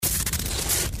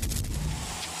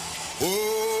Oh,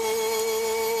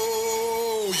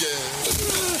 yeah.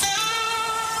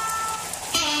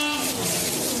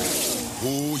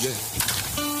 Oh, yeah.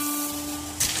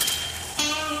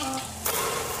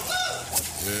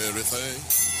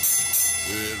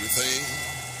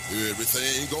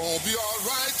 Everything gonna be all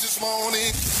right this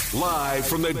morning. Live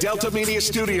from the Delta Media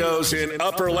Studios in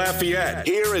Upper Lafayette,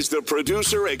 here is the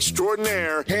producer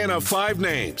extraordinaire, Hannah Five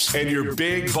Names, and your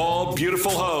big, bald,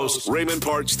 beautiful host, Raymond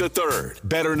Parks III,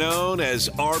 better known as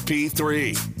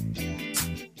RP3.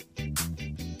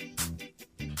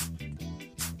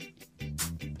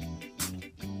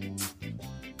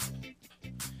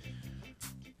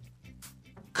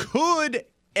 Could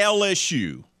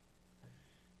LSU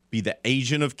be the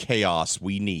agent of chaos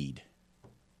we need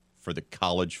for the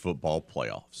college football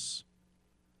playoffs?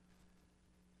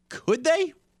 Could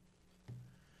they?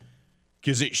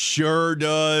 Because it sure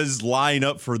does line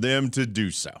up for them to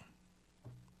do so.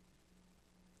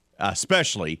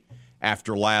 Especially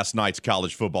after last night's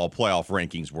college football playoff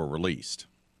rankings were released.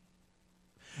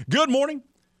 Good morning.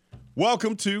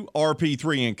 Welcome to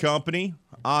RP3 and Company.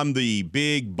 I'm the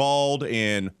big, bald,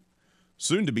 and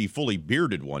soon-to-be fully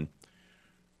bearded one,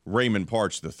 Raymond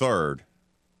Parks III.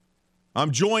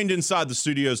 I'm joined inside the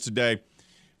studios today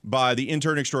by the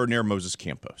intern extraordinaire, Moses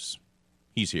Campos.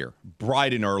 He's here,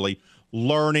 bright and early,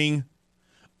 learning,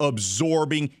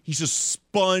 absorbing. He's a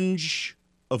sponge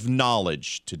of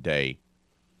knowledge today.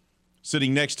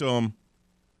 Sitting next to him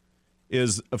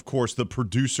is, of course, the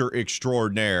producer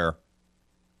extraordinaire,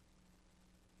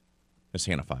 Miss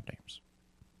Hannah Five Names.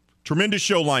 Tremendous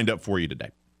show lined up for you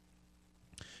today.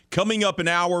 Coming up an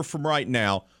hour from right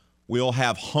now, we'll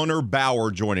have Hunter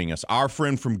Bauer joining us, our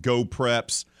friend from Go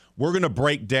Preps. We're going to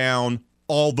break down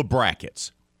all the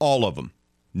brackets, all of them,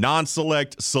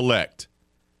 non-select, select,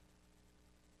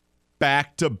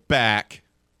 back-to-back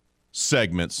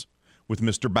segments with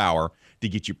Mr. Bauer to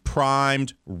get you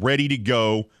primed, ready to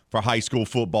go for high school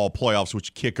football playoffs,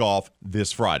 which kick off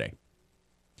this Friday.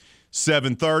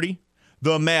 7:30,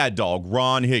 the Mad Dog,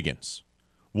 Ron Higgins,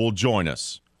 will join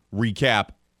us, recap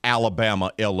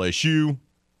Alabama LSU,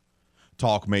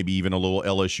 talk maybe even a little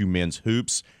LSU men's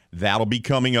hoops. That'll be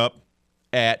coming up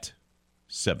at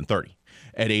 7:30.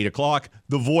 At 8 o'clock,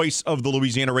 the voice of the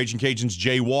Louisiana Raging Cajuns,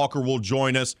 Jay Walker, will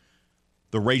join us.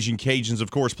 The Raging Cajuns,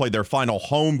 of course, play their final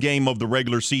home game of the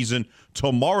regular season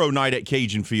tomorrow night at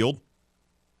Cajun Field.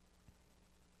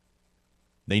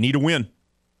 They need a win.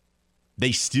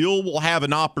 They still will have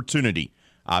an opportunity.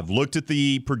 I've looked at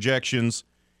the projections.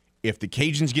 If the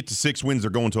Cajuns get to 6 wins,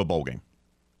 they're going to a bowl game.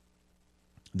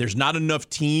 There's not enough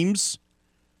teams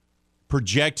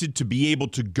projected to be able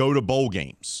to go to bowl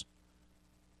games.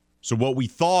 So what we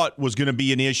thought was going to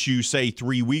be an issue, say,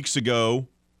 3 weeks ago,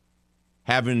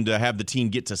 having to have the team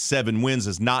get to 7 wins,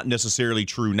 is not necessarily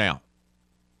true now.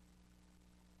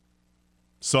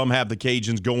 Some have the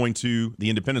Cajuns going to the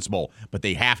Independence Bowl, but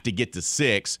they have to get to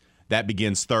 6. That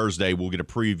begins Thursday. We'll get a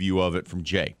preview of it from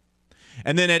Jay.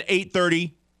 And then at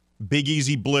 8:30, Big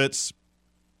Easy Blitz.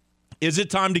 Is it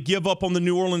time to give up on the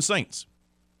New Orleans Saints?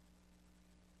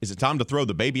 Is it time to throw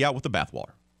the baby out with the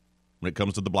bathwater when it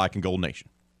comes to the Black and Gold Nation?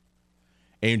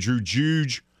 Andrew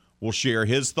Juge will share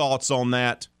his thoughts on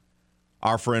that,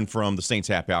 our friend from the Saints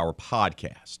Happy Hour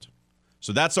podcast.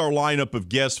 So that's our lineup of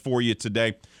guests for you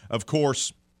today. Of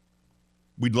course,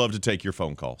 we'd love to take your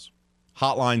phone calls.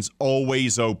 Hotline's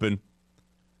always open.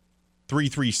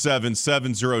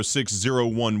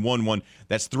 337-706-0111.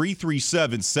 That's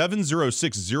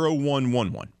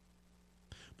 337-706-0111. But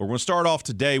we're going to start off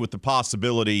today with the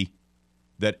possibility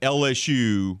that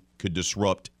LSU could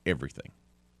disrupt everything.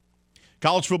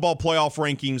 College football playoff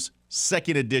rankings,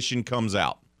 second edition comes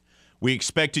out. We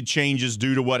expected changes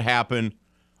due to what happened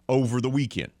over the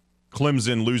weekend.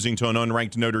 Clemson losing to an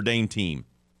unranked Notre Dame team.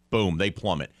 Boom, they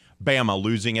plummet. Bama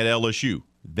losing at LSU.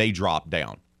 They drop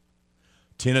down.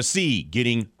 Tennessee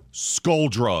getting skull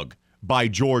drug by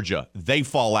Georgia. They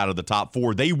fall out of the top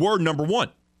 4. They were number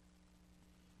 1.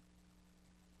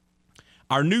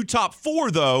 Our new top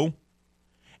 4, though,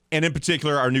 and in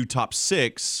particular our new top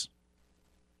 6,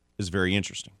 is very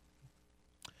interesting.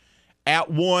 At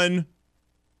 1,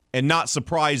 and not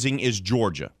surprising, is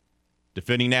Georgia.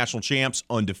 Defending national champs,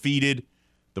 undefeated.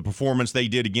 The performance they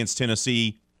did against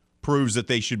Tennessee proves that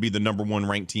they should be the number 1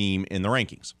 ranked team in the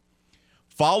rankings.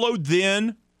 Followed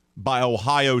then by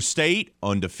Ohio State,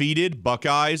 undefeated,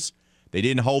 Buckeyes. They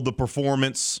didn't hold the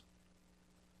performance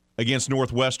against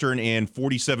Northwestern and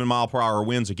 47-mile-per-hour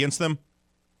winds against them.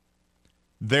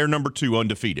 They're number 2,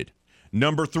 undefeated.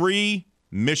 Number 3,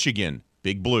 Michigan,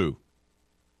 Big Blue.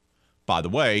 By the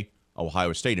way,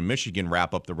 Ohio State and Michigan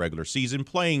wrap up the regular season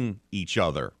playing each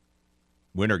other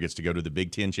Winner gets to go to the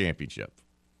Big Ten championship.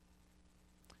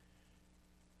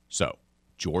 So,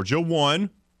 Georgia 1,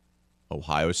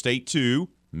 Ohio State 2,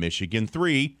 Michigan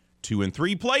 3. 2 and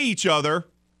 3 play each other,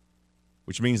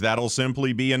 which means that'll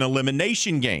simply be an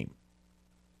elimination game.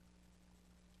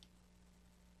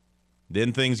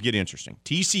 Then things get interesting.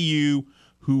 TCU,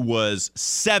 who was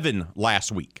 7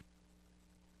 last week,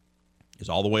 is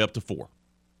all the way up to 4.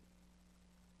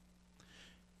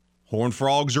 Horned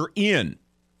Frogs are in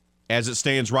as it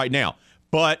stands right now,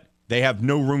 but they have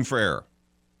no room for error.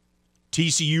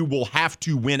 TCU will have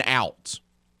to win out,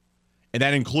 and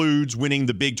that includes winning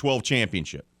the Big 12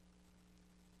 championship.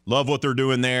 Love what they're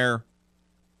doing there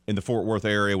in the Fort Worth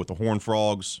area with the Horned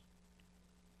Frogs.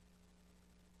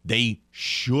 They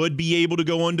should be able to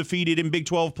go undefeated in Big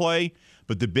 12 play,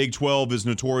 but the Big 12 is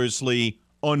notoriously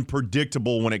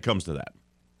unpredictable when it comes to that.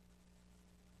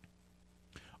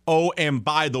 Oh, and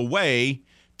by the way,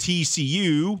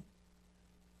 TCU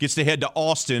gets to head to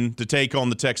Austin to take on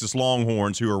the Texas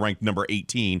Longhorns, who are ranked number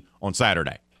 18 on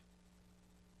Saturday.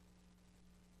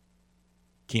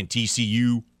 Can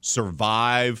TCU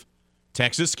survive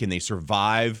Texas? Can they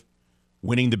survive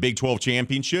winning the Big 12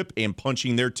 championship and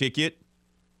punching their ticket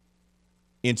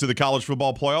into the college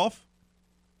football playoff?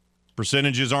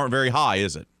 Percentages aren't very high,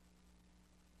 is it?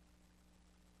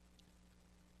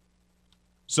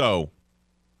 So,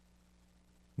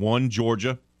 1,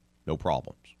 Georgia, no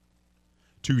problems.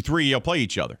 2, 3, they'll play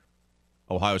each other.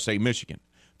 Ohio State, Michigan.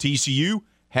 TCU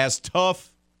has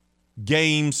tough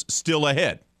games still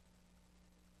ahead.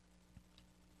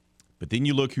 But then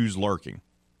you look who's lurking.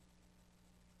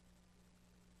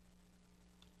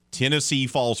 Tennessee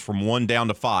falls from 1 down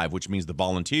to 5, which means the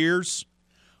Volunteers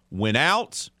went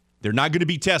out. They're not going to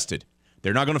be tested.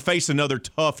 They're not going to face another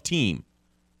tough team.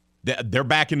 They're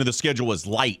back into the schedule as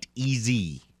light,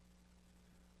 easy.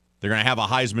 They're going to have a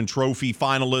Heisman Trophy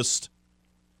finalist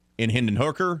in Hendon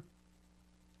Hooker.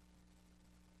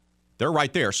 They're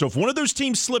right there. So if one of those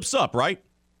teams slips up, right?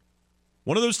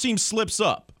 One of those teams slips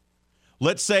up.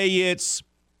 Let's say it's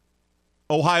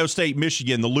Ohio State,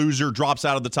 Michigan. The loser drops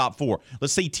out of the top 4.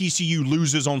 Let's say TCU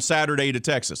loses on Saturday to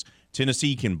Texas.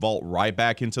 Tennessee can vault right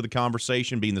back into the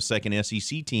conversation, being the second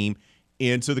SEC team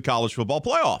into the college football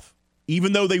playoff,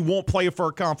 even though they won't play for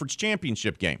a conference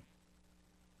championship game.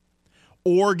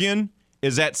 Oregon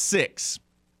is at 6.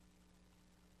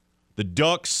 The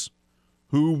Ducks,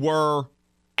 who were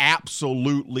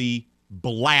absolutely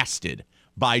blasted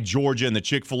by Georgia in the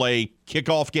Chick-fil-A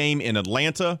kickoff game in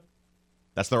Atlanta.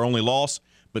 That's their only loss.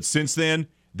 But since then,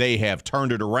 they have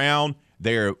turned it around.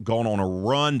 They're going on a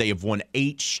run. They have won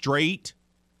 8 straight.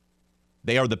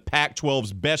 They are the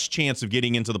Pac-12's best chance of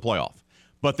getting into the playoff.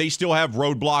 But they still have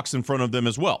roadblocks in front of them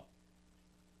as well.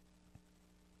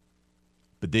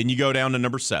 But then you go down to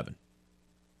number 7.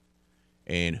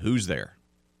 And who's there?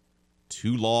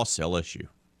 2-loss LSU.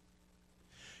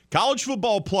 College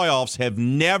football playoffs have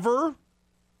never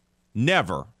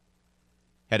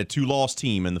had a 2-loss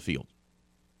team in the field.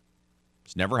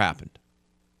 It's never happened.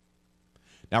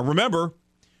 Now remember,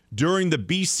 during the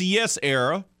BCS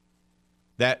era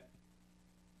that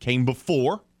came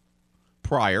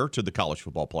prior to the college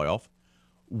football playoff,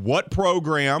 what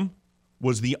program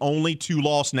was the only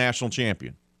 2-loss national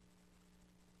champion?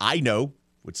 I know.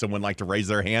 Would someone like to raise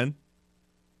their hand?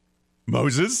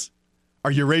 Moses,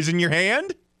 are you raising your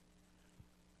hand?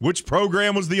 Which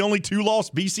program was the only 2-loss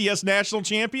BCS national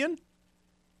champion?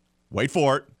 Wait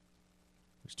for it.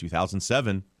 It was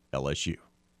 2007 LSU.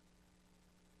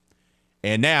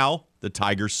 And now the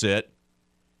Tigers sit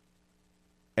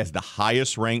as the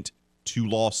highest-ranked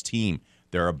 2-loss team.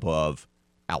 They're above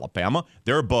Alabama.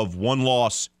 They're above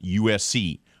 1-loss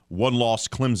USC, 1-loss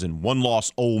Clemson,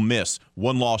 1-loss Ole Miss,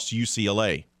 1-loss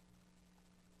UCLA.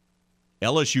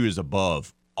 LSU is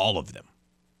above all of them.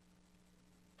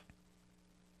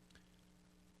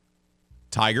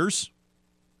 Tigers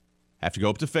have to go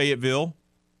up to Fayetteville,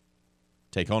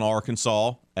 take on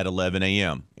Arkansas at 11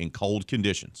 a.m. in cold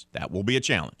conditions. That will be a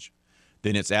challenge.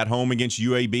 Then it's at home against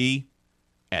UAB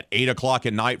at 8 o'clock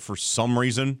at night for some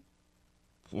reason.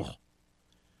 Ugh.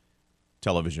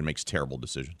 Television makes terrible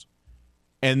decisions.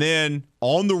 And then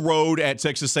on the road at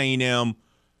Texas A&M,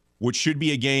 which should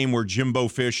be a game where Jimbo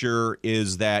Fisher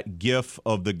is that gif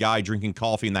of the guy drinking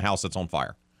coffee in the house that's on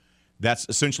fire. That's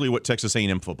essentially what Texas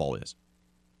A&M football is.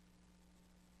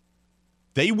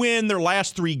 They win their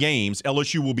last 3 games,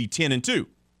 LSU will be 10-2.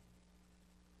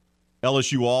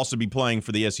 LSU will also be playing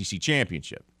for the SEC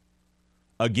championship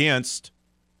against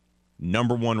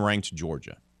number 1 ranked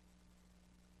Georgia.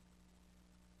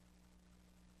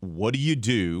 What do you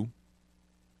do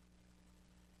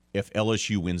if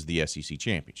LSU wins the SEC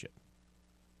championship?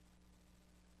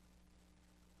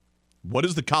 What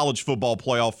does the College Football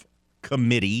Playoff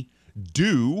Committee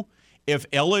do if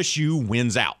LSU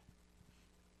wins out?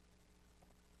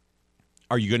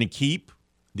 Are you going to keep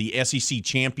the SEC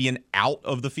champion out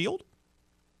of the field,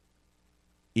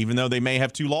 even though they may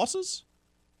have 2 losses?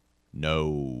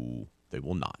 No, they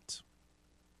will not.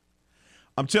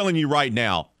 I'm telling you right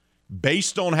now,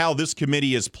 based on how this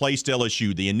committee has placed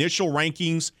LSU, the initial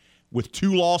rankings with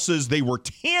 2 losses, they were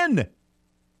 10.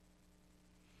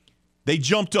 They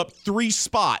jumped up 3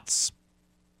 spots.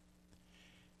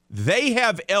 They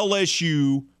have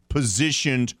LSU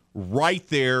positioned right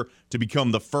there to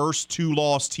become the first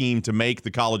 2-loss team to make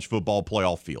the college football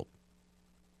playoff field.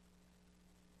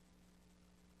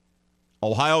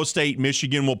 Ohio State,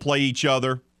 Michigan will play each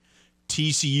other.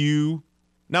 TCU.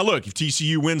 Now, look, if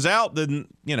TCU wins out, then,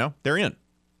 they're in.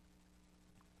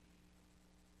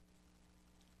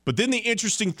 But then the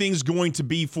interesting thing's going to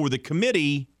be for the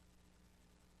committee,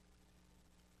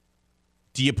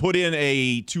 do you put in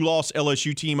a 2-loss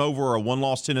LSU team over a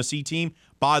 1-loss Tennessee team?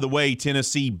 By the way,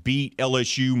 Tennessee beat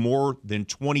LSU more than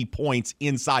 20 points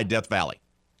inside Death Valley.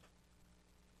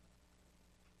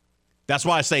 That's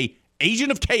why I say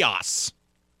agent of chaos.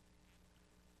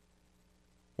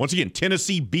 Once again,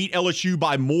 Tennessee beat LSU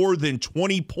by more than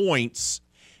 20 points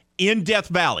in Death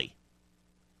Valley.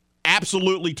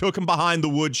 Absolutely took them behind the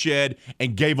woodshed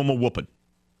and gave them a whooping.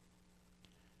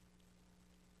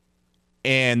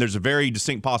 And there's a very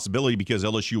distinct possibility because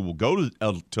LSU will go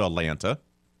to Atlanta.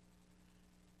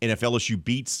 And if LSU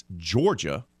beats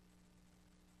Georgia,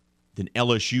 then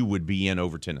LSU would be in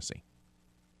over Tennessee.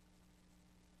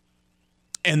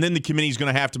 And then the committee's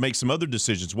going to have to make some other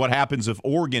decisions. What happens if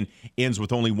Oregon ends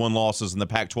with only 1 loss as the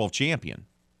Pac-12 champion?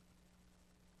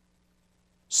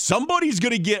 Somebody's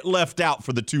going to get left out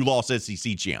for the 2-loss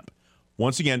SEC champ.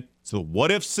 Once again, it's the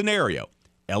what-if scenario.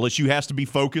 LSU has to be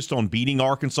focused on beating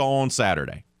Arkansas on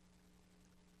Saturday,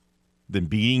 then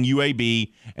beating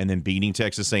UAB, and then beating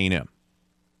Texas A&M.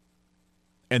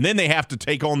 And then they have to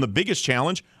take on the biggest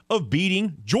challenge of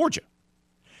beating Georgia.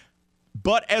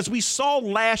 But as we saw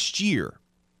last year,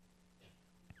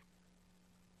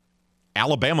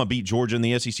 Alabama beat Georgia in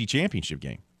the SEC championship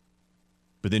game.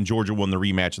 But then Georgia won the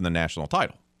rematch in the national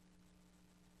title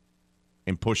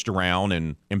and pushed around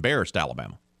and embarrassed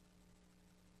Alabama.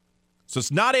 So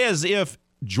it's not as if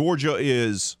Georgia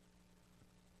is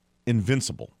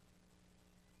invincible.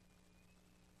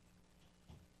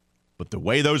 But the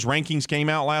way those rankings came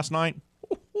out last night,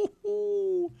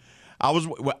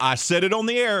 I said it on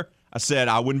the air. I said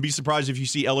I wouldn't be surprised if you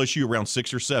see LSU around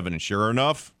 6 or 7. And sure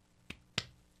enough,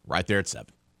 right there at 7.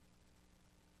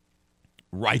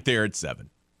 Right there at 7.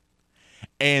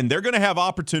 And they're going to have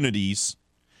opportunities.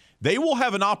 They will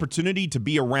have an opportunity to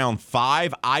be around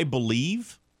 5, I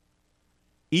believe,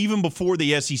 even before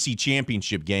the SEC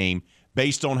championship game,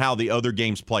 based on how the other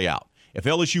games play out. If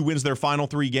LSU wins their final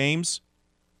 3 games,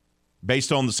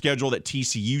 based on the schedule that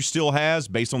TCU still has,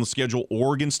 based on the schedule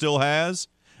Oregon still has,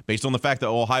 based on the fact that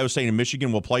Ohio State and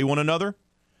Michigan will play one another,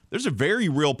 there's a very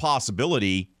real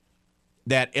possibility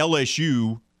that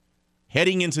LSU,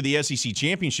 heading into the SEC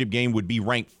championship game, would be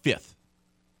ranked 5th.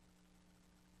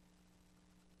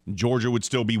 Georgia would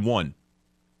still be 1.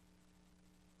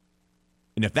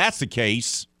 And if that's the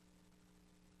case,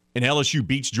 and LSU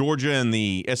beats Georgia in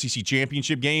the SEC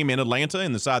championship game in Atlanta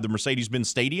inside the Mercedes-Benz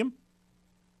Stadium,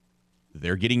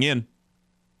 they're getting in.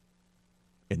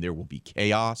 And there will be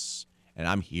chaos, and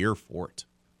I'm here for it.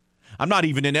 I'm not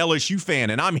even an LSU fan,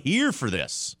 and I'm here for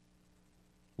this.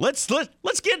 Let's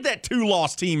get that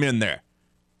 2-loss team in there.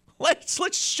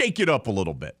 Let's shake it up a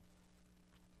little bit.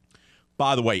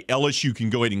 By the way, LSU can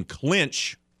go ahead and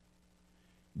clinch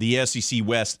the SEC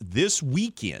West this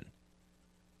weekend.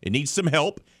 It needs some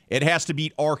help. It has to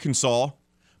beat Arkansas,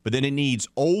 but then it needs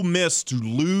Ole Miss to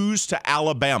lose to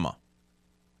Alabama,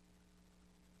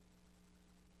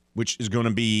 which is going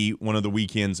to be one of the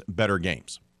weekend's better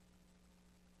games.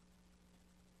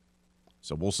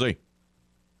 So we'll see.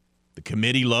 The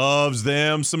committee loves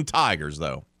them some Tigers,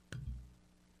 though.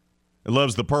 It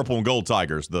loves the purple and gold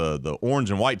Tigers. The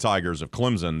orange and white Tigers of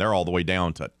Clemson, they're all the way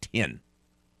down to 10.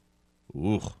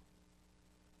 Ooh.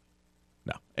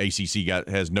 No, ACC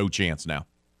has no chance now.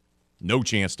 No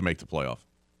chance to make the playoff.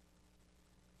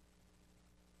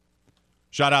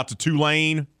 Shout out to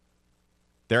Tulane.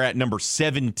 They're at number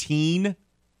 17.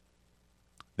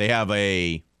 They have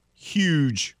a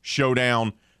huge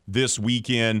showdown this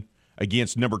weekend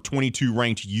against number 22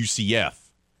 ranked UCF.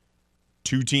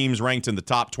 2 teams ranked in the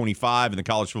top 25 in the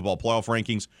college football playoff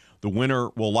rankings. The winner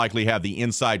will likely have the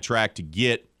inside track to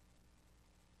get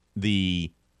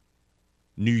the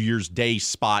New Year's Day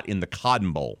spot in the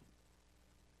Cotton Bowl.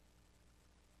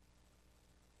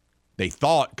 They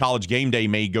thought College Game Day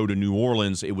may go to New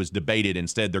Orleans. It was debated.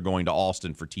 Instead, they're going to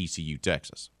Austin for TCU,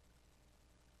 Texas.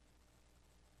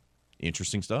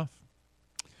 Interesting stuff.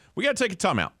 We got to take a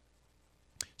timeout.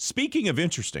 Speaking of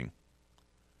interesting,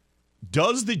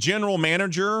 does the general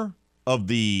manager of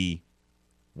the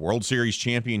World Series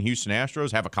champion Houston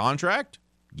Astros have a contract?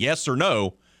 Yes or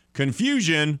no?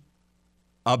 Confusion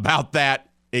about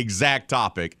that exact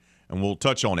topic, and we'll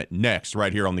touch on it next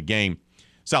right here on The Game.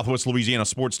 Southwest Louisiana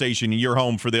Sports Station, your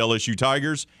home for the LSU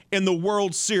Tigers and the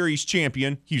World Series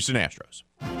champion Houston Astros.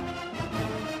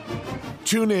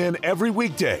 Tune in every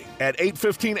weekday at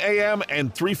 8:15 a.m.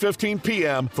 and 3:15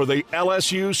 p.m. for the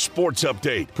LSU Sports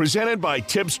Update, presented by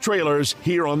Tibbs Trailers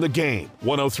here on The Game.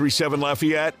 103.7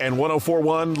 Lafayette and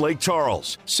 104.1 Lake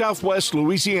Charles, Southwest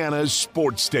Louisiana's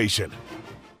sports station.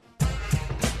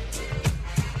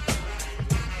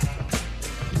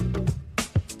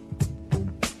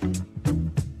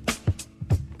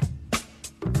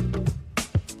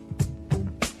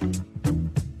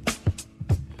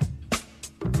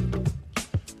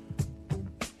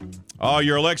 Oh,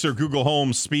 your Alexa or Google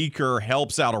Home speaker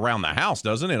helps out around the house,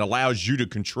 doesn't it? It allows you to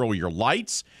control your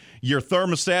lights, your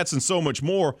thermostats, and so much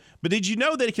more. But did you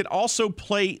know that it can also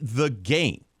play The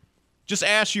Game? Just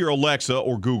ask your Alexa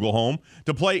or Google Home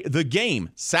to play The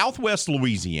Game, Southwest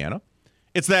Louisiana.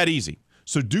 It's that easy.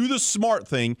 So do the smart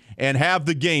thing and have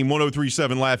The Game,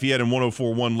 103.7 Lafayette and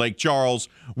 104.1 Lake Charles,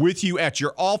 with you at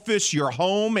your office, your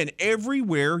home, and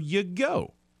everywhere you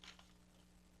go.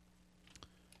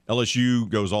 LSU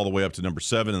goes all the way up to number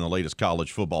 7 in the latest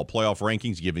college football playoff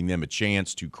rankings, giving them a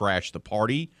chance to crash the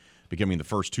party, becoming the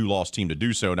first 2-loss team to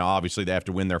do so. Now, obviously, they have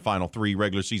to win their final 3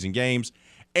 regular season games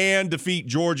and defeat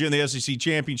Georgia in the SEC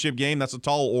championship game. That's a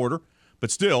tall order, but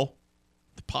still,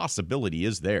 the possibility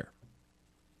is there.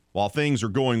 While things are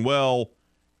going well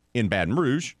in Baton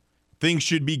Rouge, things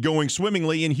should be going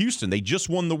swimmingly in Houston. They just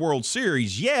won the World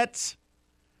Series, yet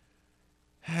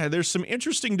there's some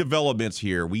interesting developments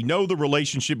here. We know the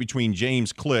relationship between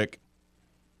James Click,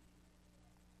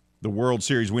 the World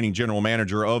Series winning general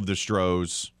manager of the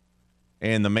Stros,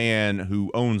 and the man who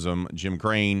owns them, Jim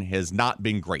Crane, has not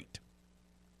been great.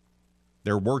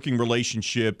 Their working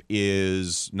relationship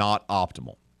is not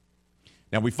optimal.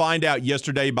 Now, we find out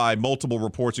yesterday by multiple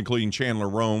reports, including Chandler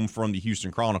Rome from the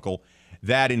Houston Chronicle,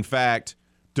 that, in fact,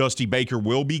 Dusty Baker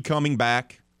will be coming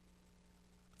back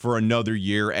for another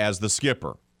year as the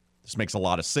skipper. This makes a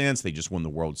lot of sense. They just won the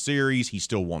World Series. He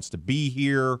still wants to be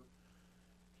here.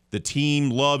 The team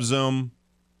loves him,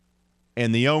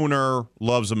 and the owner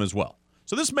loves him as well.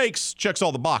 So this checks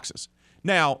all the boxes.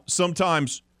 Now,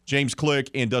 sometimes James Click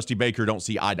and Dusty Baker don't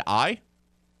see eye to eye.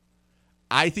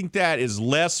 I think that is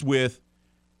less with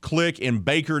Click and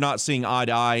Baker not seeing eye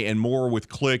to eye and more with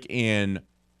Click and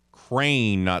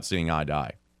Crane not seeing eye to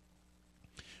eye.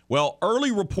 Well,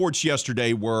 early reports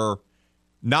yesterday were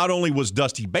not only was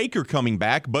Dusty Baker coming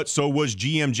back, but so was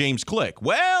GM James Click.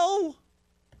 Well,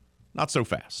 not so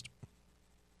fast.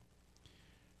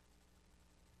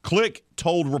 Click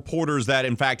told reporters that,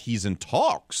 in fact, he's in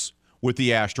talks with the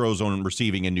Astros on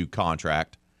receiving a new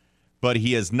contract, but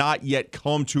he has not yet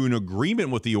come to an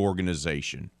agreement with the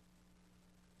organization,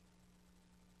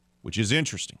 which is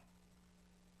interesting.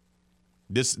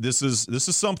 This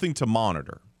is something to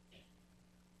monitor.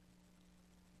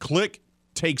 Click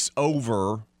takes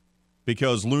over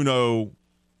because Luno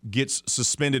gets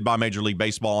suspended by Major League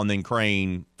Baseball, and then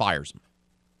Crane fires him.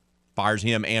 Fires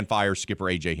him and fires skipper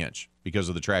A.J. Hinch because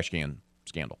of the trash can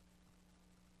scandal.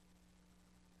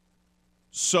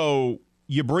 So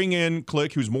you bring in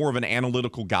Click, who's more of an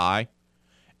analytical guy,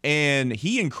 and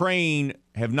he and Crane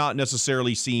have not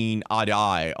necessarily seen eye to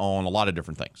eye on a lot of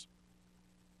different things.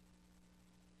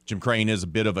 Jim Crane is a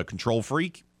bit of a control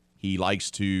freak. He likes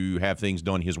to have things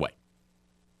done his way.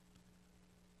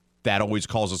 That always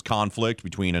causes conflict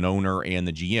between an owner and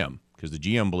the GM because the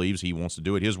GM believes he wants to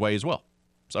do it his way as well.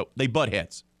 So they butt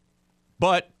heads.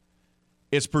 But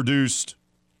it's produced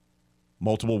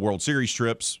multiple World Series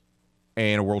trips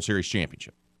and a World Series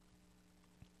championship.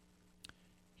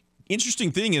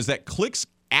 Interesting thing is that Click's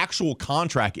actual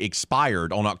contract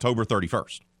expired on October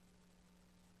 31st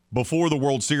before the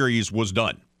World Series was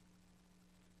done.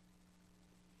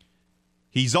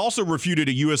 He's also refuted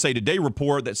a USA Today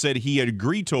report that said he had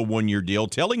agreed to a one-year deal,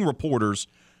 telling reporters,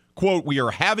 quote, "We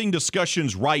are having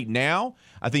discussions right now.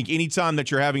 I think anytime that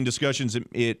you're having discussions,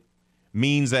 it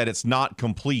means that it's not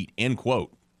complete," end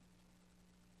quote.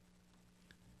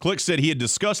 Click said he had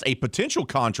discussed a potential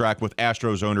contract with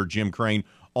Astros owner Jim Crane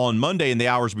on Monday in the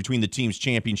hours between the team's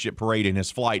championship parade and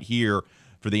his flight here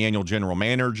for the annual general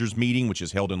managers meeting, which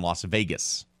is held in Las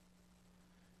Vegas.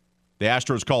 The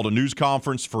Astros called a news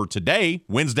conference for today,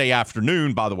 Wednesday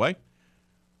afternoon, by the way,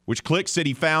 which Click said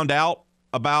he found out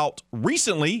about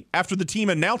recently after the team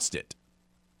announced it.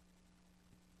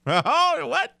 Oh,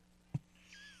 what?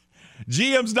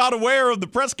 GM's not aware of the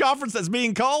press conference that's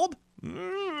being called?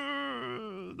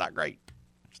 Not great.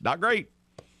 It's not great.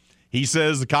 He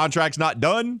says the contract's not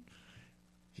done.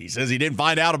 He says he didn't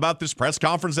find out about this press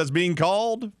conference that's being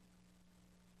called.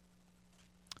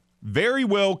 Very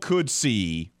well could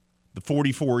see the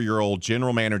 44-year-old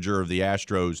general manager of the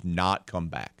Astros not come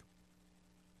back,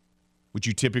 which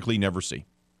you typically never see.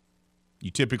 You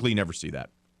typically never see that.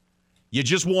 You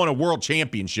just won a world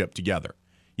championship together.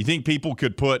 You think people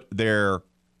could put their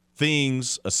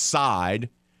things aside,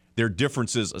 their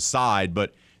differences aside,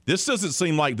 but this doesn't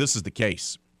seem like this is the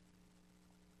case.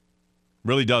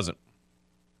 Really doesn't.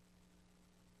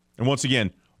 And once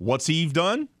again, what's Eve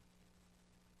done?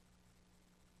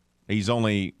 He's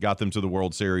only got them to the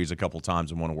World Series a couple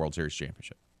times and won a World Series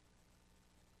championship.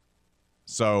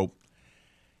 So,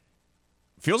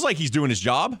 feels like he's doing his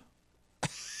job.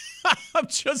 I'm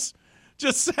just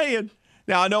saying.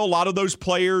 Now, I know a lot of those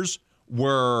players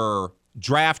were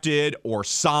drafted or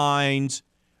signed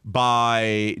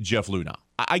by Jeff Luhnow.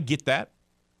 I get that.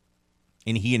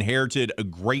 And he inherited a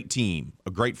great team,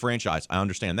 a great franchise. I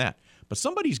understand that. But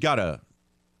somebody's got to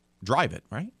drive it,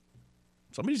 right?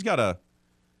 Somebody's got to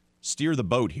steer the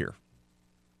boat here.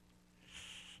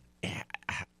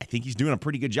 I think he's doing a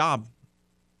pretty good job.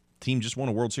 Team just won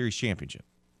a World Series championship.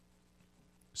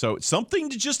 So it's something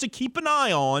to keep an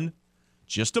eye on,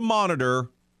 just to monitor,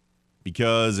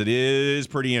 because it is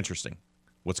pretty interesting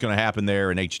what's going to happen there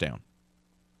in H-Town.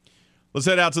 Let's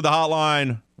head out to the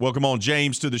hotline. Welcome on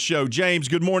James to the show. James,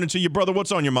 good morning to you, brother.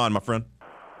 What's on your mind, my friend?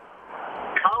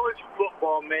 College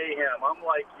football mayhem. I'm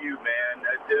like you, man.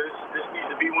 This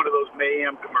needs to be one of those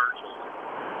mayhem commercials.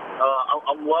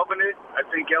 I'm loving it. I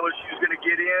think LSU's going to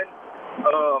get in.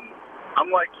 I'm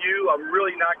like you. I'm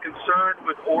really not concerned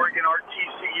with Oregon or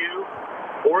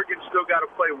TCU. Oregon's still got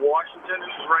to play Washington,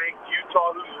 who's ranked,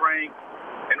 Utah, who's ranked,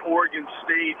 and Oregon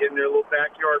State in their little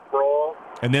backyard brawl.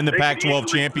 And then the Pac-12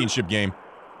 championship game.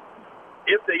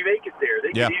 If they make it there,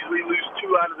 they could easily lose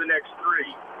 2 out of the next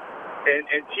 3.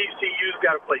 And TCU's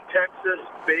got to play Texas,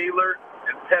 Baylor,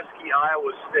 and pesky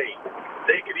Iowa State.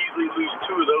 They could easily lose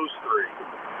 2 of those 3.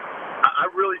 I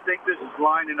really think this is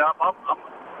lining up.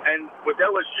 And with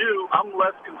LSU, I'm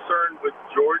less concerned with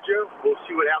Georgia. We'll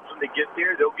see what happens when they get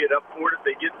there. They'll get up for it if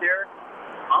they get there.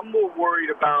 I'm more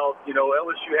worried about,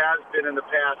 LSU has been in the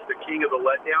past the king of the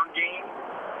letdown game.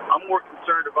 I'm more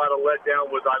concerned about a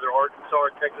letdown with either Arkansas or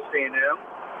Texas A&M.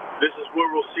 This is where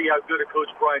we'll see how good a coach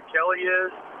Brian Kelly is,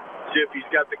 see if he's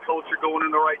got the culture going in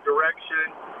the right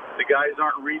direction. The guys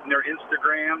aren't reading their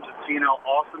Instagrams and seeing how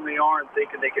awesome they are and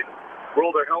thinking they can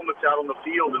roll their helmets out on the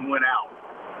field and win out.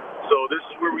 So this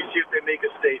is where we see if they make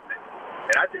a statement.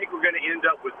 And I think we're going to end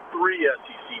up with 3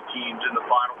 SEC teams in the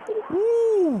Final Four.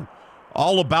 Woo!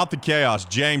 All about the chaos.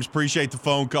 James, appreciate the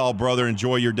phone call, brother.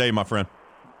 Enjoy your day, my friend.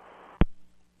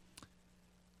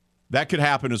 That could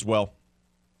happen as well.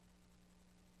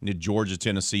 Georgia,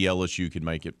 Tennessee, LSU could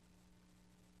make it.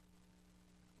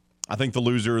 I think the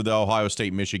loser of the Ohio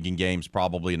State-Michigan game is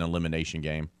probably an elimination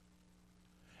game.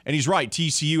 And he's right.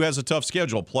 TCU has a tough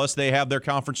schedule, plus they have their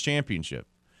conference championship.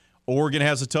 Oregon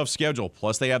has a tough schedule,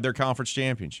 plus they have their conference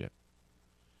championship.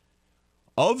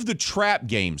 Of the trap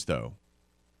games, though,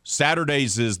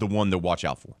 Saturdays is the one to watch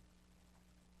out for.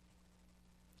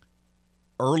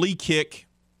 Early kick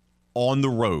on the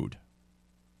road.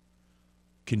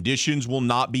 Conditions will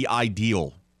not be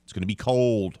ideal. It's going to be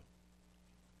cold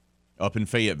up in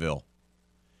Fayetteville.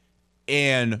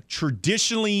 And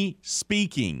traditionally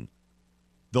speaking,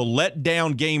 the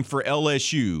letdown game for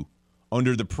LSU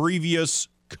under the previous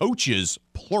coaches,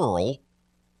 plural,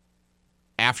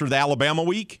 after the Alabama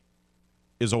week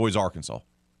is always Arkansas.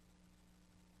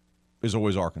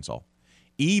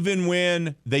 Even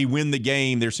when they win the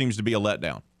game, there seems to be a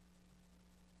letdown.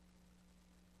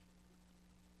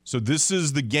 So this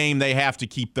is the game they have to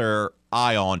keep their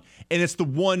eye on. And it's the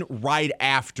one right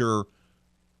after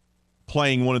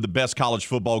playing one of the best college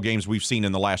football games we've seen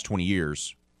in the last 20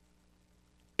 years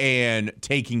and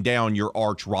taking down your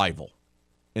arch rival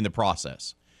in the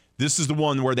process. This is the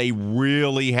one where they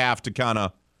really have to kind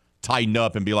of tighten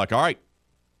up and be like, all right,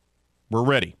 we're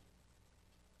ready.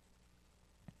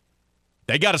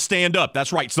 They got to stand up.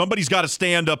 That's right. Somebody's got to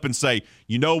stand up and say,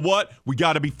 you know what? We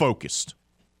got to be focused.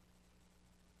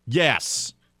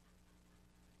 Yes.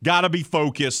 Got to be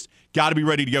focused. Got to be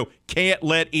ready to go. Can't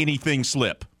let anything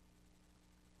slip.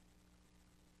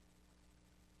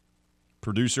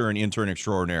 Producer and intern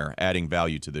extraordinaire, adding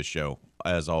value to this show,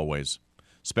 as always.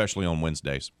 especially on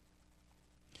Wednesdays.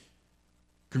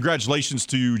 Congratulations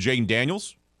to Jayden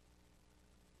Daniels.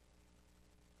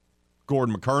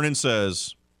 Gordon McKernan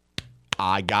says,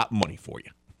 I got money for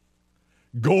you.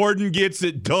 Gordon gets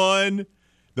it done.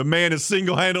 The man is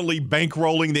single-handedly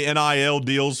bankrolling the NIL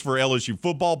deals for LSU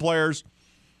football players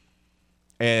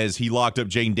as he locked up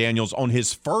Jayden Daniels on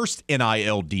his first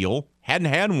NIL deal. Hadn't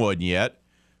had one yet.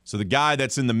 So the guy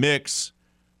that's in the mix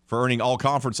for earning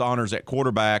all-conference honors at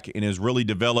quarterback and has really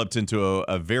developed into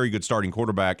a very good starting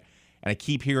quarterback. And I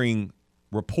keep hearing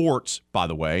reports, by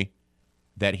the way,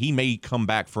 that he may come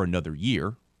back for another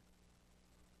year,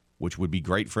 which would be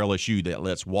great for LSU. That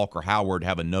lets Walker Howard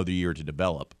have another year to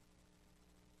develop.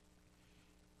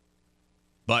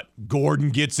 But Gordon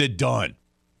gets it done.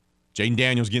 Jayden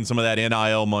Daniels getting some of that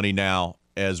NIL money now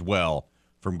as well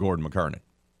from Gordon McKernan.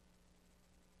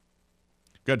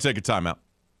 Got to take a timeout.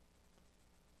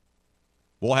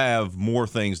 We'll have more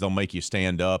things that'll make you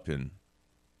stand up and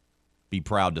be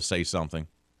proud to say something.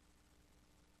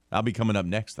 That'll be coming up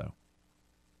next, though.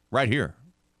 Right here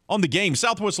on The Game,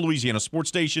 Southwest Louisiana Sports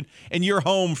Station, and your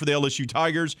home for the LSU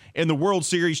Tigers and the World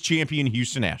Series champion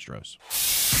Houston Astros.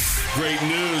 Great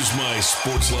news, my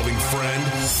sports-loving friend.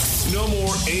 No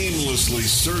more aimlessly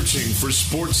searching for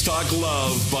sports talk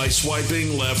love by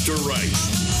swiping left or right.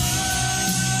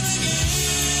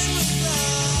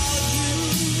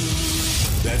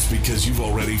 That's because you've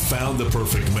already found the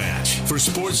perfect match for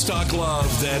sports talk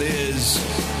love that is...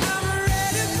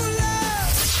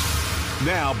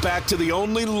 Now back to the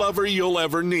only lover you'll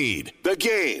ever need. The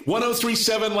Game.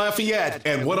 103.7 Lafayette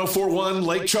and 104.1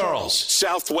 Lake Charles.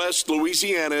 Southwest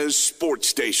Louisiana's sports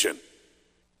station.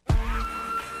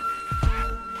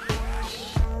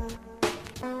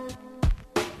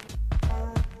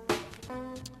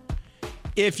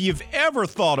 If you've ever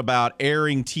thought about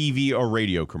airing TV or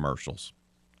radio commercials,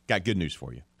 got good news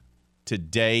for you.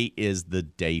 Today is the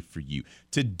day for you.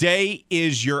 Today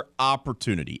is your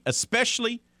opportunity,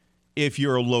 especially if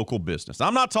you're a local business.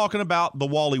 I'm not talking about the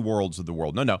Wally Worlds of the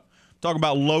world. No. I'm talking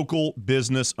about local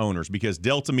business owners because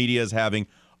Delta Media is having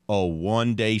a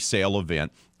one-day sale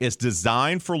event. It's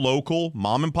designed for local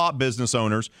mom-and-pop business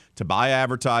owners to buy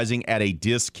advertising at a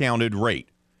discounted rate.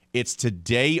 It's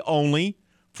today only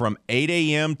from 8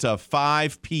 a.m. to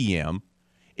 5 p.m.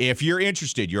 If you're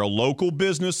interested, you're a local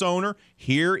business owner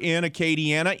here in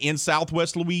Acadiana, in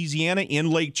Southwest Louisiana,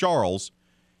 in Lake Charles,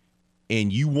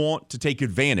 and you want to take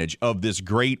advantage of this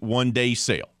great one-day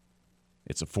sale.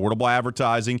 It's affordable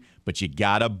advertising, but you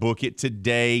got to book it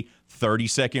today.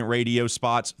 30-second radio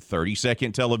spots,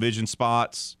 30-second television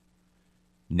spots.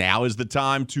 Now is the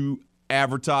time to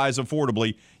advertise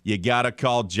affordably. You got to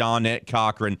call Johnette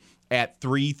Cochran at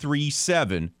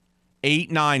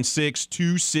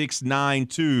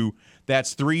 337-896-2692.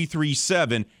 That's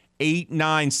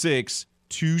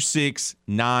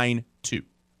 337-896-2692.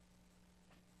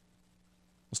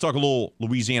 Let's talk a little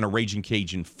Louisiana Raging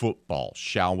Cajun football,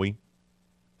 shall we?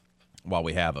 While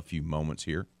we have a few moments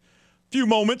here. Few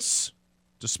moments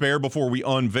to spare before we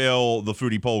unveil the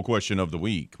Foodie Poll Question of the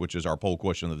Week, which is our poll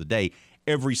question of the day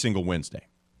every single Wednesday.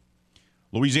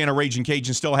 Louisiana Raging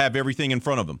Cajuns still have everything in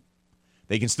front of them.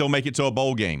 They can still make it to a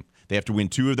bowl game. They have to win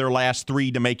 2 of their last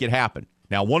 3 to make it happen.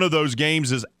 Now, one of those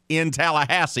games is in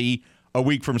Tallahassee a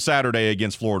week from Saturday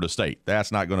against Florida State.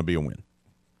 That's not going to be a win.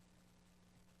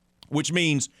 Which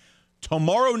means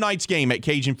tomorrow night's game at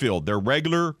Cajun Field, their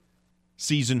regular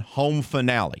season home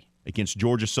finale against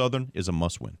Georgia Southern, is a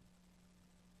must-win.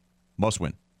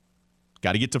 Must-win.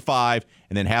 Got to get to 5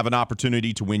 and then have an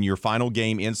opportunity to win your final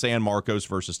game in San Marcos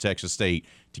versus Texas State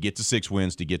to get to 6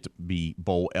 wins to get to be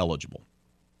bowl eligible.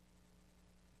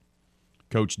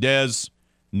 Coach Dez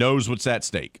knows what's at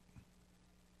stake,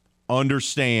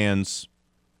 understands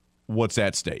what's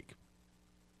at stake,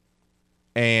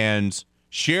 and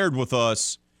shared with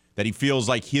us that he feels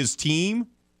like his team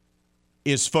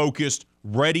is focused,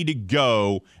 ready to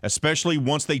go, especially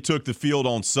once they took the field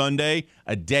on Sunday,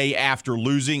 a day after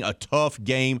losing a tough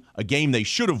game, a game they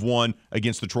should have won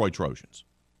against the Troy Trojans.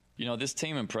 You know, this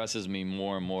team impresses me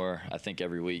more and more, I think,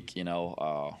 every week.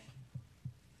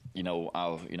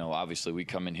 Obviously we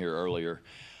come in here earlier.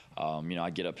 I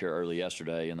get up here early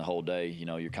yesterday, and the whole day,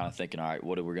 you're kind of thinking, all right,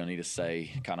 what are we going to need to say,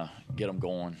 kind of get them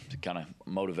going, to kind of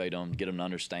motivate them, get them to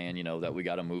understand, that we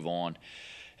got to move on.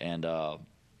 And,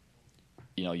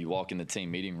 you walk in the team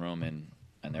meeting room, and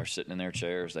they're sitting in their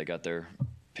chairs. They got their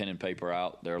pen and paper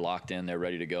out. They're locked in. They're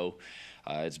ready to go.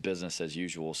 It's business as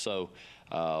usual. So,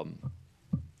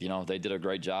 they did a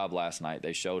great job last night.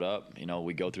 They showed up.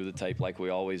 We go through the tape like we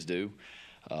always do.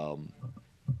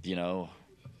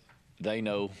 They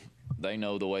know They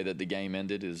know the way that the game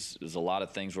ended is a lot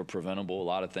of things were preventable, a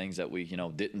lot of things that we,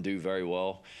 didn't do very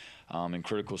well in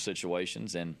critical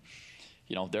situations. And,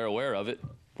 they're aware of it.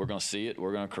 We're going to see it.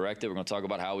 We're going to correct it. We're going to talk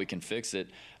about how we can fix it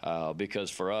because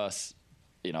for us,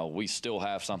 we still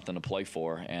have something to play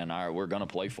for, and we're going to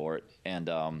play for it. And,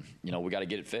 we got to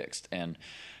get it fixed. And,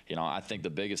 I think the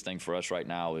biggest thing for us right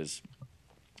now is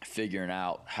figuring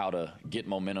out how to get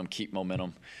momentum, keep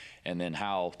momentum, and then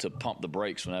how to pump the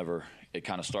brakes whenever it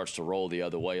kind of starts to roll the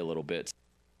other way a little bit.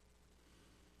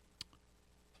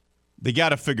 They got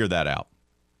to figure that out.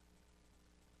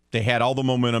 They had all the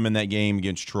momentum in that game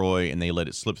against Troy, and they let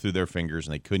it slip through their fingers,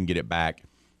 and they couldn't get it back,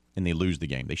 and they lose the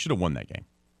game. They should have won that game,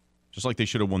 just like they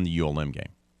should have won the ULM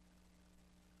game.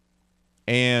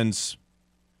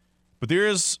 But there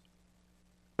is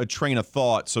a train of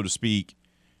thought, so to speak,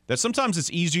 that sometimes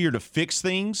it's easier to fix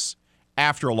things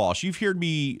after a loss. You've heard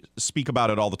me speak about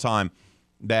it all the time,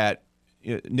 that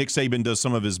Nick Saban does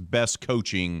some of his best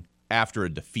coaching after a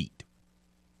defeat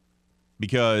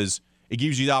because it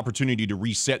gives you the opportunity to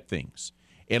reset things.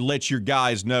 It lets your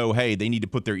guys know, hey, they need to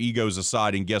put their egos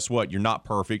aside, and guess what? You're not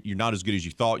perfect. You're not as good as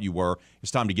you thought you were.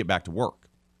 It's time to get back to work.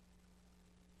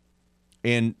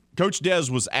 And Coach Des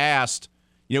was asked,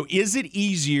 is it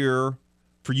easier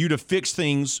for you to fix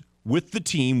things with the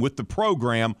team, with the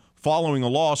program, following a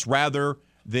loss rather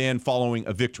than following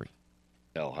a victory?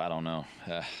 Oh, I don't know.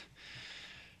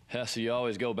 So you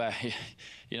always go back,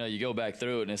 you go back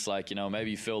through it, and it's like,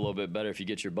 maybe you feel a little bit better if you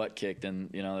get your butt kicked, and,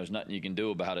 there's nothing you can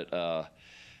do about it.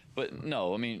 But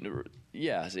no, I mean,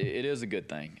 yes, it is a good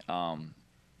thing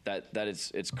that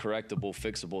it's correctable,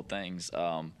 fixable things.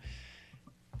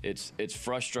 It's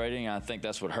frustrating. I think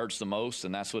that's what hurts the most,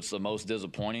 and that's what's the most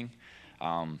disappointing.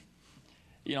 Man,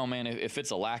 if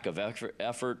it's a lack of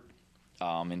effort,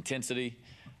 intensity,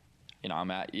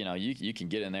 you can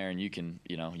get in there and you can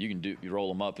roll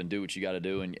them up and do what you got to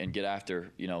do and get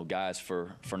after, guys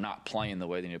for not playing the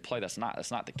way they need to play. That's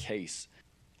not the case.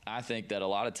 I think that a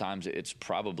lot of times it's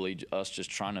probably us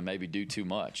just trying to maybe do too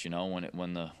much.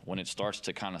 When it starts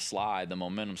to kind of slide, the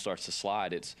momentum starts to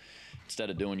slide. It's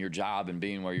instead of doing your job and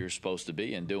being where you're supposed to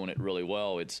be and doing it really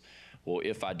well, it's, well,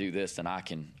 if I do this, then I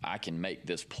can make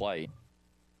this play.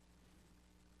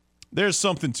 There's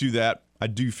something to that. I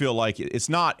do feel like it's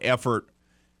not effort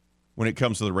when it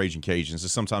comes to the Raging Cajuns.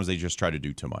 Sometimes they just try to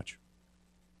do too much.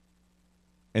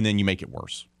 And then you make it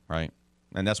worse, right?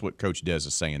 And that's what Coach Des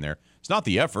is saying there. It's not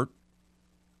the effort.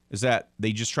 It's that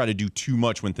they just try to do too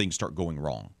much when things start going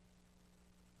wrong.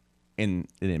 And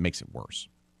it makes it worse.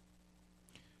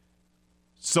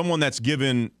 Someone that's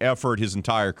given effort his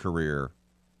entire career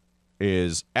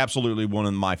is absolutely one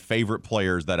of my favorite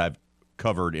players that I've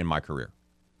covered in my career.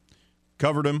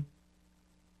 Covered him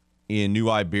in New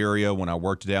Iberia when I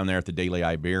worked down there at the Daily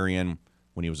Iberian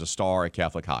when he was a star at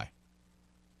Catholic High.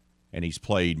 And he's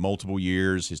played multiple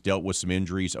years, has dealt with some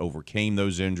injuries, overcame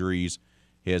those injuries,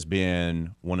 has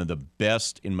been one of the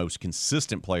best and most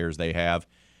consistent players they have,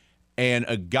 and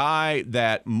a guy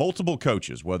that multiple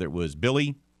coaches, whether it was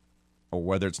Billy or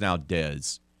whether it's now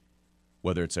Des,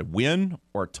 whether it's a win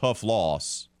or a tough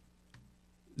loss,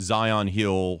 Zion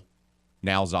Hill,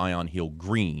 now Zion Hill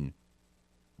Green,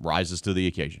 rises to the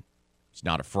occasion. He's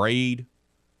not afraid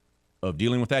of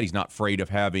dealing with that. He's not afraid of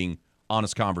having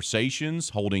honest conversations,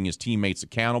 holding his teammates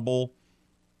accountable.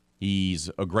 He's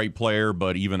a great player,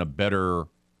 but even a better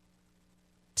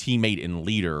teammate and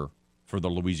leader for the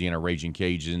Louisiana Raging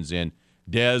Cajuns. And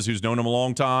Des, who's known him a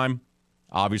long time,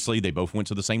 obviously they both went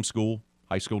to the same school,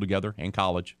 high school together and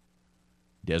college.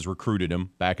 Des recruited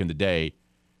him back in the day.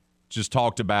 Just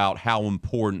talked about how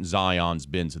important Zion's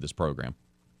been to this program.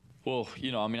 Well,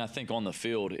 I think on the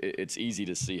field, it's easy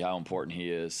to see how important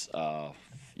he is.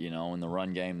 In the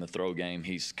run game, the throw game,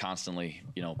 he's constantly,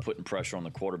 putting pressure on the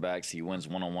quarterbacks. He wins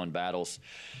one-on-one battles.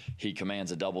 He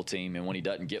commands a double team, and when he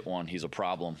doesn't get one, he's a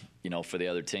problem, for the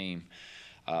other team.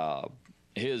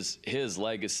 His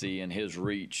legacy and his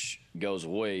reach goes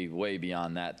way, way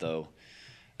beyond that, though.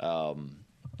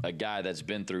 A guy that's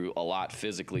been through a lot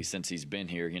physically since he's been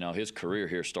here. His career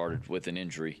here started with an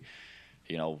injury,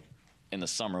 in the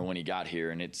summer when he got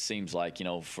here, and it seems like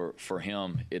for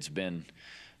him it's been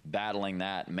battling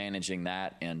that, managing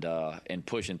that, and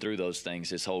pushing through those things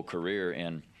his whole career.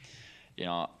 And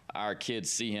our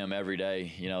kids see him every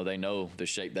day. They know the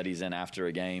shape that he's in after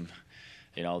a game.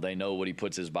 They know what he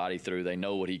puts his body through. They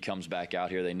know what he comes back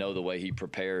out here. They know the way he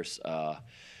prepares.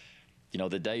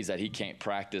 The days that he can't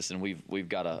practice, and we've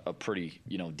got a pretty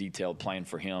detailed plan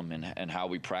for him and how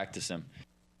we practice him.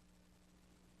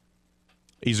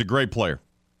 He's a great player.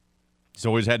 He's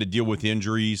always had to deal with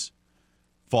injuries,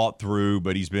 fought through,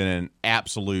 but he's been an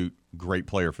absolute great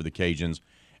player for the Cajuns.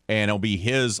 And it'll be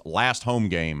his last home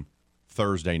game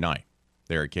Thursday night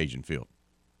there at Cajun Field.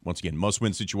 Once again,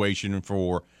 must-win situation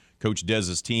for Coach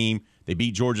Dez's team. They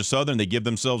beat Georgia Southern. They give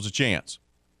themselves a chance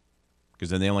because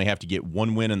then they only have to get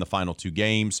one win in the final 2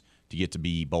 games to get to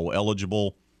be bowl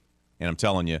eligible. And I'm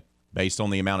telling you, based on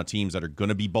the amount of teams that are going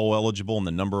to be bowl eligible and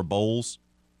the number of bowls,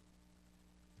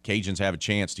 Cajuns have a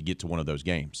chance to get to one of those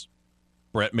games.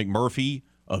 Brett McMurphy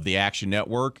of the Action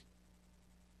Network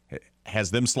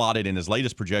has them slotted in his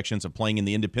latest projections of playing in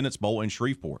the Independence Bowl in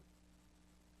Shreveport.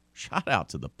 Shout out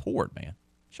to the Port, man.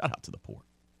 Shout out to the Port.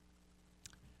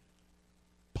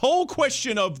 Poll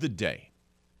question of the day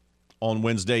on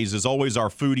Wednesdays is always our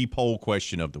foodie poll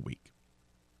question of the week.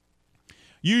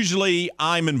 Usually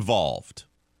I'm involved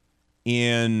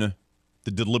in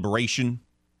the deliberation,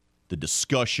 the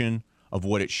discussion of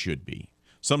what it should be.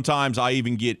 Sometimes I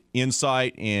even get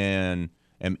insight and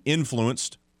am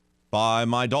influenced by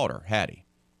my daughter, Hattie.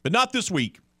 But not this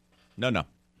week. No.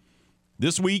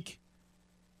 This week,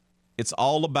 it's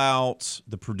all about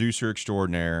the producer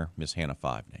extraordinaire, Miss Hannah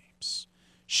Five Names.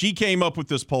 She came up with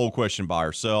this poll question by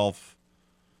herself.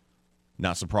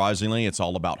 Not surprisingly, it's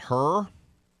all about her.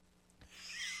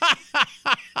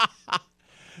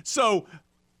 So,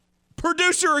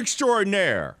 producer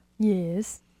extraordinaire.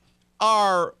 Yes.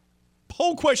 Our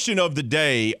poll question of the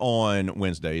day on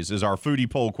Wednesdays is our foodie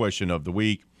poll question of the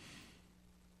week.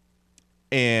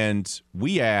 And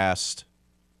we asked,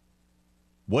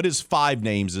 what is Five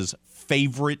Names'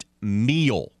 favorite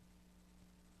meal?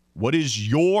 What is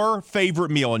your favorite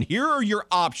meal? And here are your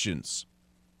options.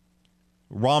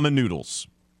 Ramen noodles,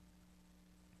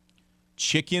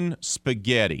 chicken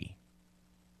spaghetti,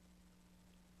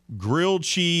 grilled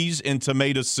cheese and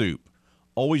tomato soup.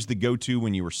 Always the go-to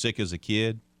when you were sick as a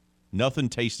kid. Nothing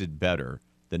tasted better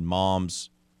than Mom's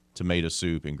tomato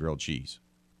soup and grilled cheese.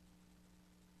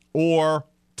 Or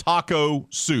taco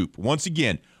soup. Once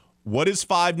again, what is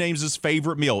Five Names'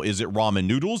 favorite meal? Is it ramen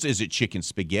noodles? Is it chicken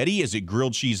spaghetti? Is it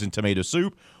grilled cheese and tomato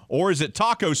soup? Or is it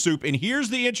taco soup? And here's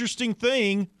the interesting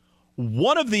thing.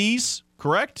 One of these,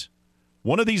 correct?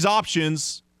 One of these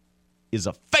options is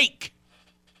a fake.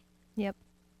 Yep.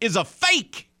 Is a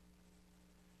fake.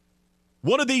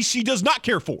 One of these she does not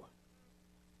care for.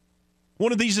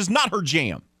 One of these is not her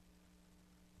jam.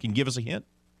 Can you give us a hint?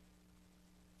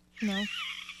 No.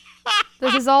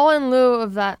 This is all in lieu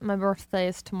of that my birthday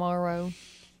is tomorrow.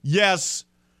 Yes.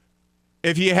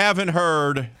 If you haven't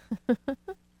heard,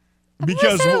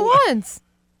 because I said it once.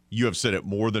 You have said it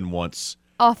more than once.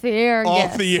 Off the air,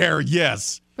 yes. Off the air,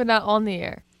 yes. But not on the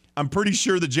air. I'm pretty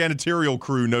sure the janitorial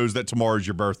crew knows that tomorrow's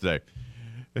your birthday.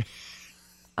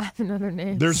 I have another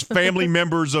name. There's family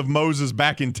members of Moses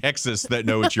back in Texas that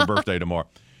know it's your birthday tomorrow.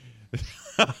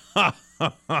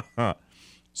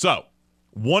 So,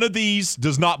 one of these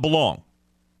does not belong.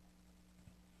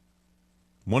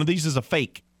 One of these is a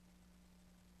fake.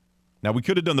 Now, we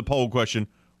could have done the poll question,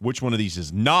 which one of these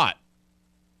is not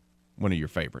one of your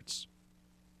favorites?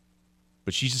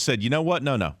 But she just said, you know what?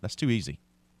 No, that's too easy.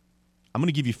 I'm going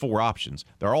to give you 4 options.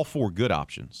 They're all 4 good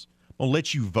options. I'm going to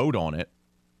let you vote on it.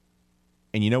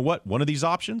 And you know what? One of these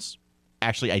options,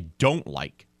 actually, I don't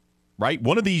like. Right?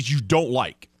 One of these you don't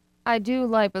like. I do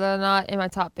like, but they're not in my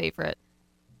top favorite.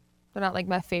 They're not like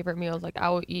my favorite meals. Like I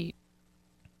will eat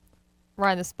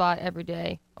right on the spot every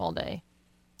day, all day.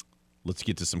 Let's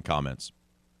get to some comments.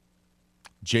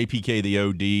 JPK the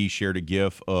OD shared a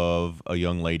gif of a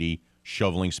young lady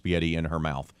shoveling spaghetti in her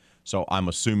mouth. So I'm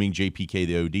assuming JPK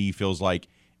the OD feels like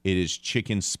it is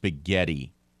chicken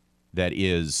spaghetti that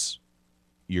is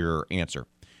your answer.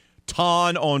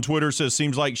 Ton on Twitter says,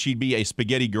 seems like she'd be a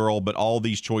spaghetti girl, but all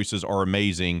these choices are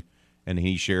amazing. And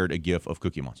he shared a gif of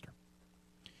Cookie Monster.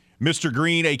 Mr.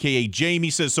 Green, a.k.a.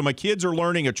 Jamie, says, so my kids are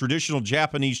learning a traditional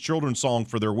Japanese children's song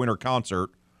for their winter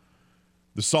concert.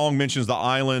 The song mentions the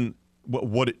island.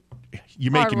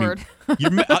 You're making me.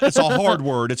 It's a hard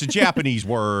word. It's a Japanese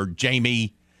word,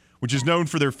 Jamie, which is known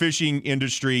for their fishing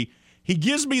industry. He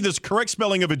gives me this correct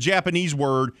spelling of a Japanese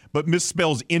word, but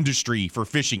misspells industry for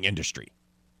fishing industry.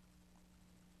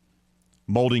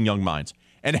 Molding young minds.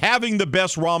 And having the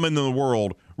best ramen in the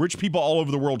world, rich people all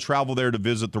over the world travel there to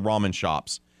visit the ramen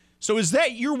shops. So is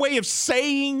that your way of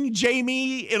saying,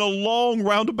 Jamie, in a long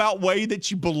roundabout way, that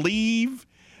you believe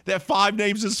that Five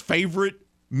Names' favorite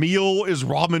meal is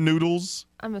ramen noodles?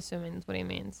 I'm assuming that's what he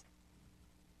means.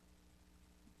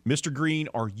 Mr. Green,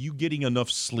 are you getting enough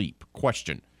sleep?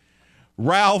 Question.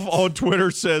 Ralph on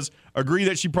Twitter says, agree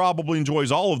that she probably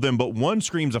enjoys all of them, but one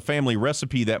screams a family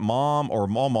recipe that mom or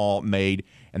mama made,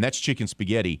 and that's chicken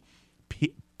spaghetti.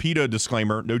 PETA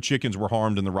disclaimer, no chickens were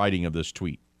harmed in the writing of this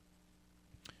tweet.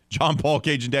 John Paul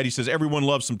Cajun Daddy says, everyone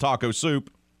loves some taco soup.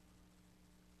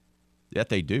 That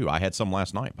they do. I had some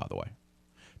last night, by the way.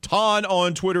 Ton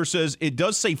on Twitter says, it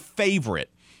does say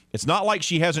favorite. It's not like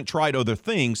she hasn't tried other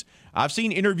things. I've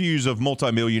seen interviews of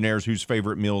multimillionaires whose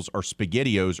favorite meals are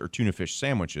SpaghettiOs or tuna fish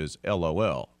sandwiches.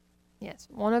 LOL. Yes,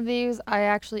 one of these I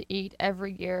actually eat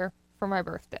every year for my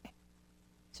birthday,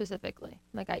 specifically.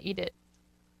 Like, I eat it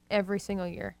every single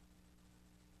year.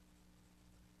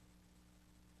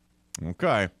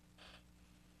 Okay.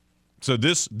 So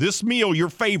this meal, your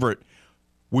favorite,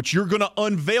 which you're going to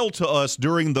unveil to us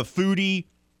during the foodie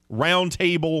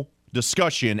roundtable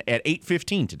discussion at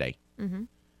 8:15 today,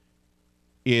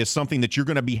 is something that you're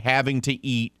going to be having to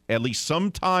eat at least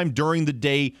sometime during the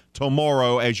day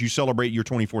tomorrow as you celebrate your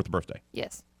 24th birthday.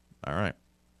 Yes. All right.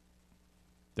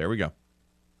 There we go.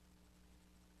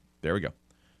 There we go.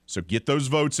 So get those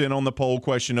votes in on the poll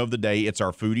question of the day. It's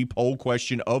our foodie poll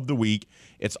question of the week.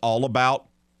 It's all about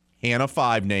Hannah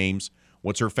 5 names.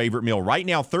 What's her favorite meal? Right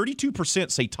now,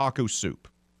 32% say taco soup.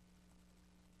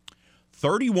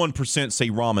 31% say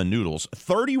ramen noodles.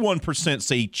 31%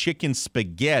 say chicken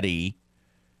spaghetti.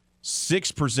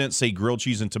 6% say grilled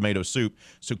cheese and tomato soup.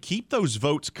 So keep those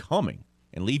votes coming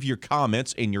and leave your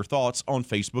comments and your thoughts on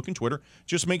Facebook and Twitter.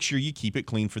 Just make sure you keep it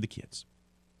clean for the kids.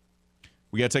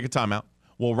 We got to take a timeout.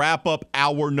 We'll wrap up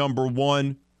hour number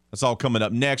 1. That's all coming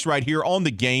up next right here on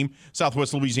The Game,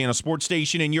 Southwest Louisiana Sports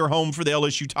Station, and your home for the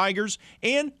LSU Tigers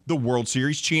and the World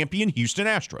Series champion Houston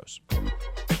Astros.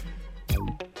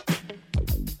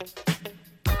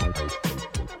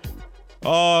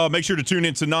 Make sure to tune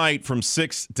in tonight from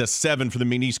 6 to 7 for the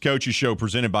McNeese Coaches Show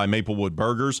presented by Maplewood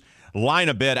Burgers, Line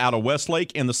a Bed out of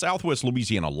Westlake, and the Southwest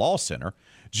Louisiana Law Center.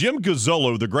 Jim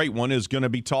Gazzolo, the great one, is going to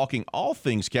be talking all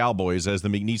things Cowboys as the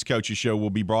McNeese Coaches Show will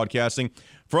be broadcasting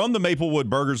from the Maplewood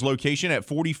Burgers location at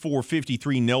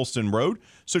 4453 Nelson Road.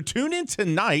 So tune in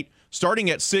tonight starting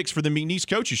at 6 for the McNeese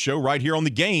Coaches Show right here on The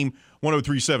Game,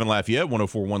 103.7 Lafayette,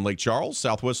 104.1 Lake Charles,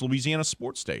 Southwest Louisiana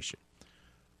Sports Station.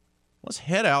 Let's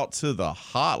head out to the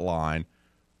hotline.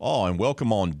 Oh, and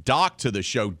welcome on Doc to the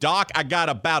show. Doc, I got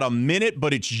about a minute,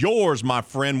 but it's yours, my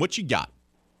friend. What you got?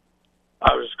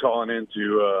 I was calling in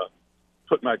to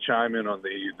put my chime in on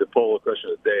the poll question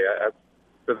of the day.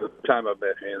 For the time I've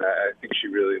met Hannah, I think she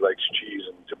really likes cheese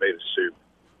and tomato soup.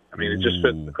 I mean, it just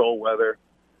fits the cold weather.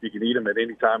 You can eat them at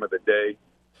any time of the day.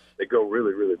 They go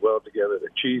really, really well together. They're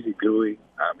cheesy, gooey.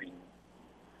 I mean,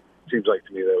 seems like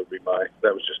to me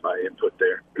that was just my input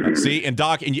there. See, and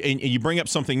Doc, and you bring up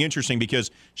something interesting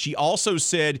because she also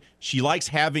said she likes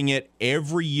having it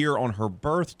every year on her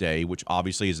birthday, which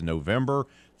obviously is in November.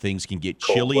 Things can get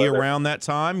chilly around that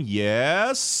time.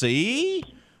 Yes, see?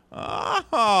 Going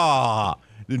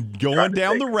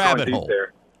down the rabbit hole.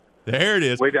 There it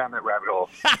is. Way down that rabbit hole.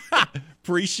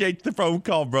 Appreciate the phone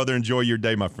call, brother. Enjoy your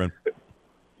day, my friend.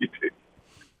 You too.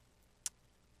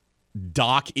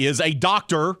 Doc is a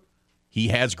doctor. He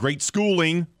has great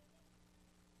schooling.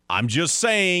 I'm just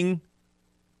saying,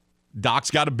 Doc's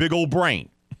got a big old brain.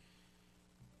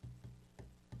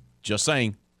 Just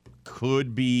saying.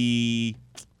 Could be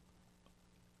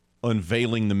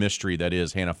unveiling the mystery that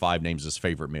is Hannah 5 Names'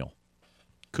 favorite meal.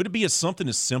 Could it be something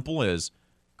as simple as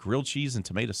grilled cheese and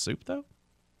tomato soup, though?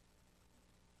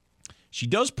 She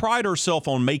does pride herself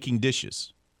on making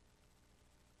dishes.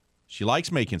 She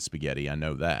likes making spaghetti, I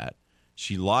know that.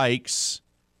 She likes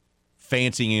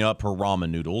fancying up her ramen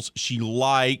noodles. She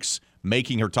likes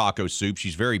making her taco soup.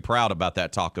 She's very proud about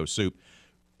that taco soup.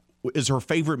 Is her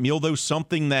favorite meal, though,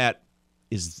 something that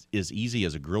is as easy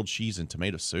as a grilled cheese and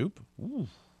tomato soup? Ooh.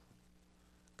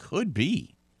 Could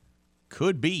be.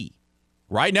 Could be.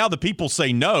 Right now, the people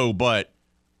say no, but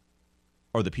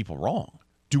are the people wrong?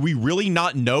 Do we really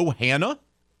not know Hannah?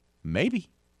 Maybe.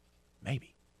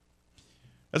 Maybe.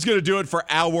 That's going to do it for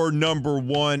hour number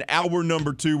 1. Hour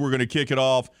number 2, we're going to kick it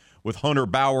off with Hunter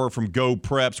Bauer from Go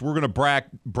Preps. We're going to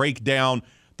break down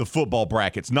the football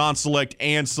brackets, non-select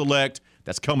and select.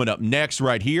 That's coming up next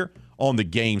right here on The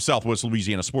Game, Southwest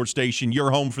Louisiana Sports Station,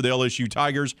 your home for the LSU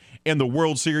Tigers and the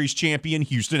World Series champion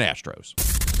Houston Astros.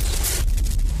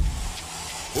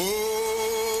 Oh,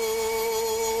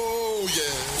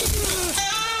 yeah.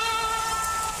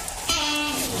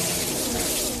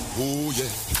 Oh, yeah.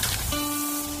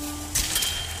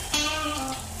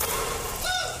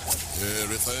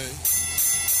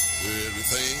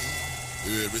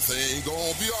 Everything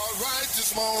gonna be all right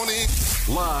this morning.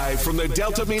 Live from the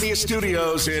Delta Media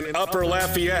Studios in Upper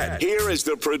Lafayette, here is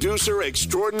the producer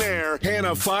extraordinaire,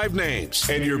 Hannah 5 Names,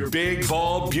 and your big,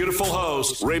 bald, beautiful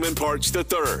host, Raymond Parks III,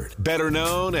 better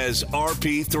known as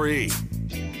RP3.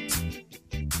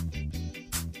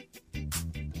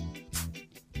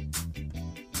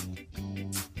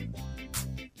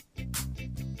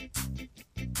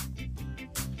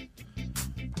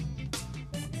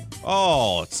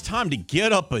 Oh, it's time to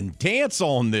get up and dance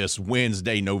on this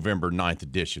Wednesday, November 9th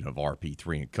edition of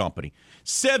RP3 and Company.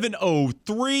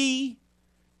 7:03.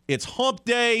 It's hump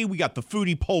day. We got the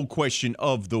foodie poll question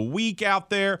of the week out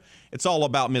there. It's all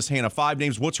about Miss Hannah Five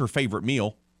Names. What's her favorite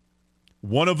meal?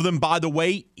 One of them, by the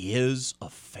way, is a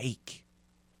fake.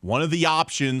 One of the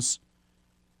options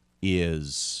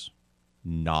is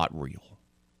not real.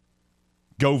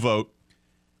 Go vote.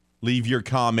 Leave your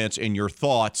comments and your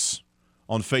thoughts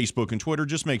on Facebook and Twitter.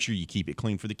 Just make sure you keep it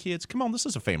clean for the kids. Come on, this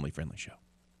is a family-friendly show.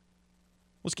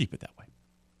 Let's keep it that way.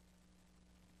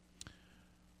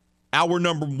 Hour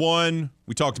number one,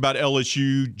 we talked about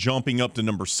LSU jumping up to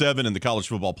number 7 in the college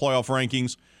football playoff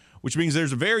rankings, which means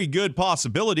there's a very good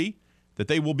possibility that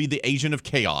they will be the agent of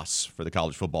chaos for the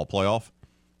college football playoff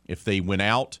if they win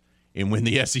out and win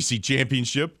the SEC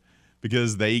championship,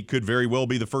 because they could very well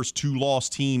be the first 2-loss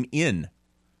team in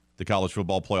the college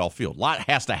football playoff field. A lot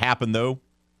has to happen, though,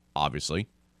 obviously.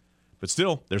 But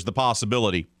still, there's the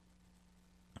possibility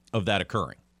of that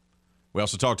occurring. We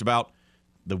also talked about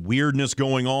the weirdness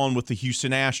going on with the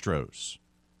Houston Astros.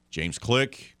 James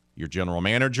Click, your general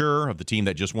manager of the team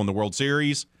that just won the World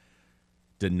Series,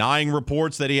 denying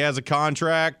reports that he has a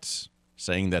contract,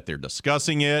 saying that they're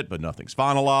discussing it, but nothing's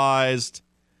finalized.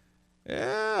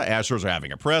 Astros are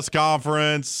having a press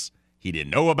conference. He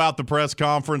didn't know about the press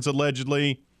conference,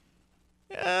 allegedly.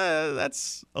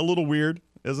 That's a little weird,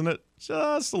 isn't it?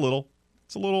 Just a little.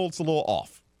 It's a little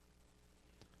off.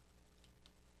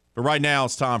 But right now,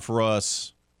 it's time for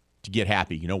us to get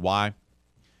happy. You know why?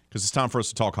 Because it's time for us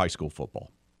to talk high school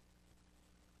football.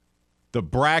 The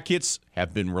brackets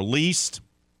have been released.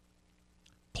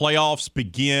 Playoffs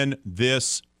begin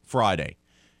this Friday.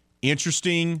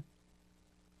 Interesting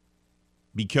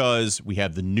because we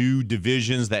have the new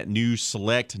divisions, that new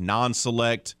select,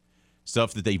 non-select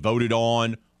stuff that they voted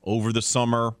on over the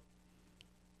summer.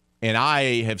 And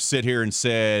I have sit here and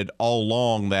said all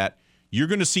along that you're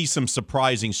going to see some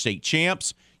surprising state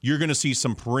champs. You're going to see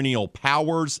some perennial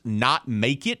powers not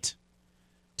make it.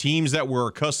 Teams that were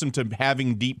accustomed to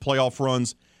having deep playoff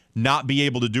runs not be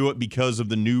able to do it because of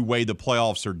the new way the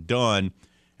playoffs are done.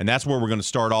 And that's where we're going to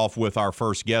start off with our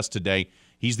first guest today.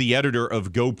 He's the editor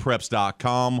of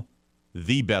GoPreps.com,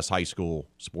 the best high school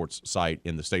sports site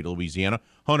in the state of Louisiana.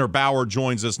 Hunter Bauer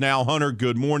joins us now. Hunter,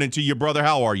 good morning to you, brother.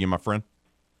 How are you, my friend?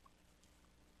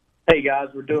 Hey, guys.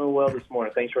 We're doing well this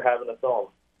morning. Thanks for having us on.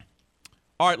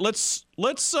 All right, let's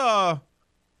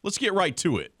get right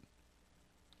to it.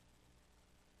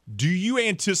 Do you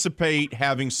anticipate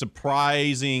having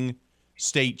surprising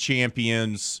state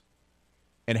champions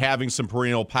and having some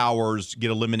perennial powers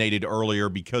get eliminated earlier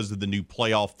because of the new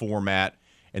playoff format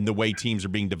and the way teams are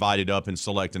being divided up in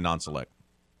select and non-select?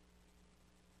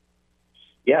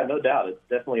 Yeah, no doubt. It's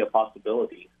definitely a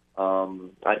possibility.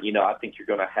 I think you're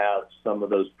going to have some of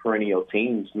those perennial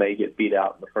teams may get beat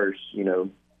out in the first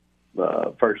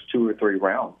 2 or 3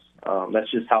 rounds. That's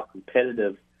just how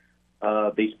competitive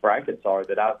these brackets are,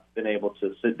 that I've been able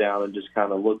to sit down and just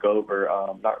kind of look over,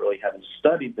 not really having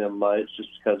studied them much just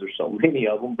because there's so many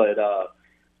of them. But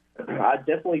I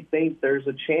definitely think there's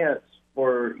a chance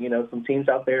for, some teams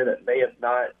out there that may have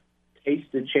not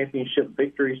tasted championship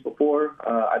victories before.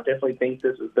 I definitely think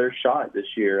this is their shot this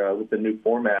year with the new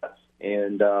formats.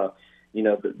 And,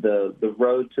 the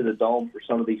road to the Dome for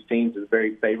some of these teams is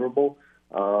very favorable.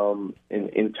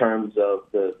 In terms of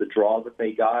the draw that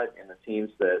they got and the teams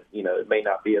that, it may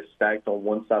not be as stacked on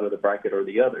one side of the bracket or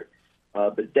the other.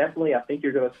 But definitely I think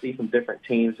you're going to see some different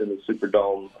teams in the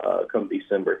Superdome come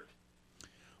December.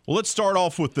 Well, let's start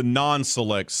off with the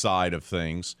non-select side of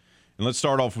things. And let's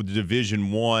start off with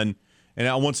Division I.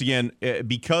 And once again,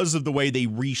 because of the way they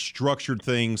restructured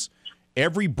things,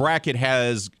 every bracket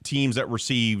has teams that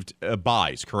received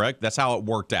byes, correct? That's how it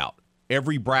worked out.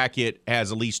 Every bracket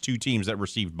has at least 2 teams that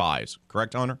received byes.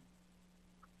 Correct, Hunter?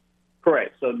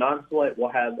 Correct. So non-select will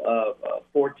have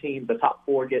 4 teams, the top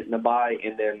 4 getting a bye,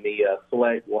 and then the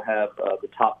select will have the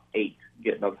top 8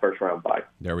 getting a first-round bye.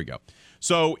 There we go.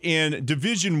 So in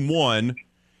Division I,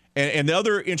 and the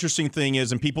other interesting thing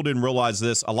is, and people didn't realize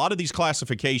this, a lot of these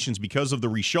classifications, because of the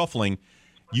reshuffling,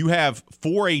 you have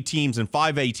 4A teams and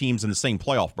 5A teams in the same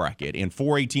playoff bracket, and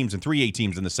 4A teams and 3A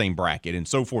teams in the same bracket, and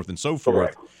so forth and so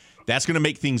forth. Correct. That's going to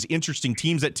make things interesting.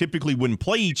 Teams that typically wouldn't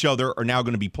play each other are now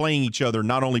going to be playing each other,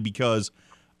 not only because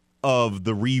of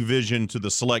the revision to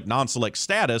the select, non-select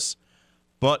status,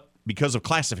 but because of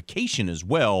classification as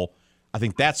well. I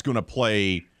think that's going to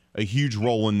play a huge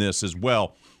role in this as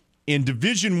well. In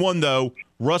Division I, though,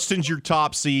 Ruston's your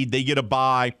top seed. They get a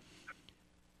bye.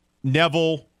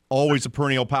 Neville, always a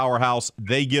perennial powerhouse.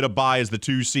 They get a bye as the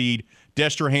 2 seed.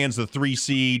 Destrehan's the 3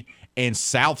 seed. And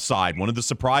Southside, one of the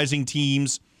surprising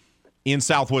teams in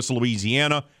Southwest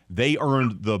Louisiana, they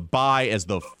earned the bye as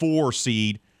the 4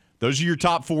 seed. Those are your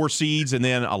top 4 seeds, and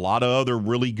then a lot of other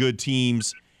really good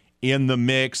teams in the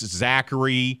mix.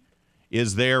 Zachary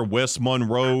is there. West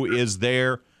Monroe is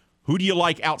there. Who do you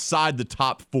like outside the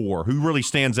top 4? Who really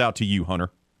stands out to you, Hunter?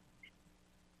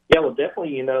 Yeah, well,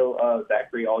 definitely,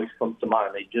 Zachary always comes to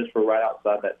mind. They just were right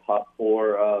outside that top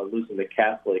 4, losing to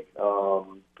Catholic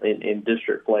in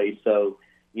district play. So,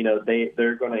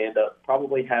 they're going to end up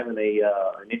probably having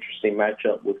an interesting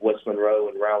matchup with West Monroe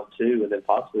in round 2, and then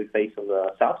possibly facing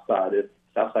the Southside if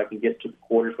Southside can get to the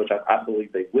quarters, which I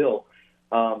believe they will.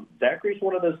 Zachary's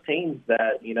one of those teams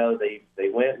that, they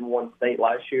went and won state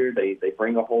last year. They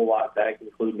bring a whole lot back,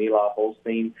 including Eli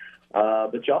Holstein.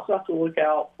 But you also have to look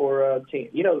out for a team.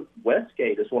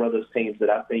 Westgate is one of those teams that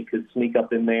I think could sneak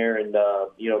up in there and,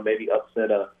 maybe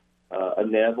upset a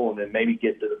Neville and then maybe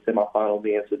get to the semifinals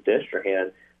against a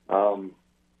Destrehan.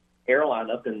 Airline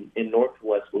up in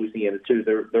Northwest Louisiana, too,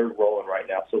 they're rolling right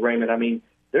now. So, Raymond,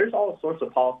 there's all sorts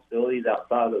of possibilities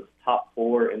outside of the top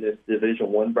 4 in this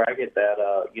Division I bracket that,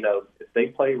 if they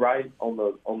play right on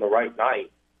the right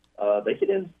night, they could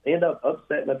end up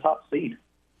upsetting the top seed.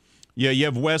 Yeah, you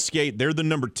have Westgate. They're the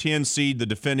number 10 seed, the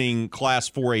defending Class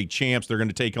 4A champs. They're going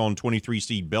to take on 23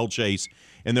 seed Belle Chase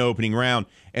in the opening round.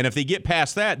 And if they get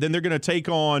past that, then they're going to take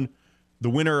on the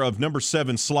winner of number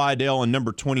 7 Slidell and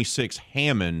number 26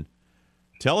 Hammond.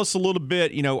 Tell us a little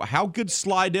bit, how good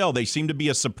Slidell? They seem to be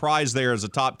a surprise there as a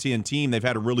top 10 team. They've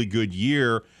had a really good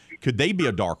year. Could they be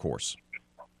a dark horse?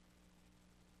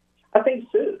 I think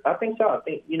so. I think,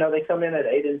 they come in at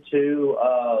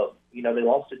 8-2. They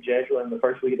lost to Jesuit in the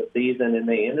first week of the season, and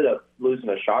they ended up losing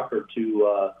a shocker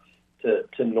to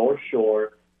North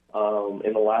Shore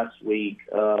in the last week.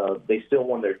 They still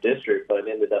won their district, but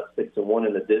ended up 6-1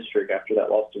 in the district after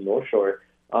that loss to North Shore.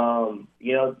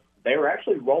 They were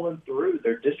actually rolling through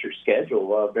their district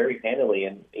schedule very handily,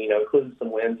 and including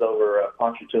some wins over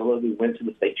Ponchatoula, who went to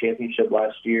the state championship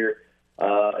last year,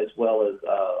 as well as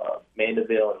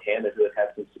Mandeville and Hammond, who had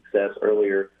some success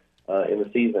earlier in the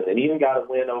season, and even got a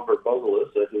win over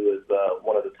Bogalusa, who is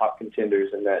one of the top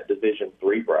contenders in that Division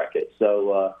III bracket.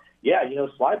 So,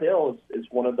 Slidell is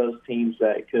one of those teams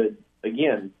that could,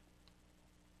 again,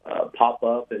 pop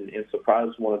up and surprise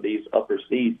one of these upper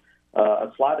seeds.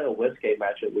 A Slidell-Westgate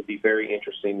matchup would be very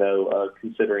interesting, though,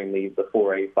 considering the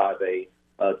 4A,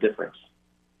 5A difference.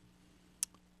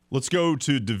 Let's go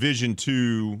to Division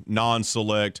II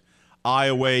non-select.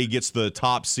 Iowa gets the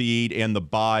top seed and the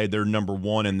bye. They're number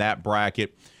 1 in that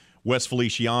bracket. West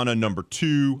Feliciana, number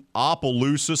 2.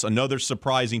 Opelousas, another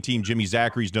surprising team. Jimmy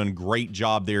Zachary's done a great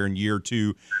job there in year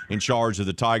 2 in charge of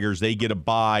the Tigers. They get a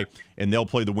bye, and they'll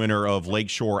play the winner of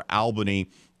Lakeshore Albany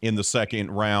in the second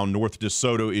round. North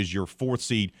DeSoto is your 4th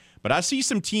seed. But I see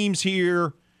some teams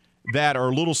here that are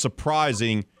a little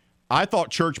surprising. I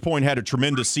thought Church Point had a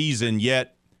tremendous season,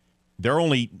 yet they're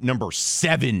only number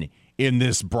 7 in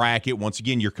this bracket. Once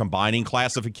again, you're combining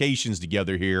classifications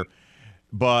together here.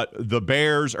 But the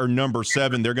Bears are number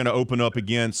 7. They're going to open up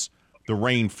against the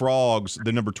Rain Frogs,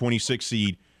 the number 26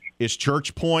 seed. Is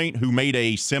Church Point, who made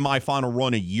a semifinal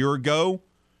run a year ago,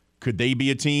 could they be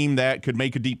a team that could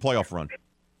make a deep playoff run?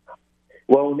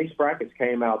 Well, when these brackets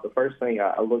came out, the first thing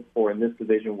I looked for in this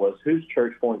division was who's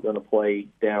Church Point going to play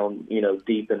down,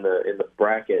 deep in the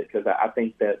bracket, because I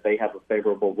think that they have a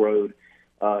favorable road.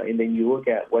 And then you look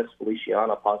at West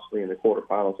Feliciana possibly in the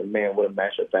quarterfinals, and man, what a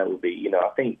matchup that would be. I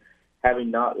think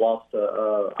having not lost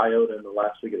to Iota in the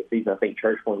last week of the season, I think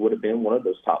Church Point would have been one of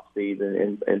those top seeds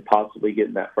and possibly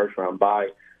getting that first round bye.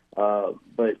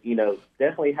 But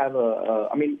definitely have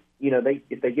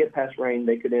if they get past Rain,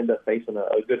 they could end up facing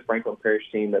a good Franklin Parish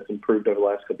team that's improved over the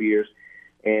last couple of years.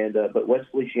 And but West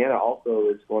Feliciana also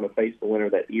is going to face the winner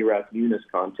of that ERAF Eunice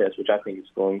contest, which I think is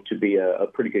going to be a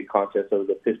pretty good contest over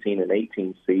the 15 and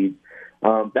 18 seeds.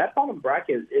 That bottom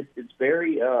bracket, it's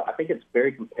very, I think it's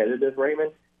very competitive,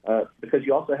 Raymond, because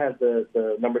you also have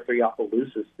the number 3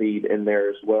 Opelousas seed in there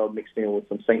as well, mixed in with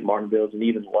some St. Martinville's and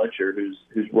even Lutcher,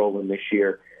 who's rolling this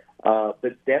year.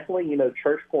 But definitely,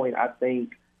 Church Point, I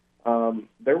think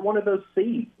they're one of those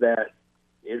seeds that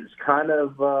it's kind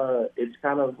of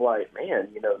like, man,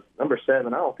 number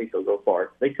 7, I don't think they'll go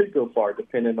far. They could go far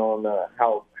depending on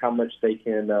how much they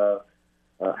can,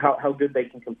 how good they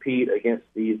can compete against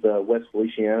these West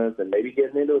Felicianas and maybe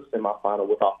getting into a semifinal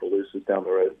with Opelousas down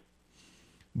the road.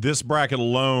 This bracket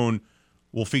alone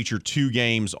will feature 2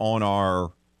 games on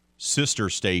our sister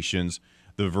stations.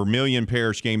 The Vermilion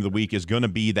Parish game of the week is going to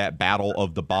be that battle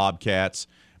of the Bobcats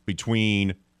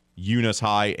between Eunice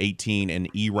High 18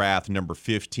 and ERAF number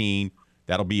 15.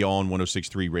 That'll be on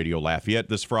 106.3 Radio Lafayette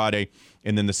this Friday.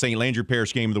 And then the St. Landry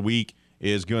Parish game of the week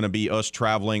is going to be us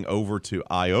traveling over to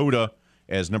Iota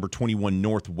as number 21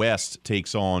 Northwest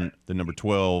takes on the number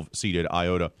 12 seeded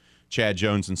Iota. Chad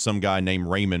Jones and some guy named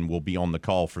Raymond will be on the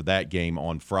call for that game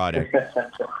on Friday.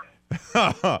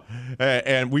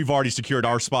 And we've already secured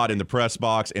our spot in the press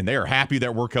box, and they are happy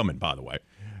that we're coming, by the way,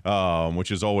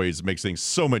 which is always makes things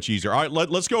so much easier. All right,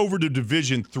 let's go over to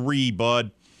Division III,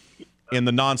 Bud, in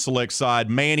the non-select side.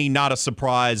 Manny, not a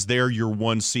surprise. They're your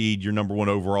 1 seed, your number 1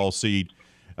 overall seed.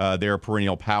 They're a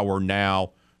perennial power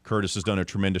now. Curtis has done a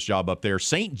tremendous job up there.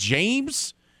 St.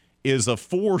 James is a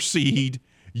 4 seed.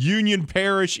 Union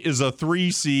Parish is a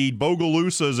 3 seed.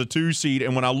 Bogalusa is a 2 seed.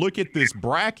 And when I look at this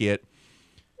bracket,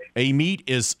 Amite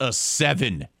is a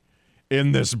 7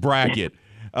 in this bracket.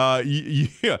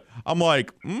 Yeah, I'm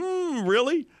like,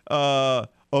 really?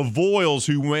 Avoyles,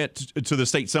 who went to the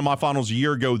state semifinals a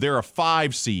year ago, they're a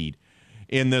 5 seed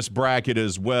in this bracket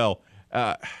as well.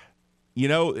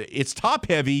 It's top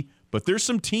heavy, but there's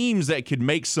some teams that could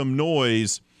make some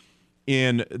noise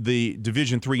in the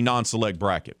Division III non-select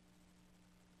bracket.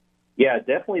 Yeah,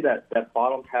 definitely that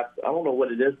bottom half. I don't know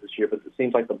what it is this year, but it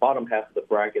seems like the bottom half of the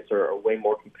brackets are way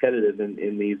more competitive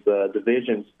in these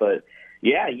divisions. But,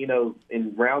 yeah,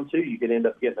 in round 2, you could end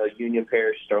up getting a Union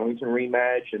Parish-Sterlington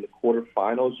rematch. In the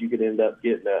quarterfinals, you could end up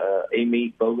getting a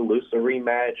Amite-Bogalusa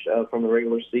rematch from the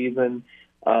regular season.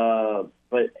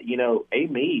 But,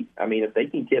 Amite, I mean, if they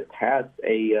can get past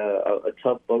a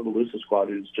tough Bogalusa squad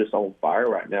who's just on fire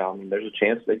right now, I mean, there's a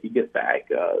chance they could get back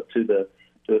to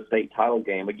a state title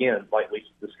game. Again, like we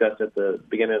discussed at the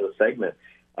beginning of the segment,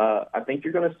 I think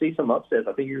you're going to see some upsets.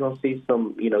 I think you're going to see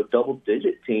some,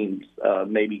 double-digit teams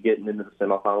maybe getting into the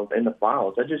semifinals and the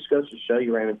finals. That just goes to show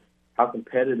you, Raymond, how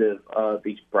competitive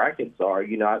these brackets are.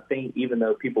 I think even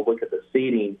though people look at the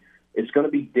seeding, it's going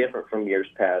to be different from years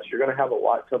past. You're going to have a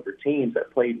lot tougher teams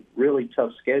that played really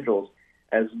tough schedules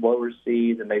as lower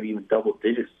seeds and maybe even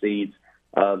double-digit seeds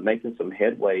making some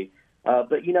headway.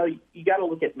 But you got to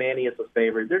look at Manny as a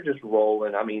favorite. They're just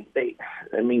rolling. I mean,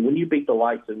 when you beat the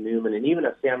likes of Newman and even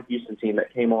a Sam Houston team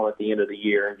that came on at the end of the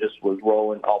year and just was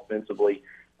rolling offensively,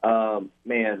 I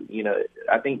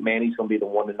think Manny's going to be the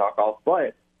one to knock off.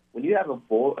 But when you have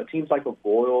teams like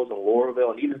Avoyles and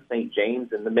Laurelville and even St.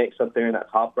 James in the mix up there in that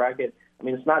top bracket, I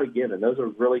mean, it's not a given. Those are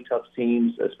really tough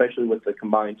teams, especially with the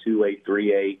combined 2A,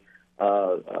 3A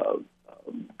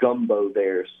gumbo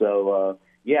there. So.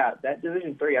 Yeah, that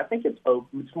Division III, I think it's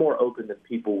more open than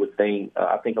people would think.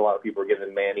 I think a lot of people are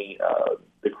giving Manny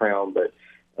the crown, but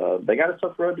they got a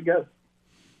tough road to go.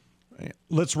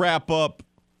 Let's wrap up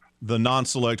the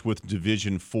non-select with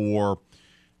Division IV.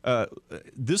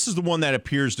 This is the one that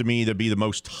appears to me to be the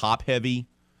most top-heavy,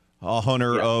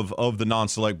 Hunter, of the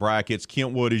non-select brackets.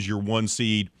 Kentwood is your 1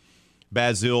 seed.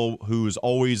 Basile, who is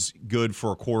always good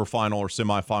for a quarterfinal or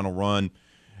semifinal run,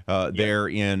 there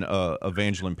in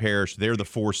Evangeline Parish. They're the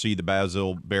 4 seed, the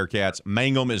Basile Bearcats.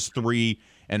 Mangum is 3,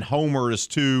 and Homer is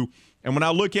 2. And when I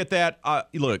look at that,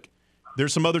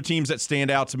 there's some other teams that stand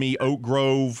out to me. Oak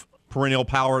Grove, perennial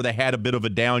power, they had a bit of a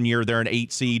down year. They're an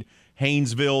 8 seed.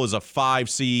 Haynesville is a 5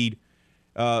 seed.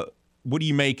 What do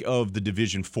you make of the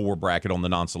Division IV bracket on the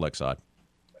non-select side?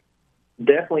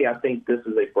 Definitely, I think this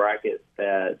is a bracket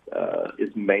that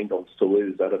is Mangum's to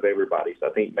lose out of everybody. So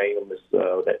I think Mangum is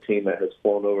that team that has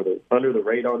flown under the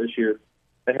radar this year.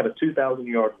 They have a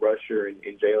 2,000-yard rusher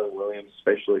in Jalen Williams,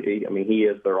 especially. He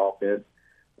is their offense.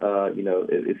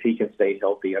 If he can stay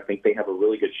healthy, I think they have a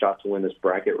really good shot to win this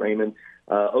bracket, Raymond.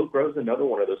 Oak Grove's another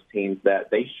one of those teams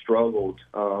that they struggled,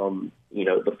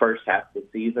 the first half of the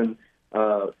season.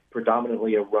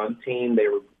 Predominantly a run team. They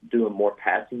were doing more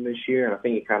passing this year, and I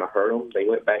think it kind of hurt them. They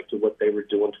went back to what they were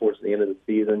doing towards the end of the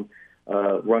season,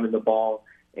 running the ball,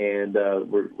 and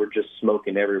we're just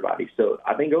smoking everybody. So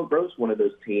I think Oak Grove's one of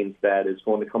those teams that is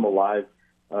going to come alive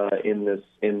in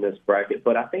this bracket.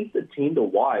 But I think the team to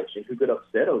watch and who could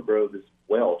upset Oak Grove is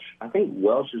Welsh. I think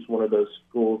Welsh is one of those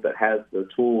schools that has the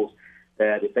tools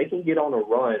that if they can get on a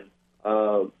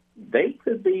run, they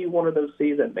could be one of those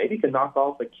seeds that maybe can knock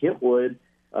off a Kentwood,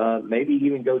 maybe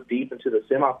even go deep into the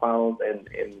semifinals.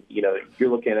 And you're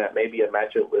looking at maybe a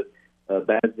matchup with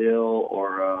Basile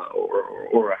or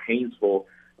a Haynesville.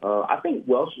 I think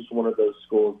Welsh is one of those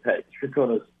schools that you're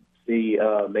going to see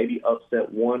maybe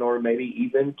upset 1 or maybe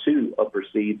even 2 upper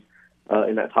seeds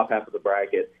in that top half of the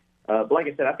bracket. But like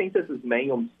I said, I think this is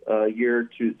Mangum's year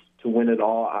to win it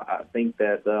all. I think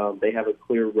that they have a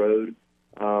clear road.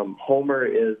 Homer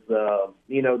is,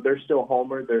 they're still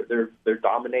Homer. They're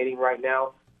dominating right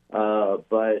now.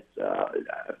 But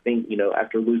I think,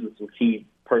 after losing some key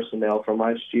personnel from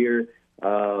last year,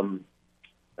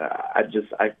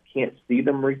 I can't see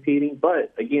them repeating.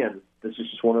 But again, this is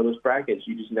just one of those brackets.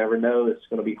 You just never know. It's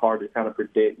going to be hard to kind of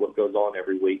predict what goes on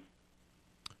every week.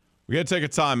 We got to take a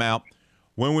timeout.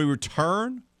 When we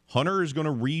return, Hunter is going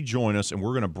to rejoin us, and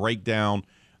we're going to break down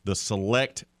the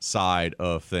select side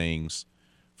of things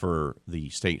for the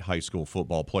state high school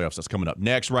football playoffs. That's coming up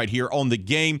next right here on The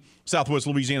Game, Southwest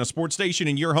Louisiana Sports Station,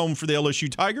 and your home for the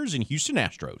LSU Tigers and Houston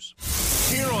Astros.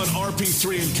 Here on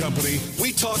RP3 and Company,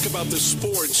 we talk about the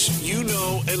sports you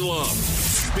know and love.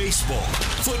 Baseball,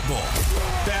 football,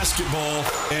 basketball,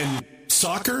 and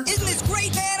soccer. Isn't this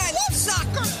great, man? I love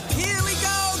soccer. Here we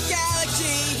go,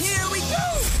 Galaxy. Here we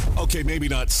go. Okay, maybe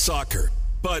not soccer,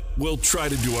 but we'll try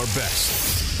to do our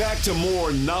best. Back to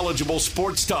more knowledgeable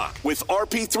sports talk with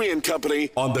RP3 and Company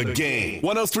on The Game.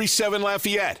 103.7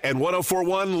 Lafayette and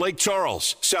 104.1 Lake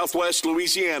Charles, Southwest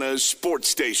Louisiana's sports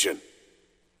station.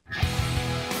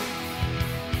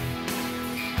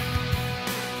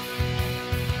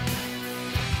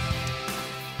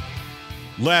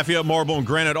 Lafayette Marble and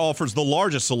Granite offers the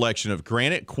largest selection of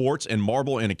granite, quartz, and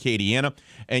marble in Acadiana.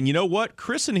 And you know what?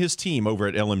 Chris and his team over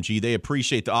at LMG, they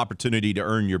appreciate the opportunity to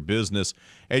earn your business.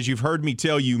 As you've heard me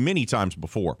tell you many times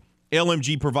before,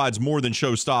 LMG provides more than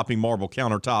show-stopping marble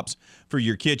countertops for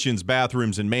your kitchens,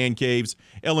 bathrooms, and man caves.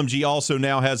 LMG also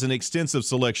now has an extensive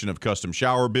selection of custom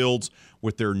shower builds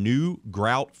with their new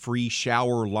grout-free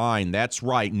shower line. That's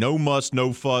right, no muss,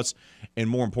 no fuss, and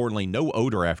more importantly, no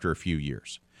odor after a few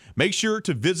years. Make sure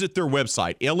to visit their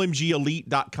website,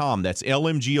 lmgelite.com. That's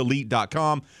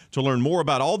lmgelite.com to learn more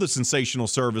about all the sensational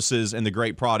services and the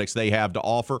great products they have to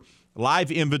offer.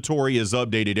 Live inventory is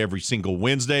updated every single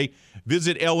Wednesday.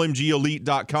 Visit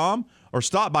lmgelite.com or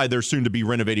stop by their soon-to-be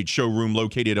renovated showroom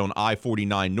located on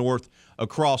I-49 North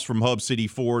across from Hub City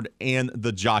Ford and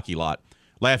the Jockey Lot.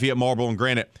 Lafayette Marble and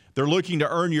Granite, they're looking to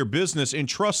earn your business, and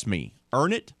trust me,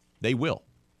 earn it, they will.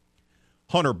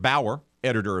 Hunter Bauer,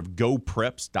 editor of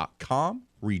GoPreps.com,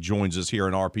 rejoins us here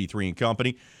in RP3 and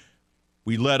Company.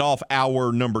 We led off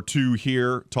hour number 2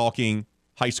 here talking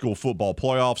high school football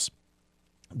playoffs,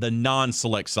 the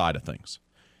non-select side of things.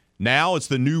 Now it's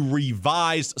the new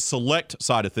revised select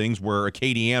side of things where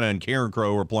Acadiana and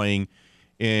Carencro are playing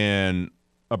in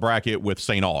a bracket with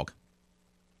St. Aug.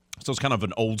 So it's kind of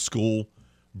an old school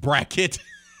bracket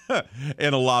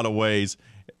in a lot of ways.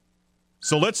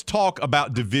 So let's talk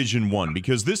about Division I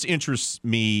because this interests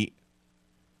me.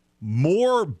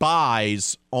 More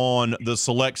buys on the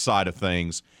select side of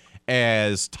things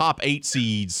as top 8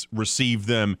 seeds receive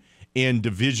them in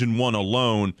Division I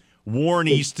alone. Warren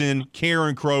Easton,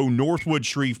 Carencro, Northwood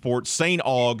Shreveport, St.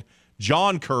 Aug,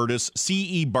 John Curtis,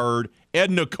 C.E. Bird,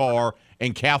 Edna Carr,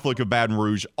 and Catholic of Baton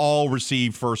Rouge all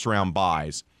received first-round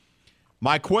buys.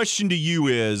 My question to you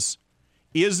is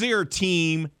there a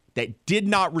team that did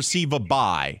not receive a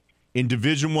bye in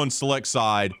Division I select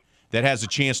side that has a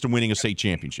chance to winning a state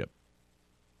championship?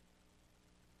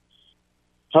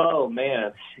 Oh,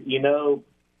 man. You know,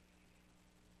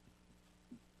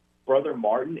 Brother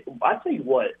Martin, I tell you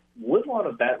what, Woodlawn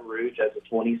of Baton Rouge as a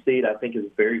 20 seed I think is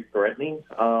very threatening.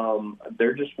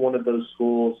 They're just one of those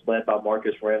schools led by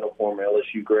Marcus Randall, former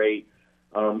LSU great,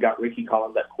 got Ricky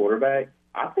Collins at quarterback.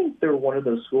 I think they're one of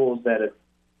those schools that if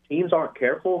teams aren't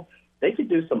careful, they could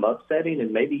do some upsetting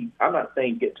and maybe, I'm not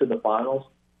saying get to the finals,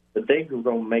 but they're going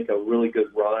to make a really good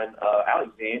run.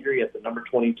 Alexandria at the number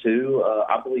 22,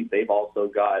 I believe they've also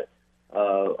got,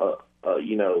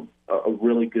 a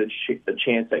really good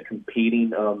chance at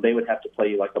competing. They would have to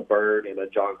play like a Bird and a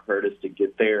John Curtis to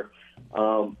get there.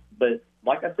 But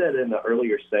like I said in the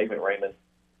earlier segment, Raymond,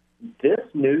 this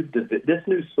new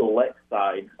select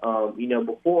side,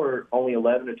 before only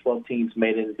 11 or 12 teams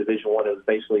made it into Division I, it was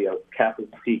basically a Catholic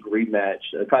League rematch,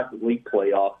 a Catholic League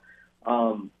playoff.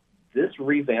 This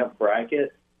revamped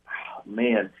bracket,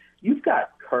 man, you've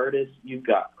got Curtis, you've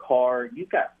got Carr, you've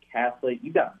got Catholic,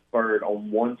 you've got Bird on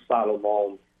one side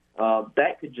alone.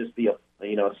 That could just be a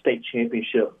state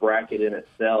championship bracket in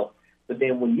itself. But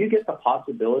then when you get the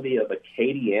possibility of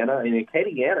Acadiana, and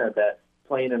Acadiana that's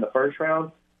playing in the first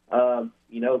round,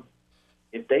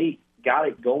 if they got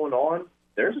it going on,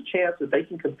 there's a chance that they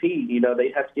can compete.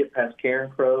 They'd have to get past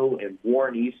Carencro and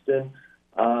Warren Easton.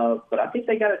 But I think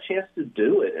they got a chance to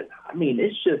do it. And, I mean,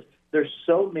 it's just there's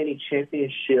so many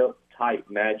championship-type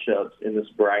matchups in this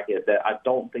bracket that I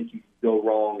don't think you can go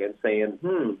wrong in saying,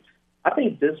 I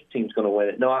think this team's going to win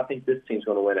it. No, I think this team's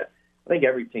going to win it. I think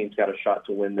every team's got a shot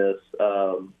to win this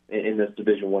in this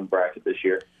Division I bracket this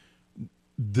year.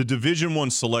 The Division I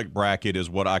select bracket is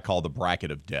what I call the bracket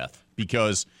of death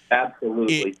because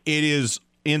absolutely it is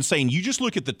insane. You just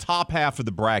look at the top half of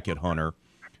the bracket, Hunter.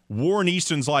 Warren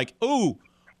Easton's like, oh,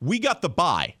 we got the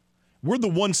bye. We're the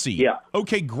 1 seed. Yeah.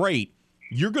 Okay, great.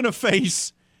 You're going to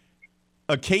face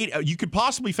you could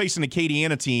possibly face an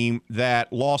Acadiana team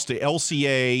that lost to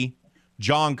LCA,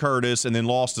 John Curtis, and then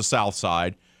lost to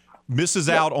Southside, misses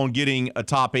out on getting a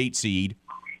top 8 seed,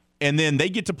 and then they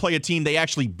get to play a team they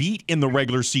actually beat in the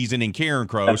regular season in Karen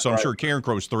Crow. So I'm sure Karen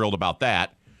Crow's thrilled about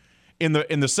that in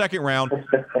the second round.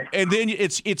 And then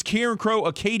it's Karen Crow,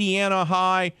 Acadiana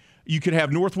High. You could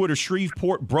have Northwood or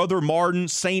Shreveport, Brother Martin,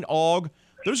 St. Aug.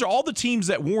 Those are all the teams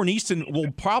that Warren Easton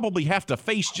will probably have to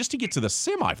face just to get to the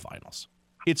semifinals.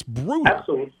 It's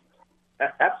brutal.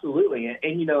 Absolutely.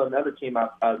 And another team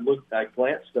I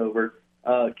glanced over,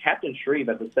 Captain Shreve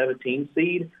at the 17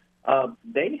 seed,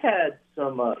 they had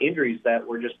some injuries that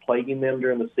were just plaguing them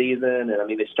during the season.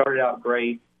 And, they started out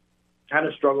great, kind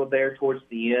of struggled there towards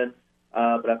the end.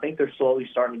 But I think they're slowly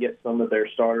starting to get some of their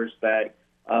starters back.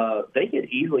 They could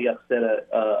easily upset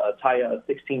a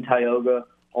 16 Tioga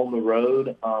on the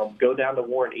road, go down to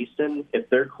Warren Easton. If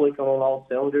they're clicking on all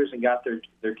cylinders and got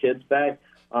their kids back,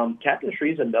 Captain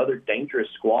Shreve's another dangerous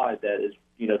squad that is,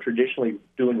 traditionally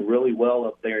doing really well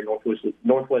up there in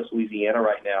Northwest Louisiana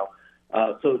right now.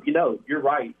 So, you're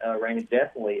right, Raymond,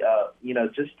 definitely.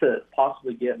 Just to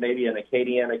possibly get maybe an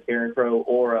Acadiana, Karen Crow,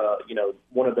 or,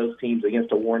 one of those teams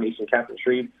against a Warren Easton Captain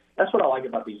Shreve, that's what I like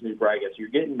about these new brackets. You're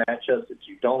getting matchups that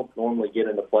you don't normally get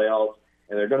in the playoffs,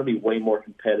 and they're going to be way more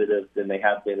competitive than they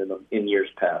have been in years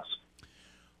past.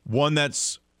 One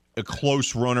that's a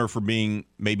close runner for being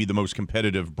maybe the most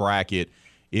competitive bracket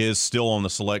is still on the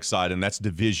select side, and that's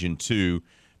Division II,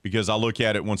 because I look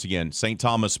at it once again, St.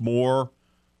 Thomas More,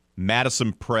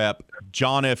 Madison Prep,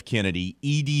 John F. Kennedy,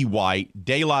 E.D. White,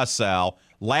 De La Salle,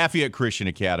 Lafayette Christian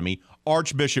Academy,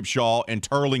 Archbishop Shaw, and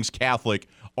Turlings Catholic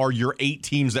are your 8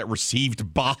 teams that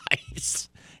received byes.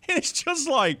 And it's just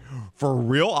like, for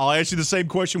real? I'll ask you the same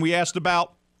question we asked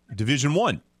about Division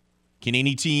I. Can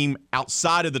any team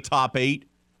outside of the top 8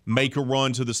 make a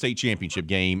run to the state championship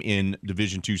game in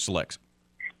Division II selects?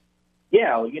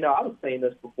 Yeah, I was saying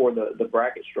this before the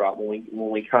brackets dropped when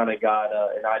we kind of got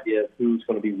an idea of who's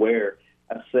going to be where.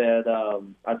 I said,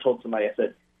 I told somebody, I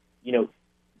said,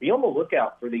 be on the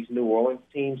lookout for these New Orleans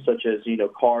teams such as,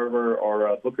 Carver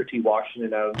or Booker T.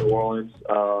 Washington out of New Orleans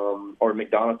or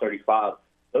McDonough 35.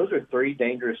 Those are 3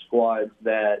 dangerous squads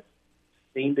that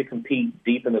seem to compete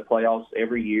deep in the playoffs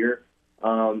every year.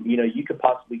 You could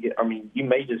possibly you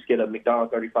may just get a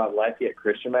McDonough 35 Lafayette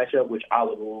Christian matchup, which I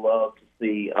would love to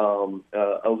see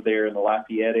over there in the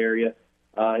Lafayette area.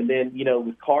 And then,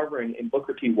 with Carver and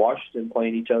Booker T. Washington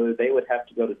playing each other, they would have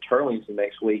to go to Turlings the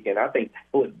next week, and I think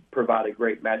that would provide a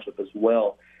great matchup as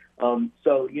well.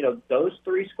 So, those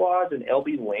 3 squads and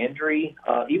LB Landry,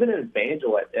 even in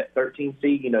Evangel at 13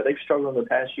 seed, they've struggled in the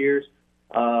past years.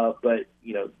 But,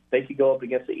 they could go up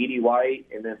against the E.D. White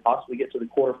and then possibly get to the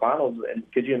quarterfinals. And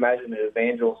could you imagine an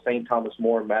Evangel, St. Thomas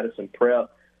More, Madison Prep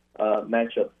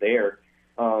matchup there?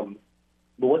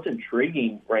 But what's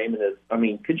intriguing, Raymond, is,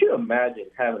 could you imagine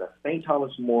having a St.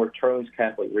 Thomas More Turlings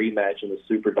Catholic rematch in the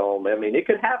Superdome? It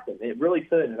could happen. It really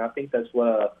could. And I think that's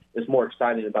what is more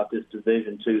exciting about this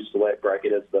Division II select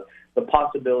bracket is the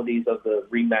possibilities of the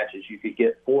rematches you could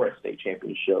get for a state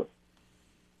championship.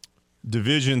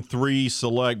 Division III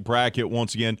select bracket,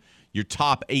 once again, your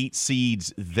top 8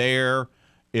 seeds there,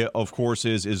 of course,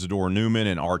 is Isidore Newman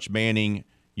and Arch Manning,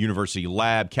 University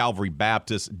Lab, Calvary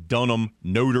Baptist, Dunham,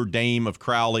 Notre Dame of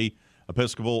Crowley,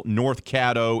 Episcopal, North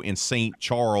Caddo, and St.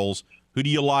 Charles. Who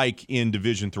do you like in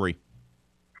Division III?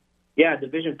 Yeah,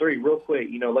 Division III, real quick.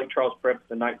 Lake Charles Prep is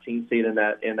the 19th seed in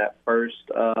the first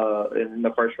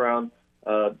round.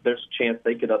 There's a chance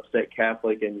they could upset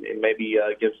Catholic and maybe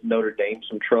give Notre Dame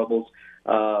some troubles.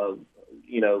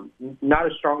 Not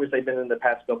as strong as they've been in the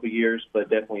past couple of years, but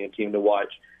definitely a team to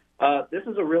watch. This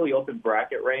is a really open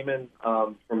bracket, Raymond,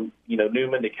 from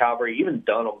Newman to Calvary. Even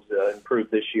Dunham's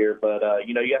improved this year, but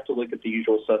you have to look at the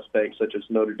usual suspects such as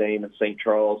Notre Dame and St.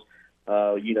 Charles.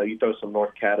 You throw some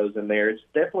North Caddos in there. It's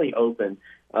definitely open,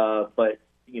 but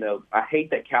I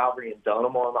hate that Calvary and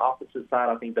Dunham are on the opposite side.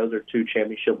 I think those are 2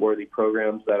 championship-worthy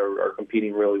programs that are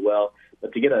competing really well.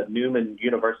 But to get a Newman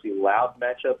University Loud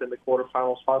matchup in the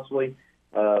quarterfinals possibly,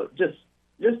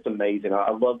 just amazing.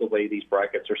 I love the way these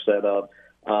brackets are set up.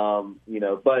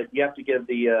 But you have to give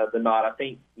the nod. I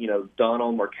think,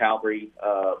 Dunham or Calvary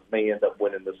may end up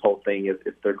winning this whole thing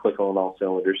if they're clicking on all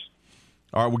cylinders.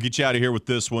 All right, we'll get you out of here with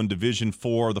this one. Division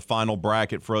IV, the final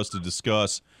bracket for us to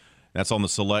discuss. That's on the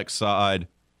select side.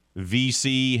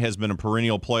 VC has been a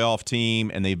perennial playoff team,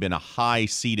 and they've been a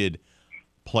high-seeded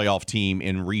playoff team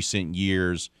in recent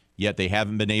years, yet they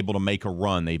haven't been able to make a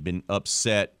run. They've been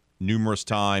upset numerous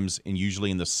times and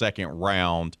usually in the second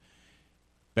round.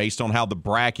 based on how the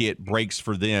bracket breaks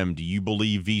for them, do you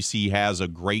believe VC has a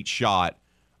great shot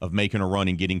of making a run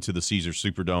and getting to the Caesars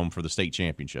Superdome for the state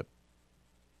championship?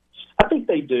 I think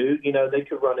they do. They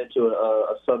could run into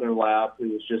a Southern Lab who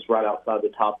was just right outside the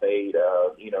top 8.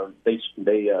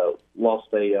 They lost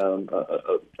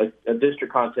a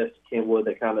district contest to Kenwood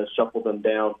that kind of shuffled them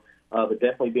down. But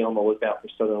definitely be on the lookout for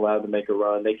Southern Lab to make a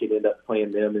run. They could end up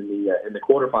playing them in the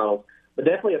quarterfinals. But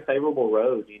definitely a favorable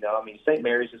road. St.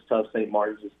 Mary's is tough, St.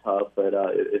 Martin's is tough, but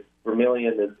if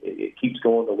Vermilion it keeps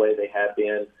going the way they have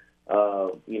been,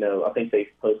 I think they've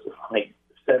posted like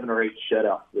 7 or 8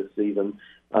 shutouts this season.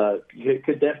 It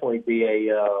could definitely be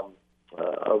a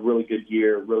really good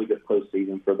year, really good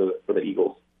postseason for the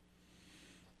Eagles.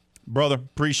 Brother,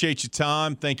 appreciate your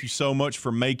time. Thank you so much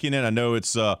for making it. I know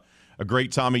it's a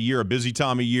great time of year, a busy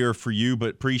time of year for you,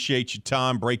 but appreciate your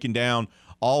time breaking down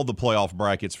all the playoff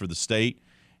brackets for the state,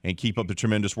 and keep up the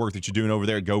tremendous work that you're doing over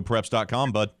there at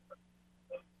GoPreps.com, bud.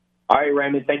 All right,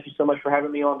 Raymond, thank you so much for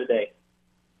having me on today.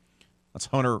 That's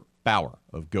Hunter Bauer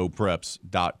of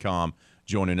GoPreps.com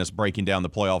joining us, breaking down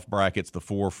the playoff brackets, the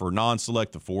 4 for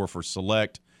non-select, the 4 for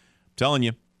select. I'm telling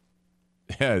you,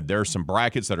 there's some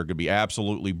brackets that are going to be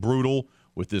absolutely brutal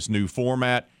with this new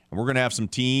format, and we're going to have some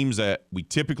teams that we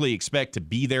typically expect to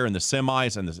be there in the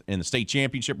semis and in the state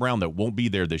championship round that won't be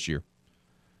there this year.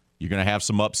 You're going to have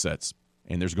some upsets,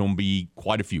 and there's going to be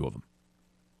quite a few of them.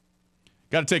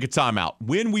 Got to take a timeout.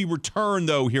 When we return,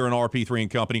 though, here in RP3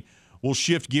 and Company, we'll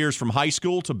shift gears from high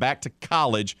school to back to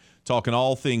college, talking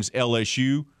all things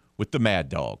LSU with the Mad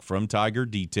Dog. From Tiger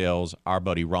Details, our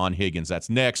buddy Ron Higgins. That's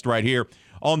next right here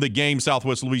on the Game,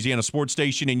 Southwest Louisiana Sports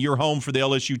Station, and your home for the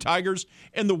LSU Tigers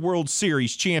and the World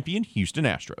Series champion Houston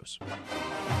Astros.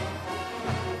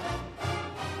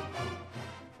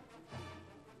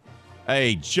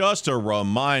 Hey, just a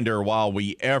reminder while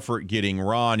we effort getting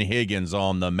Ron Higgins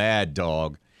on the Mad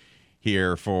Dog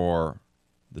here for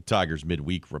the Tigers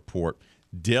midweek report.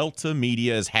 Delta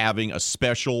Media is having a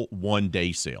special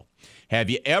one-day sale. Have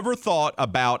you ever thought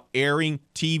about airing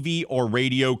TV or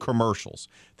radio commercials?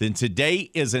 Then today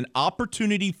is an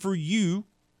opportunity for you,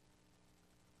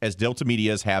 as Delta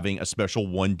Media is having a special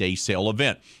one-day sale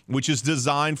event, which is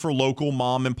designed for local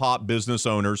mom-and-pop business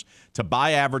owners to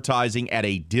buy advertising at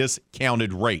a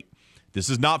discounted rate. This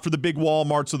is not for the big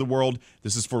Walmarts of the world.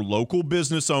 This is for local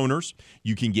business owners.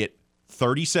 You can get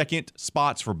 30-second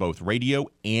spots for both radio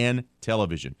and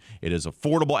television. It is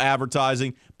affordable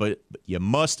advertising, but you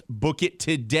must book it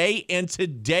today and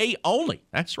today only.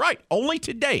 That's right, only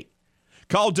today.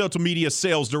 Call Delta Media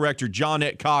Sales Director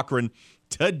Johnette Cochran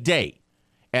today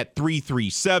at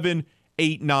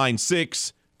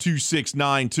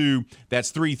 337-896-2692.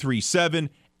 That's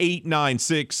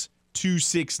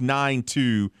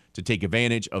 337-896-2692 to take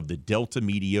advantage of the Delta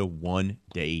Media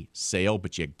one-day sale,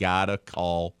 but you gotta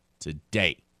call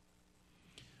today.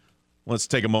 Let's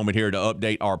take a moment here to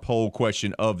update our poll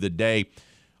question of the day.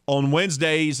 On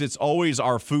Wednesdays, it's always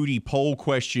our foodie poll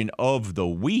question of the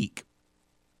week.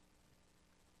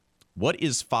 What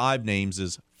is Five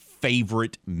Names'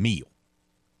 favorite meal?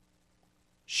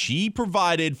 She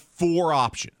provided 4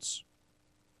 options.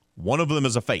 One of them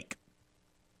is a fake,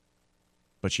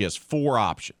 but she has 4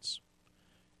 options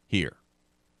here.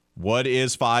 What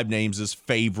is Five Names'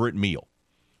 favorite meal?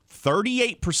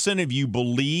 38% of you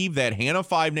believe that Hannah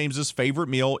Five Names' favorite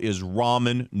meal is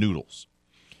ramen noodles.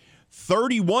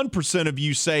 31% of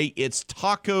you say it's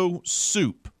taco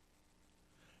soup.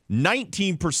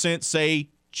 19% say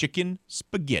chicken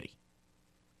spaghetti.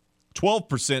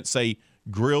 12% say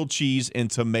grilled cheese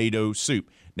and tomato soup.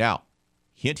 Now,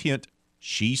 hint, hint,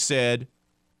 she said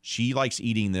she likes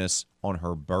eating this on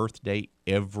her birthday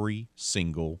every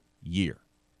single year.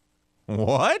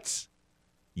 What?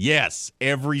 Yes,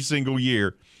 every single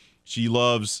year she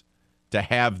loves to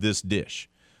have this dish.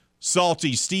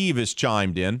 Salty Steve has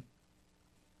chimed in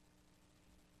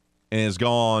and has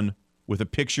gone with a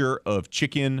picture of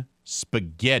chicken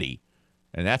spaghetti,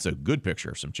 and that's a good picture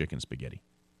of some chicken spaghetti.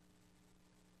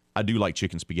 I do like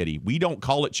chicken spaghetti. We don't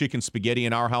call it chicken spaghetti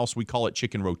in our house. We call it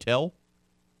chicken rotel.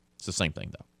 It's the same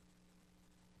thing, though,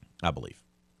 I believe.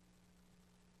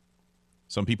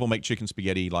 Some people make chicken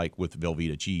spaghetti like with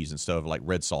Velveeta cheese instead of like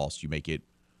red sauce. You make it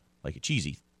like a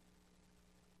cheesy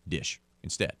dish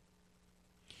instead.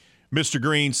 Mr.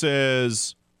 Green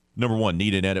says, number 1,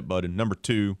 need an edit button. Number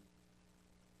 2,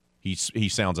 he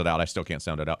sounds it out. I still can't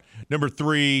sound it out. Number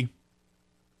 3,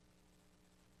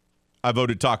 I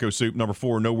voted taco soup. Number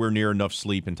 4, nowhere near enough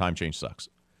sleep and time change sucks.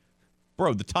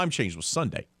 Bro, the time change was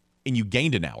Sunday, and you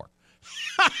gained an hour.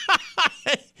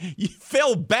 You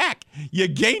fell back. You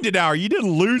gained an hour. You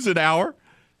didn't lose an hour.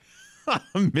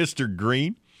 Mr.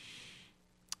 Green.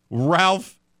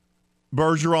 Ralph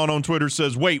Bergeron on Twitter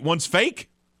says, wait, one's fake?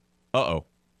 Uh-oh.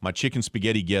 My chicken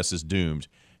spaghetti guess is doomed.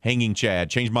 Hanging Chad,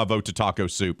 change my vote to taco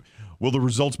soup. Will the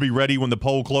results be ready when the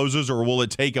poll closes, or will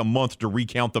it take a month to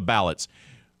recount the ballots?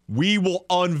 We will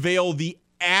unveil the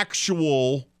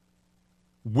actual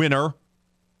winner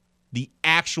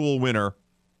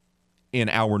in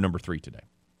hour number 3 today.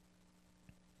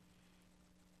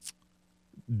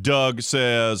 Doug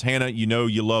says, Hannah, you know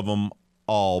you love them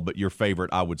all, but your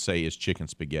favorite, I would say, is chicken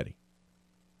spaghetti.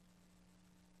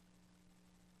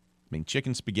 I mean,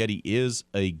 chicken spaghetti is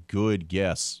a good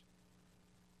guess.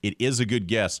 It is a good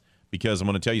guess because I'm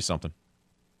going to tell you something.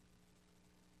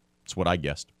 It's what I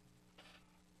guessed.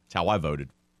 It's how I voted.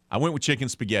 I went with chicken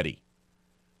spaghetti.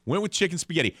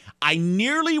 I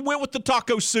nearly went with the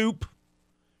taco soup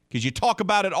because you talk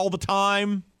about it all the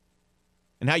time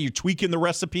and how you're tweaking the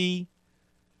recipe.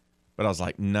 But I was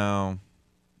like, no.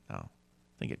 I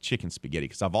think it's chicken spaghetti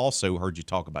because I've also heard you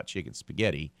talk about chicken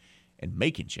spaghetti and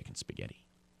making chicken spaghetti.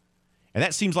 And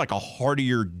that seems like a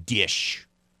heartier dish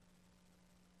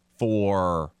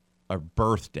for a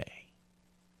birthday.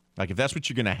 Like if that's what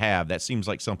you're going to have, that seems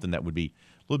like something that would be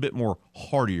a little bit more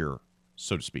heartier,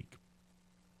 so to speak.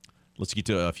 Let's get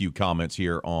to a few comments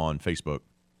here on Facebook.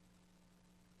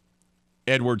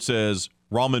 Edward says,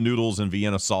 ramen noodles and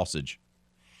Vienna sausage.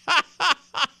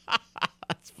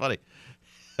 That's funny.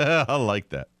 I like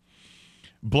that.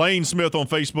 Blaine Smith on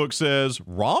Facebook says,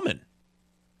 ramen.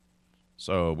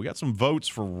 So we got some votes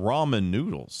for ramen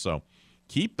noodles. So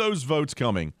keep those votes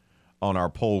coming on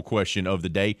our poll question of the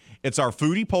day. It's our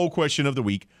foodie poll question of the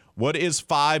week. What is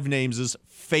 5 Names'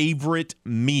 favorite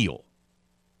meal?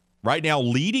 Right now,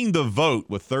 leading the vote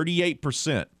with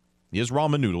 38% is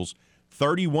ramen noodles,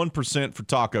 31% for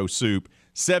taco soup,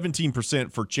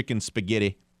 17% for chicken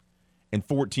spaghetti, and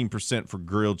 14% for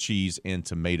grilled cheese and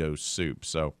tomato soup.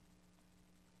 So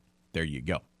there you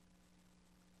go.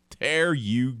 There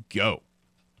you go.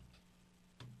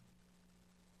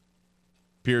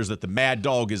 Appears that the Mad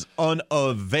Dog is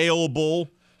unavailable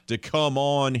to come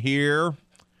on here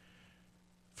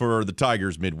for the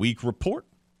Tigers midweek report.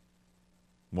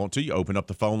 Want to? You open up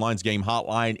the phone lines. Game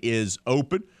hotline is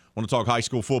open. Want to talk high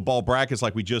school football brackets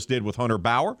like we just did with Hunter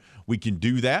Bauer? We can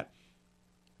do that.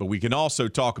 But we can also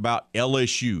talk about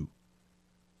LSU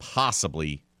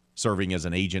possibly serving as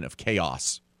an agent of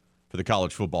chaos for the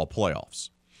college football playoffs.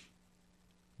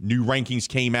 New rankings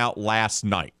came out last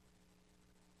night.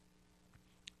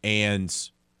 And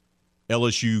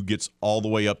LSU gets all the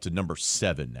way up to number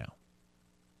 7 now.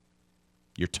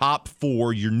 Your top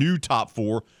 4, your new top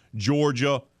 4,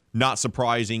 Georgia, not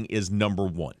surprising, is number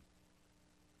 1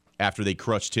 after they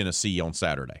crushed Tennessee on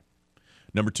Saturday.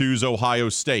 Number 2 is Ohio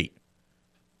State.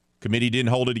 Committee didn't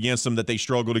hold it against them that they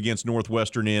struggled against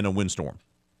Northwestern in a windstorm.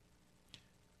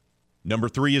 Number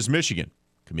 3 is Michigan.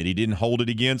 Committee didn't hold it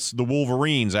against the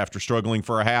Wolverines after struggling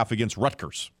for a half against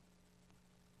Rutgers.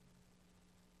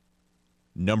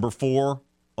 Number 4,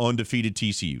 undefeated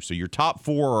TCU. So your top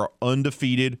 4 are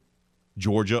undefeated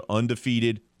Georgia,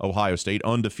 undefeated Ohio State,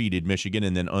 undefeated Michigan,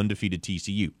 and then undefeated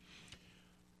TCU.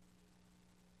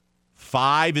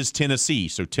 5 is Tennessee.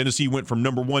 So Tennessee went from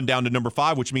number 1 down to number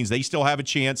 5, which means they still have a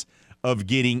chance of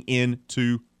getting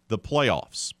into the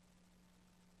playoffs.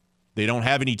 They don't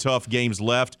have any tough games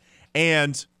left.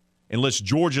 And unless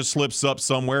Georgia slips up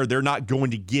somewhere, they're not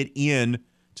going to get in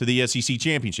to the SEC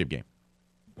championship game.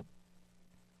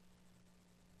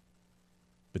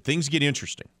 But things get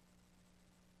interesting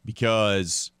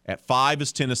because at 5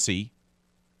 is Tennessee.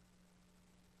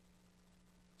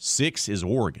 6 is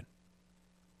Oregon,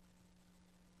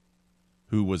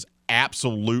 who was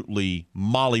absolutely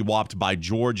mollywopped by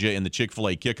Georgia in the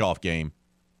Chick-fil-A kickoff game,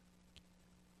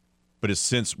 but has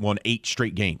since won 8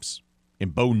 straight games.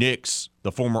 And Bo Nix,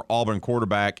 the former Auburn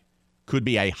quarterback, could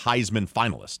be a Heisman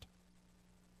finalist.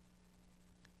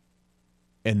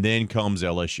 And then comes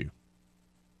LSU,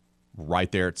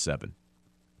 right there at 7,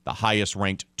 the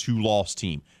highest-ranked 2-loss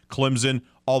team. Clemson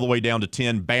all the way down to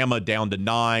 10, Bama down to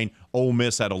 9, Ole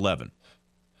Miss at 11.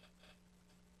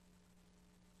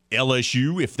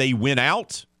 LSU, if they win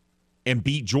out and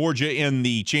beat Georgia in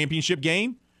the championship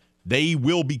game, they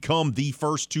will become the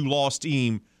first 2-loss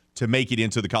team to make it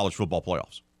into the college football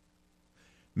playoffs.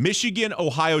 Michigan,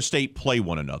 Ohio State play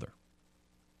one another.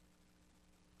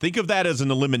 Think of that as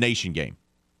an elimination game.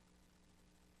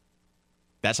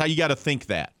 That's how you got to think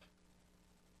that.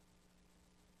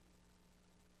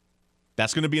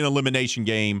 That's going to be an elimination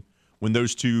game when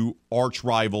those two arch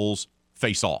rivals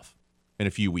face off in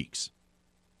a few weeks.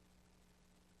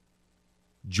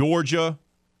 Georgia,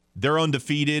 they're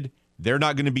undefeated. They're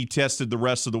not going to be tested the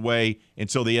rest of the way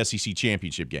until the SEC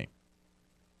championship game.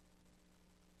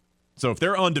 So if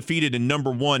they're undefeated and number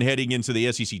one heading into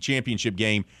the SEC championship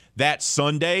game that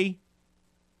Sunday,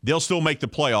 they'll still make the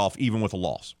playoff even with a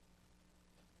loss.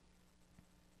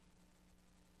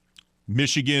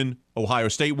 Michigan, Ohio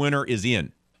State winner is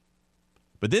in.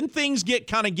 But then things get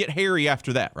hairy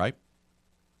after that, right?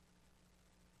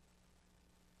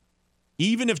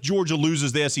 Even if Georgia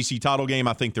loses the SEC title game,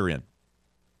 I think they're in.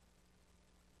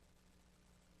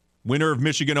 Winner of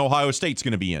Michigan, Ohio State's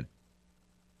going to be in.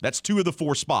 That's 2 of the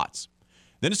 4 spots.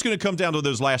 Then it's going to come down to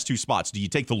those last 2 spots. Do you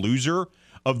take the loser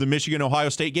of the Michigan-Ohio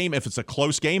State game? If it's a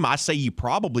close game, I say you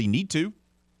probably need to.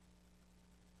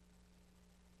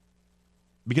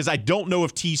 Because I don't know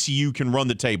if TCU can run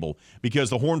the table because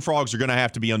the Horned Frogs are going to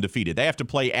have to be undefeated. They have to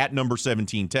play at number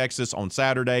 17 Texas on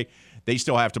Saturday. They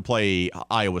still have to play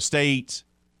Iowa State.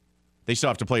 They still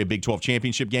have to play a Big 12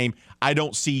 championship game. I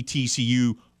don't see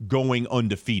TCU going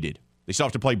undefeated. They still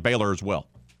have to play Baylor as well.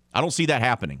 I don't see that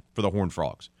happening for the Horned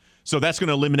Frogs. So that's going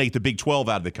to eliminate the Big 12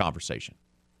 out of the conversation.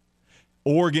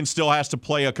 Oregon still has to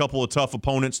play a couple of tough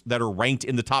opponents that are ranked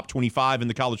in the top 25 in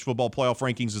the college football playoff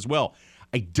rankings as well.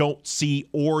 I don't see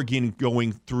Oregon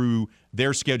going through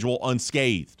their schedule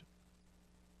unscathed.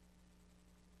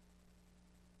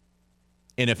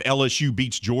 And if LSU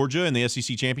beats Georgia in the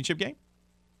SEC championship game,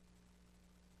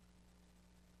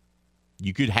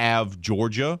 you could have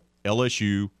Georgia,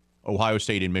 LSU, Ohio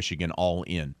State, and Michigan all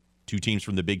in. 2 teams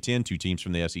from the Big Ten, 2 teams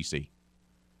from the SEC.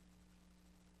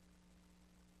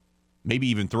 Maybe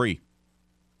even 3,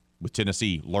 with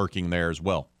Tennessee lurking there as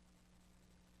well.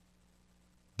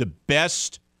 The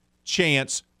best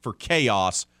chance for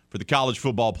chaos for the college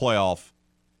football playoff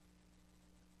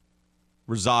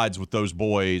resides with those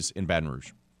boys in Baton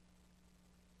Rouge.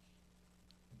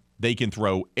 They can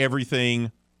throw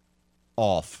everything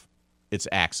off its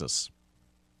axis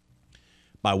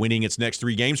by winning its next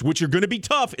 3 games, which are going to be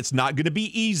tough. It's not going to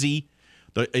be easy.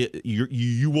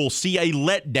 You will see a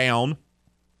letdown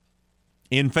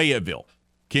in Fayetteville.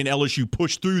 Can LSU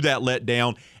push through that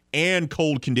letdown and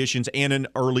cold conditions and an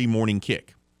early morning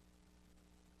kick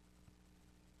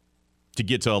to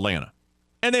get to Atlanta?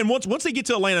 And then once they get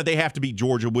to Atlanta, they have to beat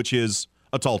Georgia, which is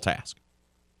a tall task.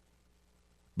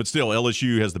 But still,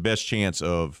 LSU has the best chance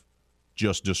of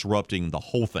just disrupting the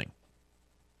whole thing.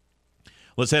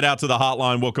 Let's head out to the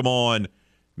hotline. Welcome on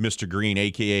Mr. Green,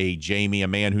 a.k.a. Jamie, a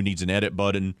man who needs an edit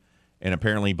button and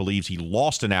apparently believes he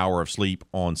lost an hour of sleep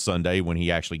on Sunday when he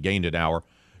actually gained an hour.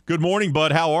 Good morning,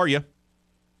 bud. How are you?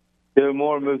 Good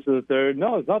morning, Moose to the Third.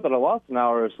 No, it's not that I lost an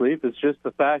hour of sleep. It's just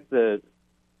the fact that,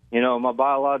 my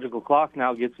biological clock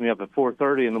now gets me up at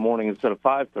 4:30 in the morning instead of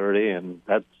 5:30, and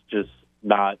that's just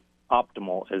not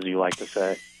optimal, as you like to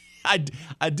say. I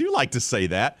do like to say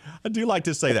that.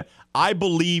 I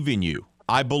believe in you.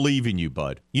 I believe in you,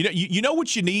 bud. You know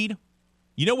what you need?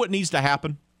 You know what needs to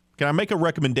happen? Can I make a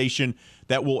recommendation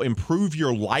that will improve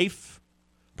your life,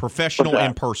 professional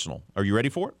and personal? Are you ready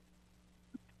for it?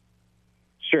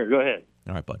 Sure, go ahead.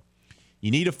 All right, bud.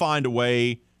 You need to find a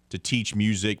way to teach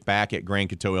music back at Grand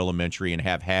Coteau Elementary and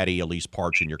have Hattie Elise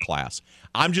Parch in your class.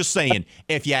 I'm just saying,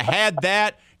 if you had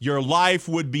that, your life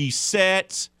would be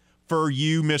set for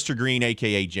you, Mr. Green,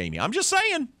 a.k.a. Jamie. I'm just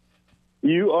saying.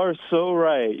 You are so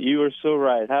right. You are so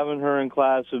right. Having her in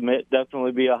class would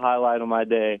definitely be a highlight of my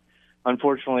day.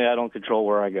 Unfortunately, I don't control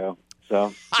where I go.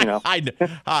 So, I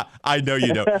know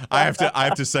you don't. I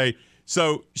have to say,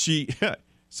 so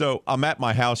I'm at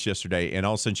my house yesterday, and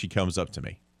all of a sudden she comes up to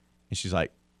me, and she's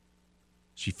like,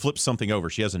 she flips something over.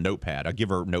 She has a notepad. I give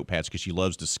her notepads because she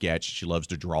loves to sketch. She loves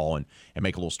to draw and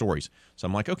make little stories. So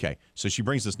I'm like, okay. So she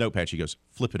brings this notepad. She goes,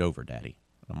 flip it over, Daddy.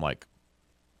 I'm like,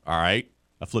 all right.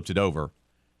 I flipped it over.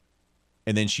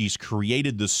 And then she's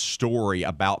created this story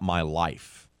about my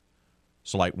life.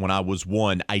 So like when I was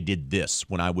 1, I did this.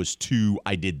 When I was 2,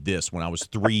 I did this. When I was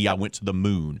 3, I went to the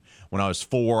moon. When I was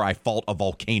 4, I fought a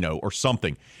volcano or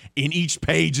something. In each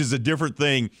page is a different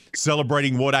thing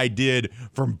celebrating what I did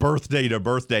from birthday to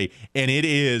birthday. And it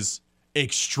is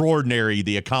extraordinary,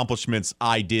 the accomplishments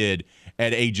I did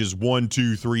at ages 1,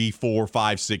 2, 3, 4,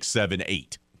 5, 6, 7,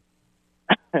 8.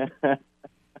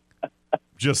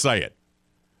 Just saying.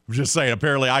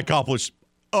 Apparently I accomplished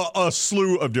a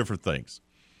slew of different things.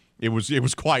 It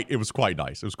was quite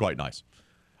nice. It was quite nice.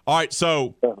 All right,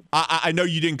 so I know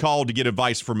you didn't call to get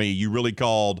advice from me. You really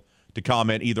called to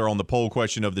comment either on the poll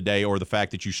question of the day or the fact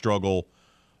that you struggle.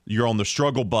 You're on the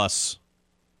struggle bus,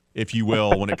 if you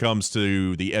will, when it comes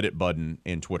to the edit button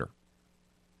in Twitter.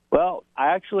 Well,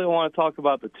 I actually want to talk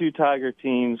about the 2 Tiger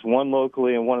teams, one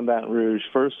locally and one in Baton Rouge.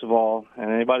 First of all,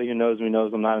 and anybody who knows me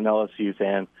knows I'm not an LSU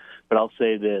fan, but I'll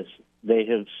say this. They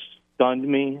have stunned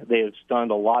me. They have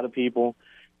stunned a lot of people.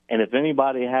 And if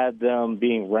anybody had them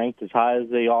being ranked as high as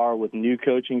they are with new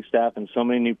coaching staff and so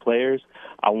many new players,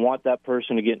 I want that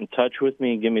person to get in touch with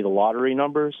me and give me the lottery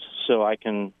numbers so I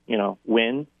can,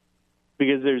 win.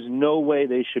 Because there's no way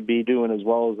they should be doing as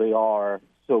well as they are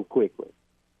so quickly.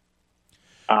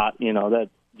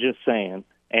 That's just saying.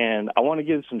 And I want to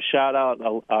give some shout out,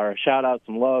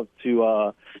 some love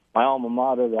to my alma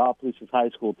mater, the Opelousas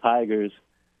High School Tigers.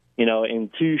 In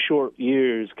 2 short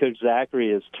years, Coach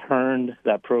Zachary has turned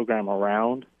that program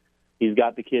around. He's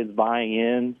got the kids buying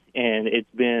in, and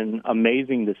it's been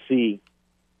amazing to see.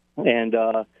 And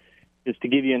just to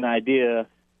give you an idea,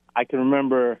 I can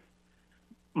remember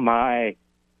my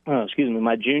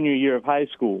junior year of high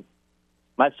school.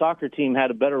 My soccer team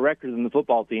had a better record than the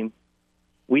football team.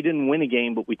 We didn't win a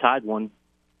game, but we tied one.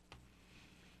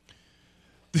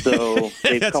 So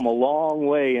they've come a long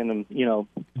way in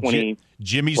 20.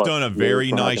 Jimmy's done a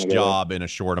very nice job in a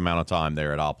short amount of time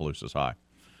there at Opelousas High.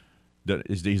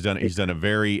 He's done a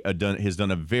very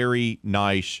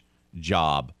nice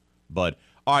job. But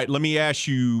all right, let me ask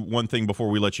you one thing before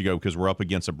we let you go because we're up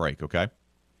against a break. Okay?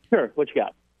 Sure. What you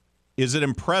got? Is it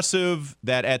impressive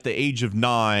that at the age of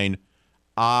 9,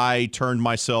 I turned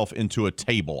myself into a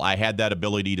table? I had that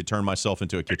ability to turn myself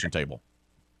into a kitchen table.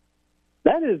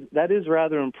 That is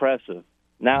rather impressive.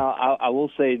 Now, I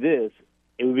will say this.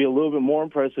 It would be a little bit more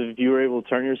impressive if you were able to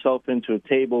turn yourself into a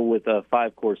table with a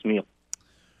 5-course meal.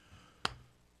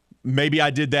 Maybe I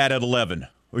did that at 11.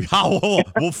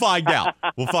 We'll find out.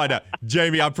 We'll find out.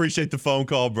 Jamie, I appreciate the phone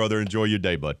call, brother. Enjoy your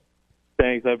day, bud.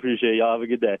 Thanks. I appreciate it. Y'all have a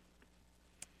good day.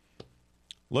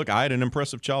 Look, I had an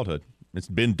impressive childhood. It's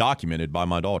been documented by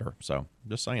my daughter. So,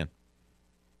 just saying.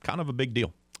 Kind of a big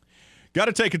deal. Got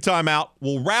to take a time out.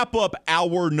 We'll wrap up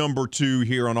hour number 2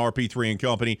 here on RP3 and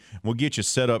Company. We'll get you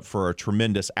set up for a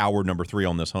tremendous hour number 3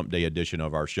 on this Hump Day edition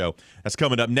of our show. That's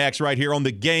coming up next right here on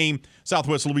The Game,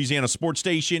 Southwest Louisiana Sports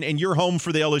Station, and your home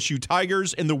for the LSU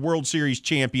Tigers and the World Series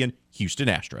champion, Houston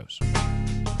Astros.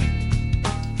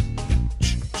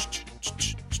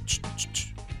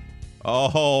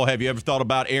 Oh, have you ever thought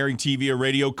about airing TV or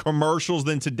radio commercials?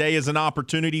 Then today is an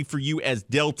opportunity for you as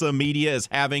Delta Media is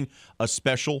having a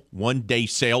special one-day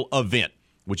sale event,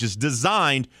 which is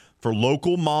designed for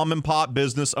local mom and pop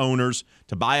business owners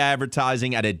to buy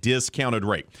advertising at a discounted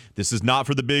rate. This is not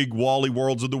for the big Wally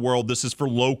Worlds of the world. This is for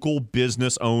local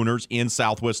business owners in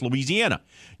Southwest Louisiana.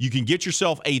 You can get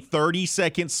yourself a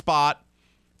 30-second spot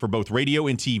for both radio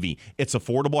and TV. It's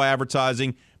affordable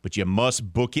advertising, but you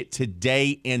must book it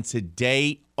today and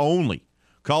today only.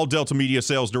 Call Delta Media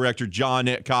Sales Director John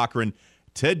Cochran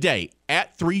today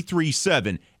at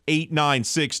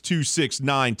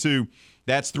 337-896-2692.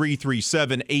 That's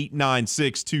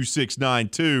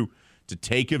 337-896-2692 to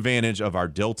take advantage of our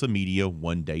Delta Media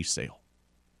one-day sale.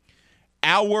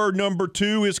 Hour number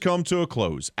 2 has come to a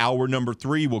close. Hour number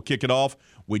 3, we'll kick it off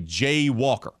with Jay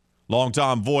Walker,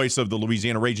 longtime voice of the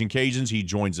Louisiana Raging Cajuns. He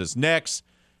joins us next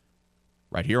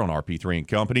right here on RP3 and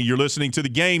Company. You're listening to The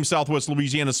Game, Southwest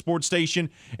Louisiana Sports Station,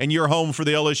 and you're home for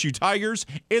the LSU Tigers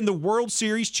and the World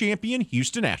Series champion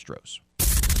Houston Astros.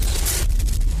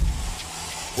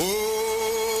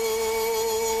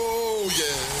 Oh, yeah.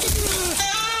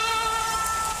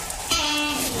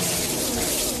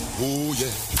 Oh, yeah.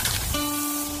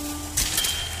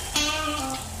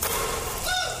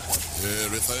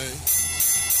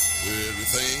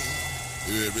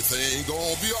 Everything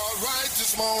gonna be all right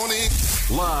this morning.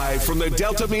 Live from the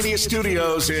Delta Media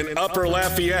Studios in Upper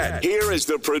Lafayette, here is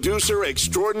the producer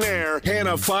extraordinaire,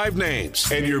 Hannah Five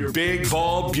Names, and your big,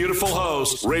 bald, beautiful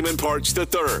host, Raymond Parks III,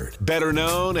 better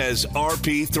known as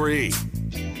RP3.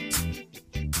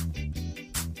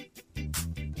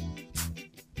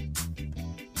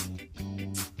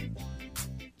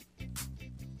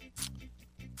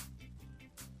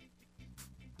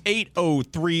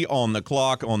 8:03 on the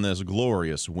clock on this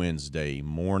glorious Wednesday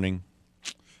morning.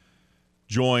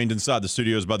 Joined inside the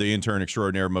studios by the intern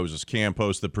extraordinaire, Moses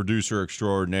Campos, the producer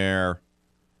extraordinaire,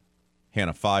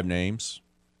 Hannah Five Names.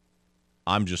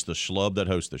 I'm just the schlub that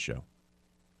hosts the show.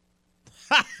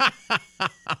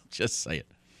 Just saying.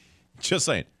 Just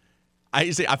saying.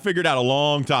 I figured out a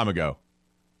long time ago,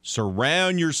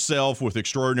 surround yourself with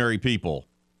extraordinary people,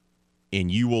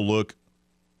 and you will look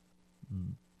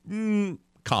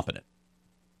competent.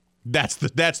 That's the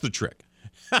trick.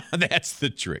 That's the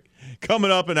trick. Coming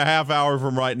up in a half hour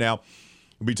from right now,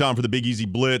 it'll be time for the Big Easy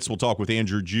Blitz. We'll talk with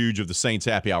Andrew Juge of the Saints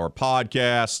Happy Hour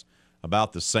podcast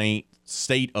about the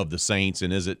state of the Saints,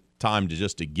 and is it time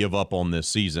to give up on this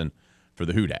season for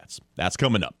the Hoodats? That's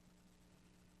coming up.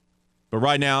 But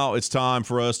right now, it's time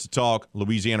for us to talk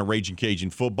Louisiana Raging Cajun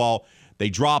football. They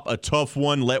drop a tough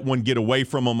one, let one get away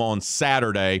from them on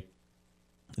Saturday.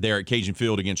 there at Cajun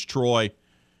Field against Troy.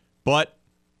 But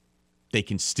they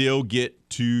can still get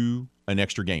to an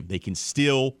extra game. They can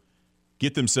still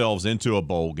get themselves into a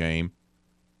bowl game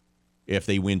if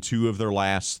they win 2 of their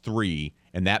last 3,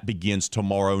 and that begins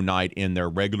tomorrow night in their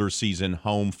regular season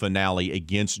home finale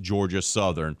against Georgia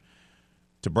Southern.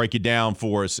 To break it down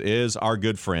for us is our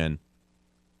good friend,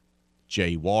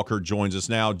 Jay Walker joins us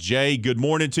now. Jay, good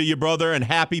morning to you, brother, and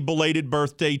happy belated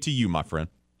birthday to you, my friend.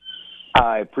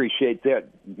 I appreciate that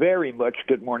very much.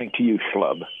 Good morning to you,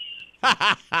 schlub.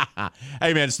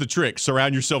 Hey, man, it's the trick.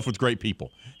 Surround yourself with great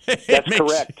people. That's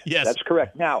correct. Yes. That's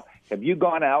correct. Now, have you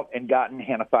gone out and gotten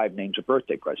Hannah 5 names a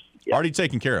birthday present yet? Already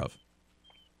taken care of.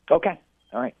 Okay.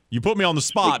 All right. You put me on the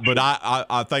spot, but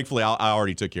I thankfully I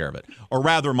already took care of it. Or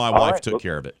rather, my wife took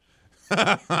care of it.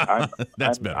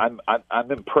 That's better.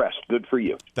 I'm impressed. Good for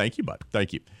you. Thank you, bud.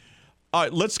 Thank you. All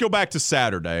right, let's go back to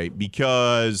Saturday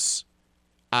because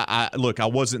I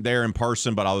wasn't there in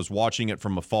person, but I was watching it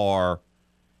from afar.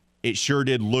 It sure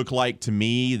did look like to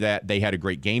me that they had a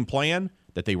great game plan,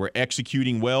 that they were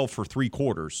executing well for 3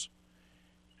 quarters.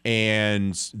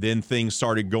 And then things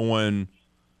started going,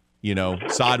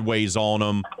 sideways on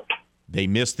them. They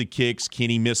missed the kicks.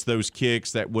 Kenny missed those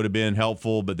kicks. That would have been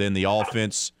helpful, but then the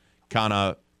offense kind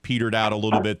of petered out a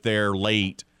little bit there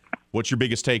late. What's your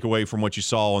biggest takeaway from what you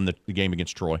saw in the game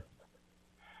against Troy?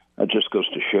 It just goes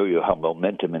to show you how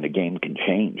momentum in a game can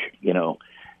change.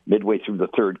 Midway through the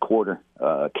third quarter,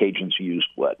 Cajuns used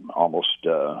almost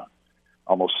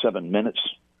 7 minutes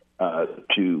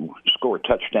to score a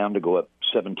touchdown to go up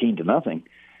 17-0,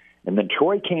 and then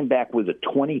Troy came back with a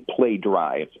 20-play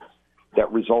drive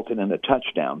that resulted in a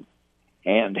touchdown.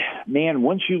 And man,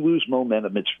 once you lose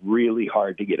momentum, it's really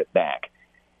hard to get it back.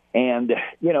 And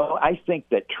I think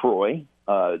that Troy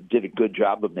did a good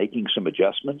job of making some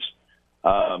adjustments.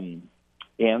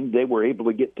 And they were able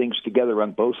to get things together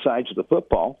on both sides of the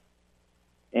football.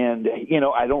 And,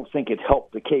 I don't think it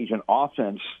helped the Cajun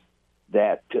offense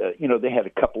that, they had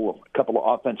a couple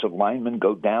of offensive linemen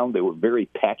go down. They were very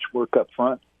patchwork up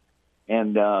front.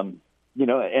 And,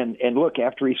 and look,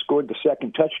 after he scored the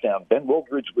second touchdown, Ben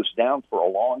Wildridge was down for a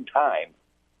long time.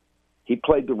 He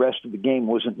played the rest of the game,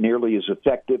 wasn't nearly as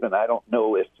effective, and I don't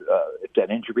know if that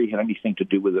injury had anything to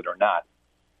do with it or not.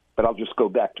 But I'll just go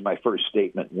back to my first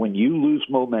statement. When you lose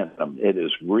momentum, it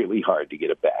is really hard to get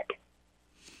it back.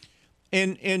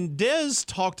 And Dez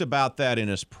talked about that in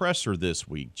his presser this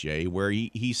week, Jay, where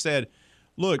he said,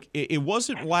 look, it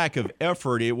wasn't lack of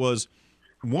effort. It was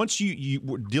once you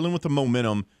were dealing with the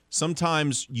momentum,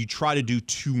 sometimes you try to do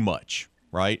too much,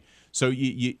 right? So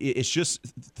it's just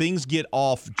things get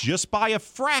off just by a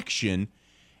fraction,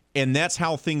 and that's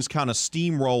how things kind of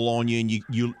steamroll on you, and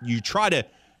you try to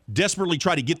desperately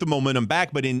try to get the momentum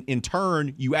back, but in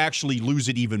turn, you actually lose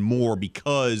it even more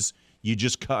because you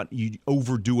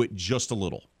overdo it just a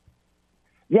little.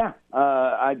 Yeah,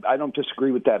 I don't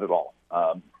disagree with that at all.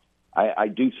 I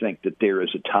do think that there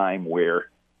is a time where,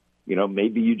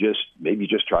 maybe you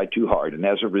just try too hard, and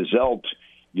as a result,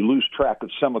 you lose track of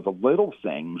some of the little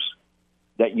things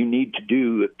that you need to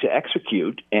do to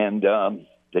execute, and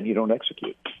then you don't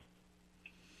execute.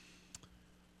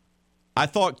 I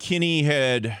thought Kenny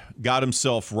had got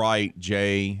himself right,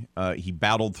 Jay. He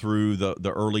battled through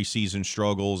the early season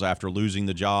struggles after losing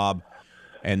the job,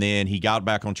 and then he got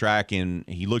back on track, and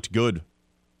he looked good.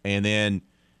 And then,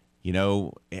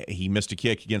 he missed a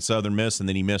kick against Southern Miss, and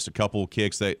then he missed a couple of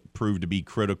kicks that proved to be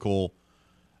critical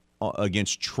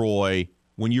against Troy.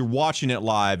 When you're watching it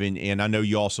live, and I know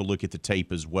you also look at the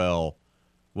tape as well,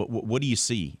 what do you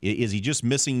see? Is he just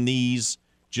missing these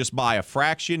just by a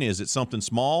fraction? Is it something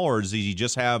small, or does he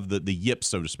just have the yips,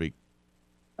 so to speak?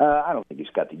 I don't think he's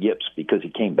got the yips because he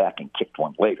came back and kicked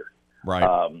one later. Right.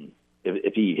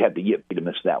 If he had the yip, he'd have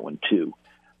missed that one too.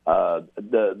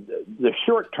 The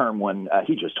short-term one,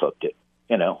 he just hooked it,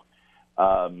 and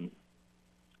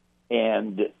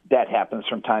that happens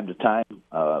from time to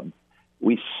time.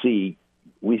 We see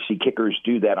kickers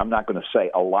do that. I'm not going to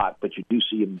say a lot, but you do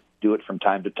see them do it from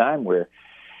time to time where,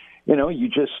 you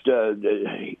just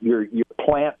your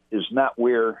plant is not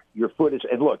where your foot is.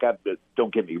 And look,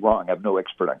 don't get me wrong, I'm no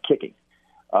expert on kicking,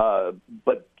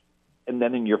 but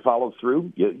then in your follow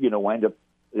through, you wind up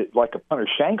like a punter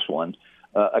shanks one.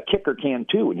 A kicker can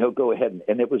too, and he'll go ahead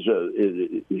and it was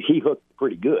he hooked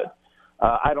pretty good.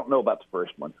 I don't know about the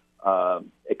first one,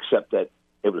 except that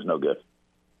it was no good.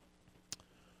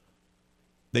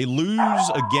 They lose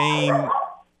a game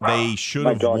they should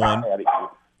have won.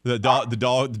 The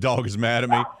dog is mad at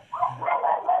me.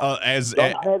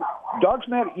 Dog's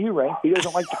mad at you, Ray. He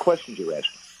doesn't like the questions you're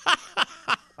asking.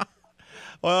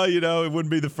 Well, it wouldn't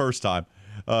be the first time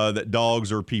that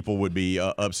dogs or people would be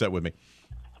upset with me.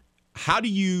 how do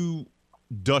you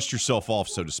dust yourself off,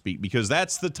 so to speak? Because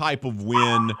that's the type of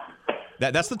win,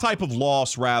 that's the type of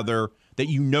loss, rather, that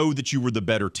you know that you were the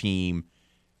better team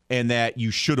and that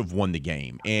you should have won the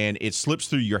game, and it slips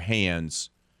through your hands.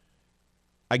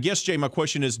 I guess, Jay, my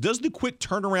question is, does the quick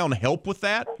turnaround help with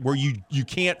that, where you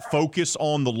can't focus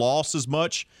on the loss as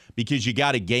much because you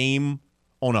got a game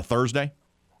on a Thursday?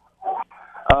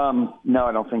 No,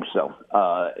 I don't think so.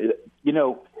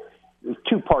 There's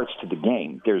two parts to the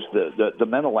game. There's the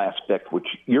mental aspect, which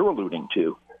you're alluding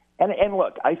to. And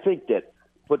look, I think that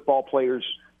football players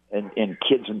and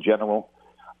kids in general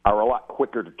are a lot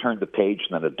quicker to turn the page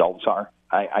than adults are.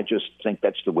 I just think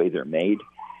that's the way they're made.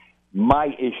 My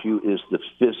issue is the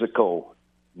physical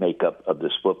makeup of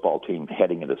this football team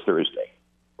heading into Thursday.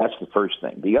 That's the first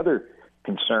thing. The other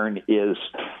concern is,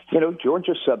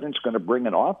 Georgia Southern's going to bring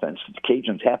an offense that the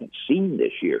Cajuns haven't seen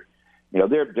this year.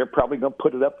 They're probably going to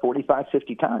put it up 45,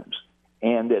 50 times.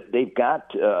 And they've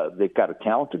got a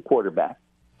talented quarterback.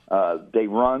 They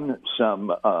run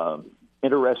some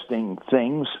interesting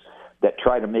things that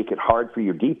try to make it hard for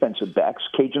your defensive backs.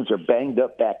 Cajuns are banged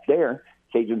up back there.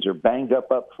 Cajuns are banged up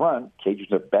front.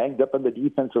 Cajuns are banged up on the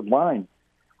defensive line.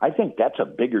 I think that's a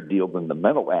bigger deal than the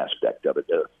mental aspect of it.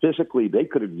 Physically, they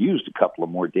could have used a couple of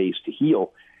more days to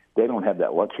heal. They don't have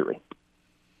that luxury.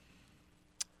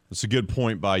 That's a good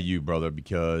point by you, brother,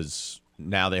 because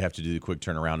now they have to do the quick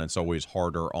turnaround, and it's always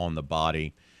harder on the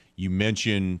body. You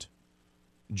mentioned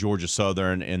Georgia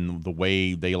Southern and the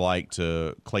way they like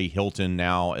to Clay Hilton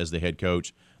now as the head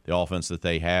coach, the offense that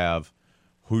they have.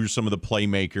 Who are some of the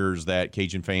playmakers that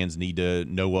Cajun fans need to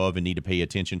know of and need to pay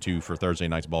attention to for Thursday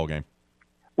night's ball game?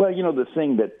 Well, the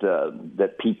thing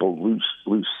that people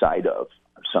lose sight of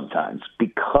sometimes,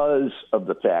 because of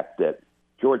the fact that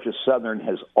Georgia Southern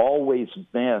has always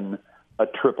been a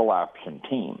triple option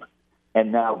team,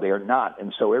 and now they're not.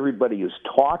 And so everybody is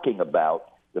talking about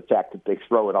the fact that they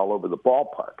throw it all over the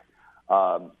ballpark.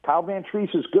 Kyle Van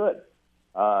Treese is good.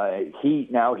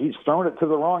 He's thrown it to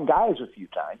the wrong guys a few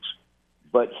times,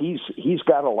 but he's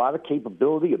got a lot of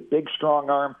capability, a big, strong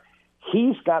arm.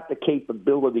 He's got the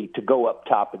capability to go up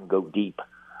top and go deep.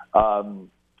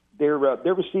 Their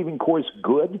receiving core is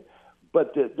good,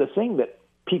 but the thing that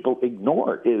people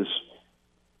ignore is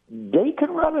they can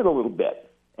run it a little bit.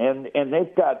 And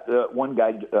they've got one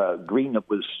guy, Green, that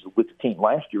was with the team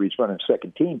last year. He's running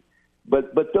second team.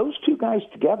 But those two guys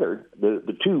together,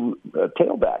 the two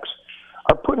tailbacks,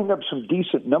 are putting up some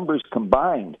decent numbers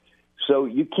combined. So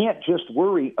you can't just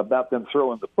worry about them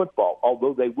throwing the football,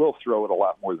 although they will throw it a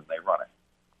lot more than they run it.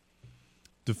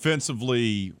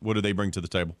 Defensively, what do they bring to the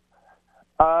table?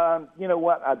 You know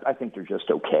what? I think they're just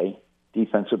okay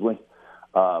defensively.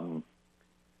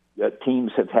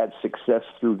 Teams have had success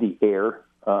through the air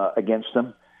against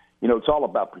them. It's all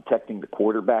about protecting the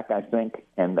quarterback, I think,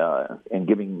 and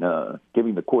giving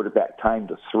the quarterback time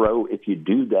to throw. If you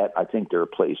do that, I think there are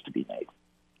plays to be made.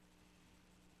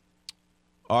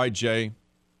 All right, Jay.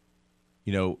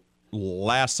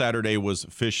 Last Saturday was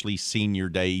officially senior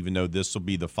day, even though this will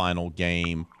be the final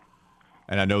game.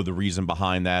 And I know the reason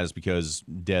behind that is because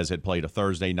Dez had played a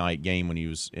Thursday night game when he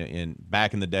was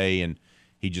back in the day, and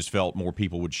he just felt more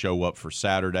people would show up for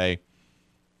Saturday.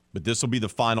 But this will be the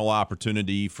final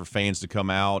opportunity for fans to come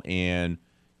out and,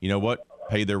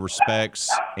 pay their respects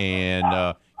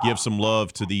and give some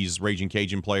love to these Raging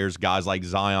Cajun players, guys like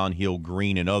Zion Hill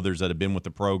Green and others that have been with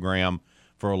the program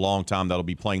for a long time that'll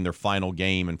be playing their final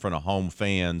game in front of home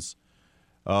fans.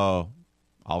 I'll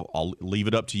leave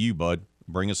it up to you, bud.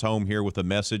 Bring us home here with a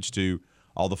message to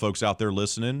all the folks out there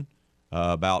listening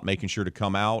about making sure to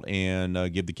come out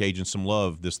and give the Cajuns some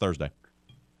love this Thursday.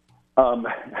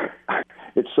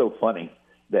 It's so funny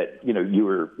that, you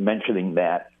were mentioning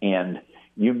that, and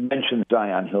you mentioned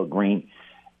Zion Hill Green.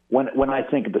 When I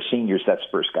think of the seniors, that's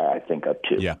the first guy I think of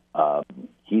too. Yeah.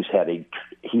 He's had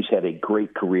a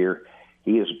great career.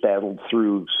 He has battled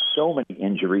through so many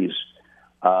injuries.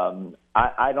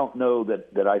 I don't know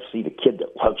that I've seen a kid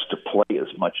that loves to play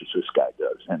as much as this guy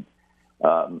does. And,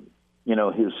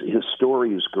 his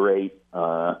story is great.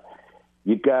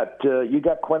 You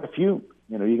got quite a few.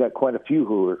 You got quite a few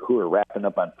who are wrapping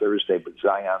up on Thursday, but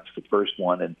Zion's the first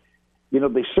one. And,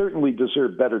 they certainly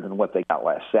deserve better than what they got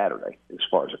last Saturday as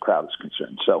far as the crowd is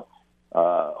concerned. So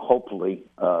hopefully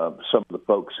some of the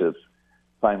folks have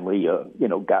finally,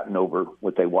 gotten over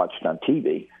what they watched on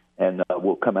TV and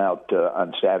will come out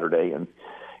on Saturday and,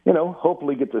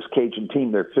 hopefully get this Cajun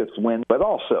team their fifth win, but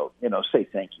also, say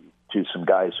thank you to some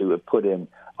guys who have put in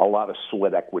a lot of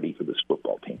sweat equity for this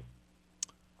football team.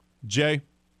 Jay,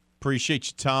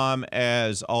 appreciate your time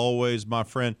as always, my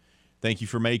friend. Thank you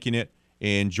for making it.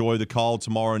 Enjoy the call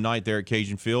tomorrow night there at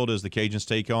Cajun Field as the Cajuns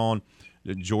take on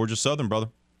Georgia Southern, brother.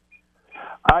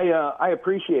 I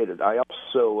appreciate it. I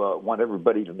also want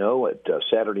everybody to know that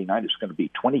Saturday night it's going to be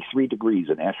 23 degrees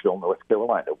in Asheville, North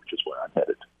Carolina, which is where I'm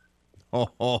headed.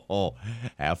 Oh.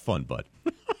 Have fun, bud.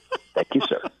 Thank you,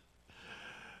 sir.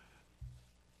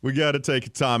 We got to take a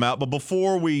time out, but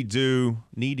before we do,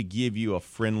 need to give you a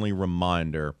friendly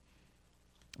reminder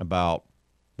about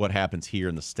what happens here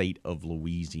in the state of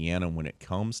Louisiana when it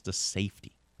comes to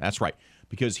safety. That's right,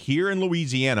 because here in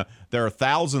Louisiana, there are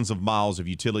thousands of miles of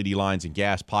utility lines and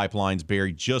gas pipelines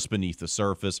buried just beneath the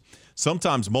surface.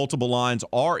 Sometimes multiple lines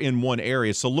are in one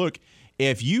area. So look,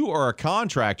 if you are a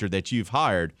contractor that you've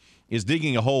hired is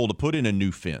digging a hole to put in a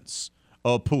new fence,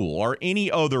 a pool, or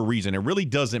any other reason, it really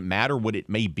doesn't matter what it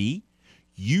may be,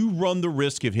 you run the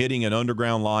risk of hitting an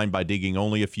underground line by digging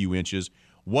only a few inches.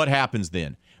 What happens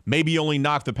then? Maybe you only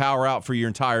knock the power out for your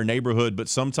entire neighborhood, but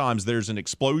sometimes there's an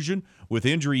explosion with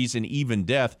injuries and even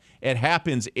death. It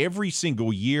happens every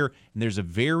single year, and there's a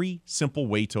very simple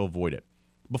way to avoid it.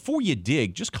 Before you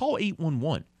dig, just call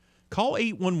 811. Call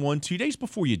 811 2 days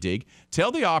before you dig.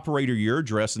 Tell the operator your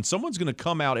address, and someone's going to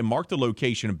come out and mark the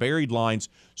location of buried lines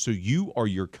so you or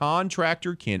your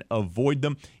contractor can avoid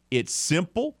them. It's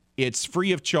simple, it's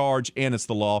free of charge, and it's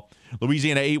the law.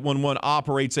 Louisiana 811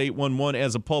 operates 811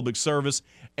 as a public service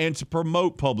and to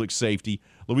promote public safety.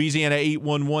 Louisiana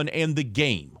 811 and the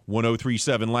game,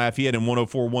 1037 Lafayette and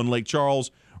 1041 Lake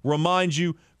Charles, reminds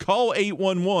you, call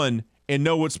 811 and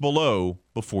know what's below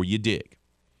before you dig.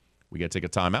 We got to take a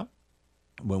timeout.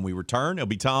 When we return, it'll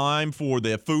be time for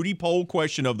the Foodie Poll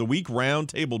Question of the Week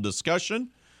roundtable discussion.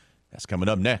 That's coming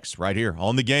up next right here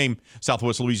on The Game,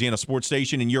 Southwest Louisiana Sports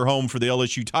Station, and your home for the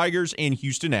LSU Tigers and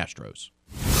Houston Astros.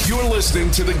 You're listening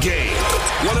to The Game,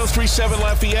 1037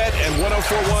 Lafayette and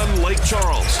 1041 Lake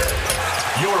Charles.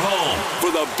 Your home for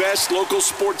the best local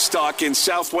sports talk in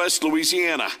Southwest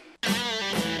Louisiana.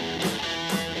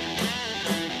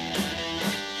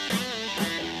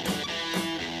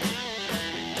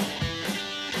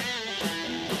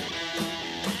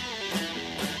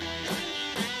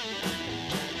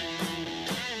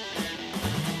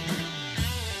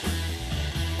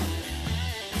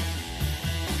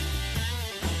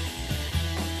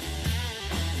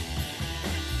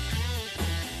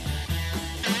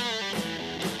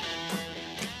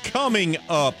 Coming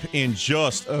up in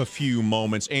just a few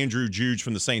moments, Andrew Juge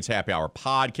from the Saints Happy Hour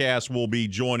podcast will be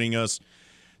joining us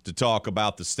to talk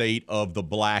about the state of the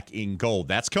black and gold.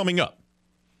 That's coming up.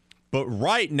 But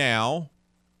right now,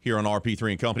 here on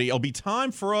RP3 and Company, it'll be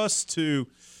time for us to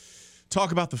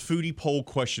talk about the Foodie Poll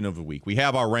Question of the Week. We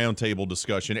have our roundtable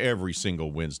discussion every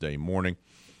single Wednesday morning.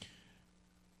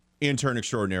 Intern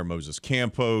extraordinaire Moses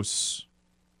Campos,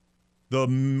 the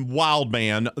wild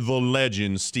man, the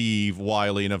legend, Steve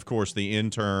Wiley, and, of course, the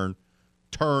intern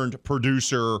turned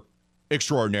producer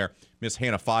extraordinaire, Miss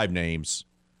Hannah Five Names,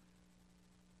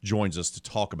 joins us to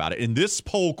talk about it. And this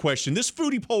poll question, this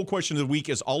Foodie Poll Question of the Week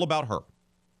is all about her.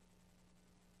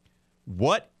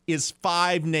 What is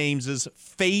Five Names'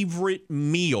 favorite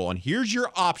meal? And here's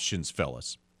your options,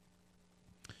 fellas.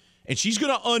 And she's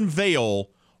going to unveil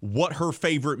what her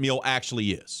favorite meal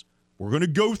actually is. We're going to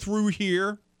go through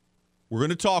here. We're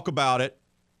going to talk about it,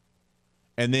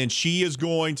 and then she is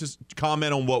going to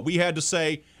comment on what we had to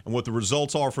say and what the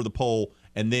results are for the poll,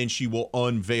 and then she will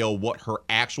unveil what her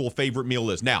actual favorite meal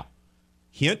is. Now,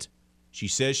 hint, she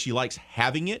says she likes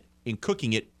having it and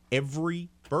cooking it every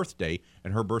birthday,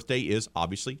 and her birthday is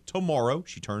obviously tomorrow.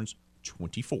 She turns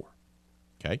 24.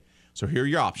 Okay, so here are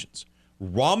your options.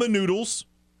 Ramen noodles,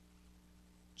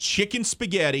 chicken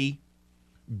spaghetti,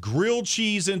 grilled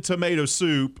cheese and tomato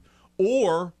soup,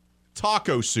 or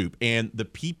taco soup. And the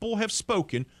people have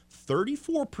spoken.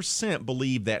 34%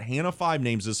 believe that Hannah Five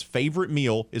Names' favorite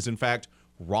meal is, in fact,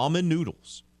 ramen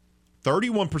noodles.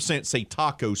 31% say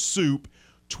taco soup.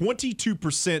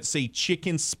 22% say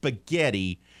chicken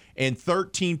spaghetti. And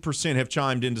 13% have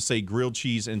chimed in to say grilled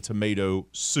cheese and tomato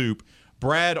soup.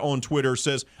 Brad on Twitter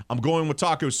says, I'm going with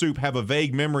taco soup. Have a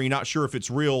vague memory, not sure if it's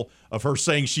real, of her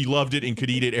saying she loved it and could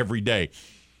eat it every day.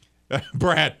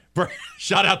 Brad,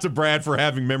 shout out to Brad for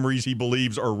having memories he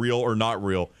believes are real or not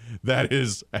real. That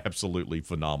is absolutely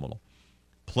phenomenal.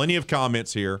 Plenty of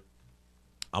comments here.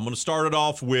 I'm going to start it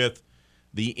off with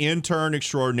the intern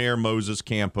extraordinaire, Moses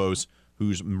Campos,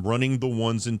 who's running the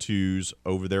ones and twos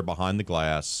over there behind the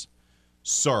glass.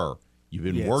 Sir, you've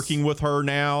been working with her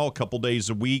now a couple days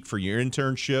a week for your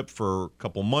internship for a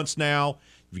couple months now.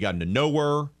 You've gotten to know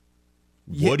her.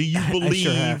 What do you believe? I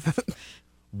sure have.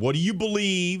 What do you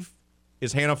believe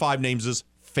is Hannah Five Names'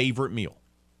 favorite meal?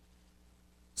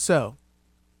 So,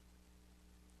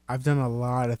 I've done a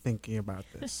lot of thinking about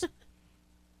this.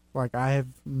 Like, I have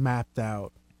mapped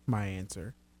out my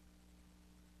answer.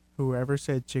 Whoever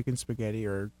said chicken spaghetti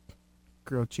or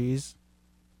grilled cheese,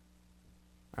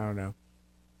 I don't know.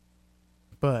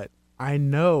 But I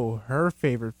know her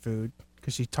favorite food,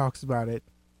 because she talks about it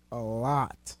a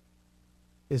lot,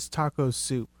 is taco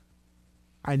soup.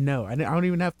 I know. I don't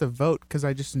even have to vote because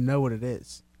I just know what it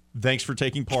is. Thanks for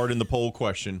taking part in the poll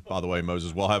question, by the way,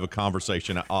 Moses. We'll have a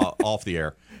conversation off the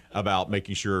air about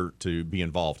making sure to be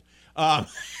involved. The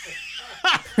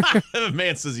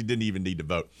man says he didn't even need to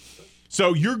vote.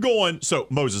 So you're going,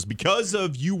 Moses, because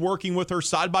of you working with her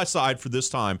side by side for this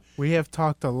time. We have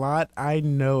talked a lot. I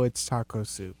know it's taco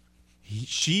soup.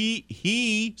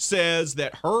 He says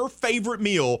that her favorite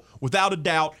meal, without a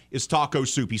doubt, is taco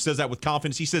soup. He says that with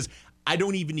confidence. He says, I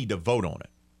don't even need to vote on it,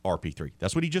 RP3.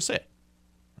 That's what he just said.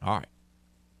 All right.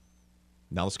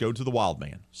 Now let's go to the wild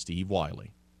man, Steve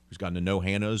Wiley, who's gotten to know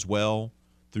Hannah as well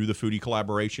through the foodie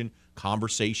collaboration,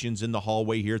 conversations in the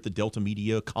hallway here at the Delta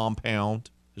Media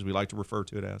compound, as we like to refer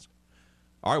to it as.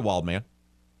 All right, wild man.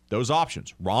 Those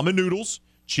options, ramen noodles,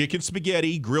 chicken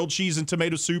spaghetti, grilled cheese and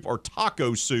tomato soup, or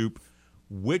taco soup.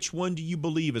 Which one do you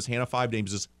believe is Hannah Five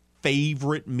Names'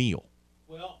 favorite meal?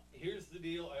 Well, here's the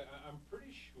deal. I'm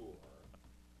pretty sure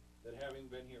that having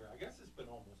been here, I guess it's been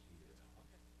almost a year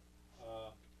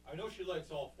now. I know she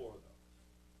likes all four of those.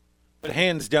 But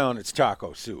hands down, it's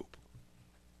taco soup.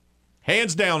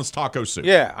 Hands down, it's taco soup.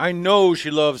 Yeah, I know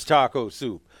she loves taco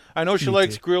soup. I know she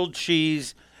likes grilled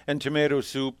cheese and tomato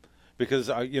soup because,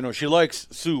 she likes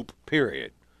soup,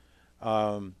 period.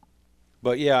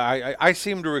 But, yeah, I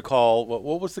seem to recall,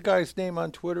 what was the guy's name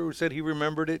on Twitter who said he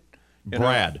remembered it?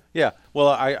 Brad. Yeah. Well,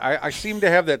 I seem to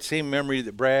have that same memory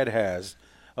that Brad has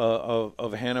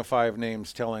of Hannah Five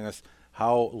Names telling us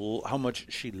how much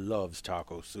she loves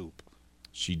taco soup.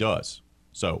 She does.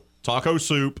 So, taco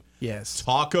soup. Yes.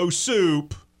 Taco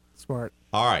soup. Smart.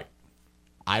 All right.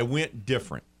 I went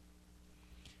different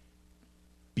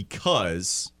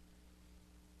because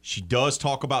she does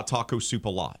talk about taco soup a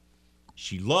lot.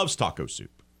 She loves taco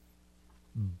soup.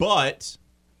 But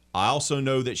I also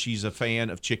know that she's a fan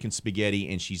of chicken spaghetti,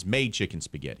 and she's made chicken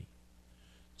spaghetti.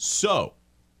 So,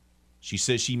 she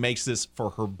says she makes this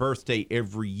for her birthday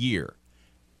every year.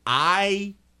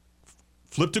 I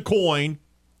flipped a coin.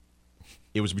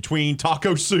 It was between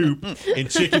taco soup and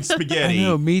chicken spaghetti. I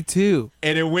know, me too.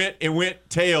 And it went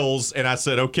tails, and I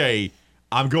said, okay,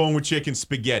 I'm going with chicken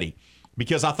spaghetti.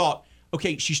 Because I thought,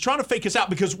 okay, she's trying to fake us out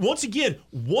because, once again,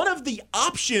 one of the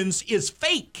options is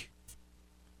fake.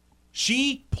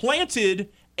 She planted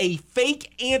a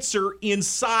fake answer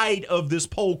inside of this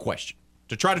poll question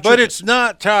to try to trick us. But it's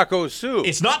not taco soup.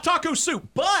 It's not taco soup,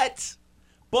 but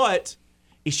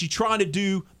is she trying to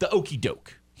do the okey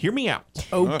doke? Hear me out.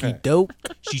 Okey doke.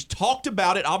 She's talked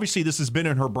about it. Obviously, this has been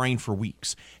in her brain for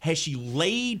weeks. Has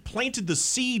she planted the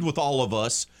seed with all of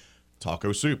us?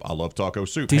 Taco soup. I love taco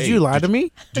soup. Did you lie to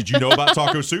me? Did you know about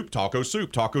taco soup? Taco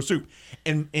soup. Taco soup.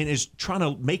 And is trying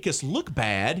to make us look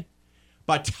bad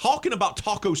by talking about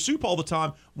taco soup all the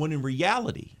time, when in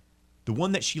reality, the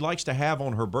one that she likes to have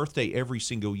on her birthday every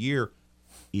single year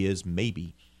is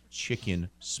maybe chicken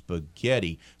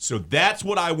spaghetti. So that's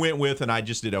what I went with, and I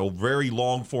just did a very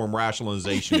long form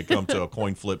rationalization to come to a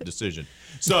coin flip decision.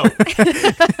 So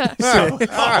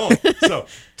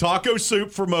taco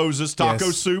soup for Moses,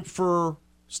 taco soup for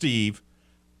Steve.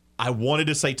 I wanted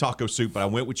to say taco soup, but I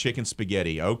went with chicken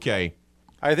spaghetti. Okay.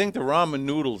 I think the ramen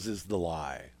noodles is the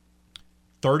lie.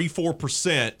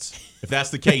 34%, if that's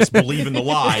the case, believe in the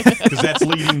lie, because that's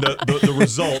leading the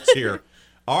results here.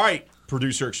 All right.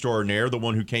 Producer extraordinaire, the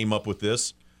one who came up with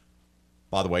this.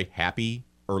 By the way, happy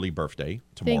early birthday.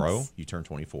 Tomorrow, Thanks. You turn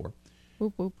 24.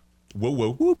 Whoop, whoop. Woo,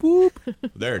 woo. Whoop, whoop.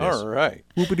 There it is. All right.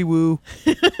 Whoopity woo.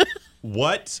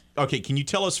 Okay, can you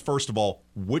tell us, first of all,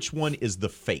 which one is the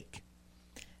fake?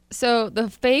 So the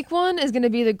fake one is going to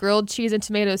be the grilled cheese and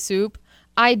tomato soup.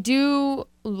 I do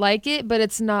like it, but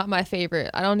it's not my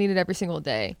favorite. I don't eat it every single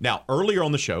day. Now, earlier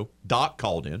on the show, Doc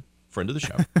called in, friend of the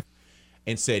show,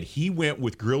 and said he went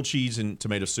with grilled cheese and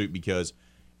tomato soup because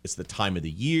it's the time of the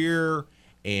year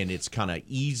and it's kind of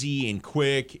easy and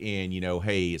quick. And,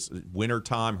 hey, it's winter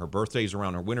time. Her birthday's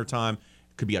around her winter time.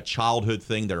 It could be a childhood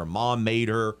thing that her mom made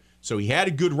her. So he had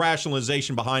a good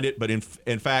rationalization behind it. But in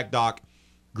fact, Doc,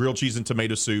 grilled cheese and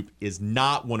tomato soup is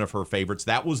not one of her favorites.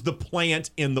 That was the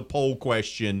plant in the poll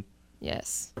question.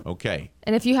 Yes. Okay.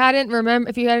 And if you hadn't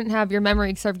have your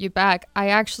memory serve you back, I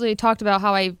actually talked about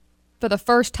how I, for the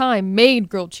first time, made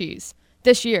grilled cheese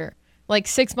this year. Like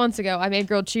 6 months ago, I made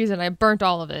grilled cheese and I burnt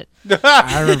all of it.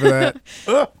 I remember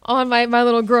that. On my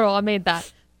little griddle, I made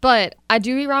that. But I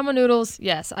do eat ramen noodles.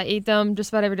 Yes, I eat them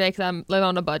just about every day because I'm living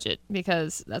on a budget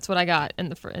because that's what I got in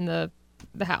the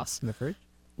house. In the fridge?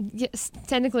 Yes,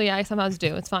 technically I sometimes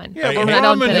do. It's fine. Yeah, But but I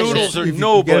don't ramen finish noodles it. are You gotta do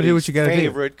what nobody's you gotta do.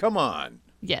 favorite. Come on.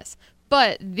 Yes.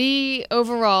 But the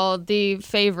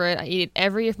favorite, I eat it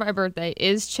every year for my birthday,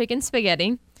 is chicken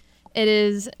spaghetti. It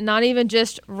is not even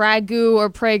just ragu or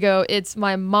Prego. It's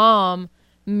my mom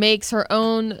makes her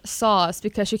own sauce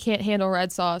because she can't handle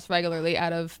red sauce regularly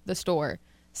out of the store.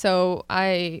 So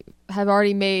I have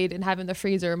already made and have in the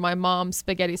freezer my mom's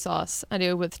spaghetti sauce. I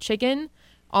do with chicken,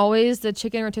 always the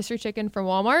chicken rotisserie chicken from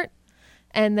Walmart.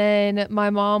 And then my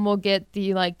mom will get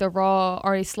the raw,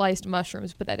 already sliced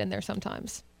mushrooms, put that in there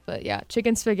sometimes. But yeah,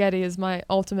 chicken spaghetti is my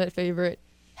ultimate favorite.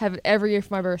 Have it every year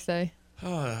for my birthday.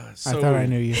 I thought I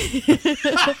knew you.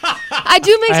 I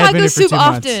do make I have been taco here for soup 2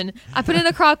 months. often. I put it in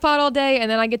the crock pot all day, and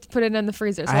then I get to put it in the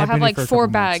freezer. So I have been here like for a 4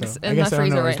 couple months, bags so I in my guess I don't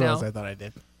freezer know right as well now. as I thought I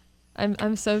did.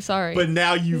 I'm so sorry. But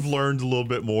now you've learned a little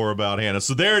bit more about Hannah.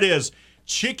 So there it is.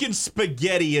 Chicken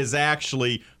spaghetti is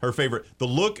actually her favorite. The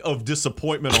look of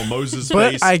disappointment on Moses'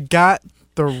 But face. I got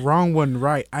the wrong one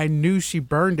right. I knew she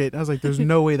burned it. I was like, there's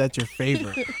no way that's your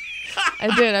favorite.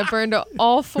 I did. I burned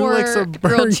all 4 Who likes some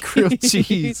burned grilled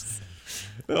cheese?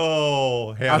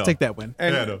 Oh, Hannah. I'll take that win.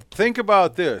 And Hannah. think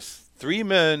about this: 3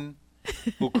 men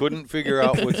who couldn't figure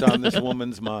out what's on this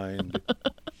woman's mind.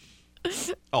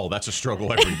 Oh, that's a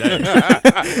struggle every day.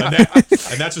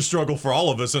 and that's a struggle for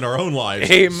all of us in our own lives.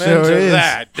 Amen Sure to is.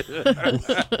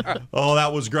 that. Oh,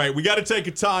 that was great. We got to take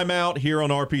a time out here on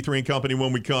RP3 and Company.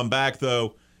 When we come back,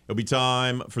 though, it'll be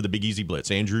time for the Big Easy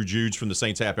Blitz. Andrew Juge from the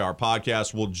Saints Happy Hour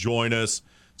podcast will join us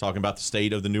talking about the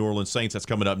state of the New Orleans Saints. That's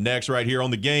coming up next right here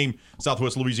on The Game,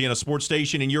 Southwest Louisiana Sports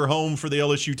Station, and your home for the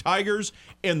LSU Tigers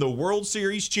and the World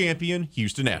Series champion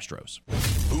Houston Astros.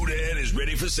 Houdan is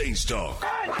ready for Saints talk.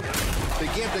 They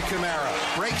give to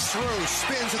Kamara. Breaks through.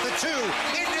 Spins at the 2.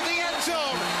 Into the end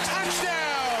zone.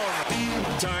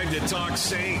 Touchdown! Time to talk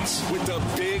Saints with the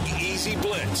Big Easy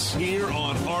Blitz here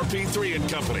on RP3 and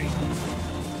Company.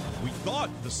 We thought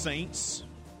the Saints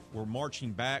were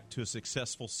marching back to a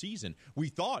successful season. We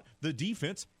thought the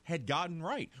defense had gotten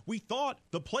right. We thought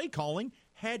the play calling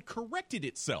had corrected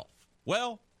itself.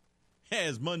 Well,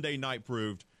 as Monday night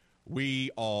proved, we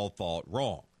all thought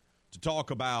wrong. To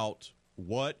talk about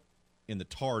what in the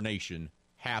Tar Nation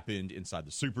happened inside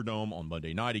the Superdome on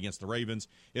Monday night against the Ravens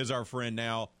is our friend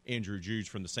now, Andrew Juge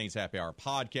from the Saints Happy Hour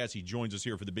podcast. He joins us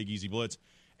here for the Big Easy Blitz.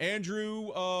 Andrew,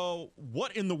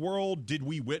 what in the world did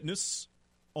we witness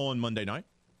on Monday night?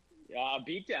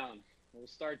 Beatdown. We'll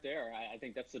start there. I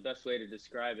think that's the best way to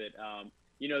describe it.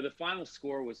 The final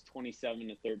score was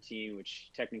 27-13,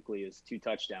 which technically is 2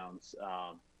 touchdowns,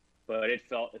 but it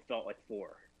felt like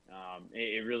 4.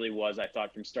 It really was. I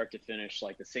thought from start to finish,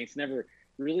 like the Saints never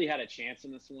really had a chance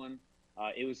in this one.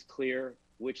 It was clear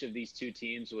which of these 2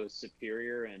 teams was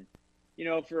superior, and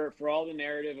for all the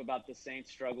narrative about the Saints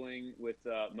struggling with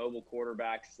mobile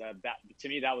quarterbacks, that to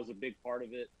me that was a big part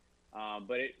of it.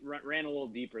 But it ran a little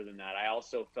deeper than that. I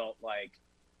also felt like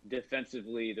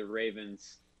defensively the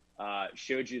Ravens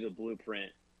showed you the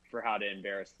blueprint for how to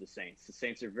embarrass the Saints. The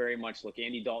Saints are very much like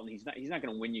Andy Dalton. He's not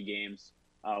going to win you games.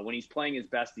 When he's playing his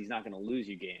best, he's not going to lose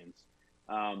you games.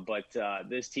 But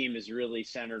this team is really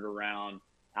centered around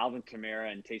Alvin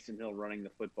Kamara and Taysom Hill running the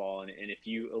football. And if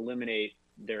you eliminate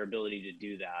their ability to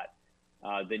do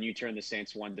that, then you turn the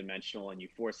Saints one-dimensional and you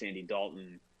force Andy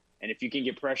Dalton. And if you can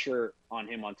get pressure on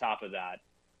him on top of that,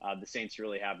 the Saints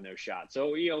really have no shot.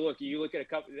 So, you look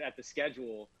at the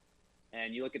schedule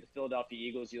and you look at the Philadelphia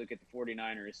Eagles, you look at the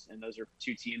 49ers, and those are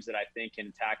 2 teams that I think can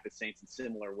attack the Saints in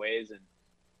similar ways. And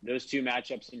those 2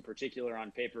 matchups in particular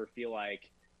on paper feel like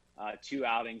 2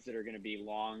 outings that are going to be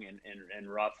long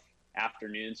and rough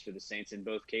afternoons for the Saints in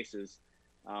both cases.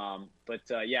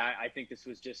 I think this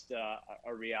was just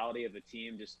a reality of a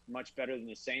team just much better than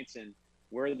the Saints, and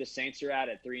where the Saints are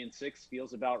at 3-6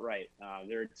 feels about right.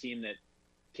 They're a team that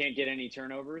can't get any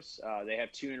turnovers. They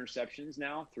have 2 interceptions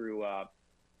now through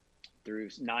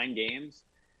 9 games,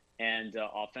 and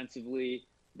offensively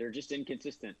they're just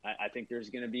inconsistent. I think there's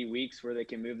going to be weeks where they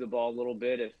can move the ball a little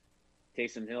bit if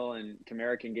Taysom Hill and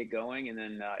Kamara can get going, and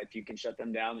then if you can shut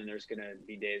them down, then there's going to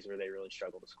be days where they really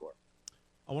struggle to score.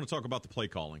 I want to talk about the play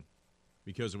calling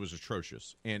because it was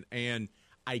atrocious, and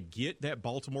I get that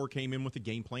Baltimore came in with a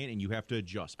game plan and you have to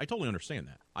adjust. I totally understand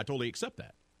that. I totally accept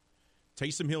that.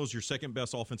 Taysom Hill is your second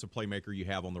best offensive playmaker you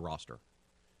have on the roster.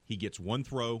 He gets 1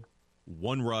 throw,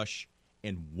 1 rush,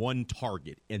 and 1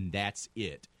 target, and that's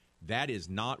it. That is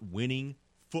not winning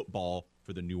football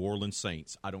for the New Orleans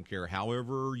Saints. I don't care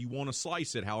however you want to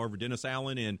slice it, however Dennis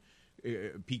Allen and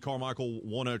Pete Carmichael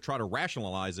want to try to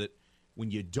rationalize it. when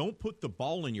you don't put the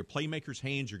ball in your playmakers'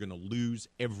 hands, you're going to lose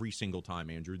every single time,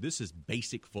 Andrew. This is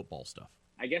basic football stuff.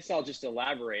 I guess I'll just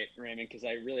elaborate, Raymond, because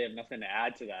I really have nothing to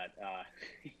add to that.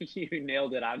 You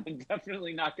nailed it. I'm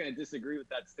definitely not going to disagree with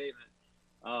that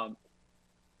statement.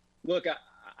 Look,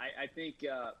 I think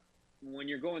when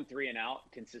you're going 3 and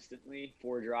out consistently,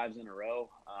 4 drives in a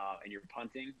row, and you're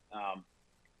punting,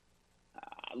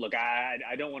 look,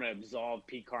 I don't want to absolve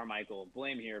Pete Carmichael of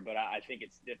blame here, but I think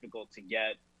it's difficult to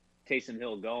get Taysom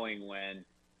Hill going when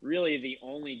really the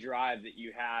only drive that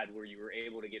you had where you were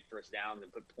able to get first downs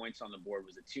and put points on the board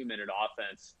was a 2-minute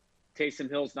offense. Taysom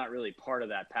Hill's not really part of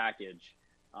that package.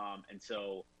 And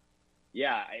so,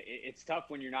 yeah, it's tough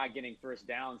when you're not getting first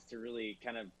downs to really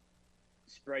kind of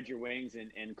spread your wings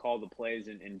and call the plays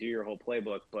and do your whole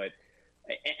playbook.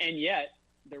 And yet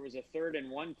there was a 3rd and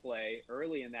 1 play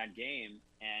early in that game,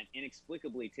 and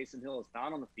inexplicably Taysom Hill is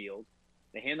not on the field.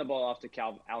 They hand the ball off to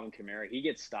Alvin Kamara. He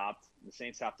gets stopped. The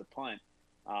Saints have to punt.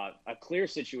 A clear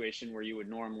situation where you would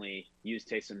normally use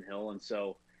Taysom Hill. And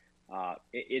so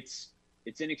it's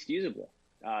inexcusable.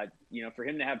 For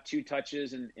him to have 2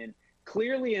 touches and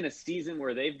clearly in a season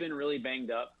where they've been really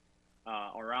banged up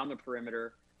around the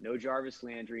perimeter, no Jarvis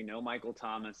Landry, no Michael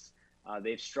Thomas.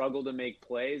 They've struggled to make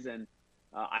plays. And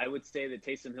I would say that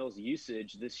Taysom Hill's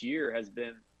usage this year has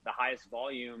been the highest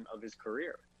volume of his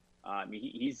career.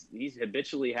 He's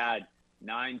habitually had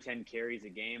 9-10 carries a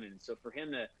game. And so for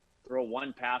him to throw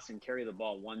 1 pass and carry the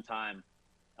ball 1 time,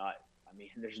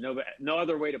 there's no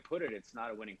other way to put it. It's not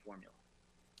a winning formula.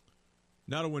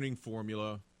 Not a winning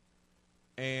formula.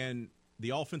 And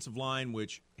the offensive line,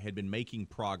 which had been making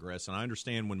progress, and I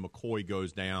understand when McCoy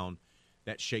goes down,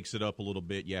 that shakes it up a little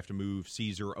bit. You have to move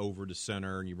Caesar over to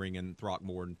center, and you bring in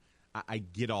Throckmorton. I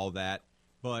get all that.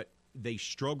 But they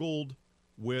struggled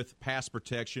with pass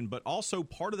protection, but also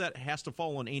part of that has to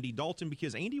fall on Andy Dalton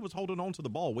because Andy was holding on to the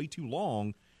ball way too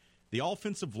long. The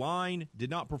offensive line did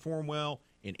not perform well,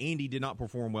 and Andy did not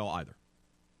perform well either.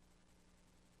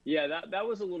 Yeah, that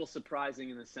was a little surprising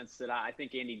in the sense that I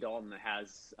think Andy Dalton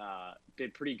has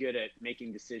been pretty good at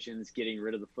making decisions, getting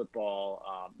rid of the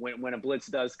football. When a blitz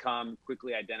does come,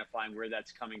 quickly identifying where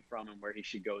that's coming from and where he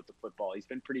should go with the football. He's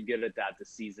been pretty good at that this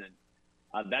season.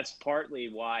 That's partly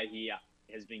why he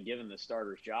has been given the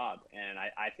starter's job, and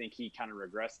I think he kind of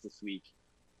regressed this week.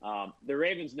 The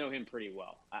Ravens know him pretty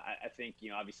well. I think,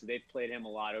 obviously they've played him a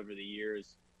lot over the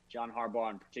years. John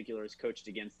Harbaugh in particular has coached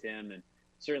against him, and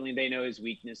certainly they know his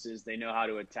weaknesses. They know how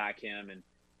to attack him. And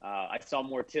I saw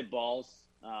more tip balls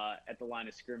at the line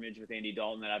of scrimmage with Andy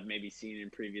Dalton that I've maybe seen in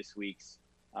previous weeks.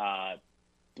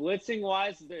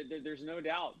 Blitzing-wise, there's no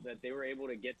doubt that they were able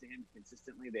to get to him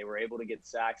consistently. They were able to get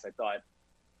sacks. I thought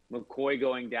McCoy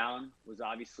going down was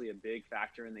obviously a big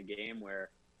factor in the game where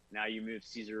now you move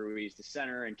Cesar Ruiz to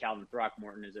center and Calvin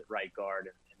Throckmorton is at right guard,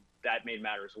 and that made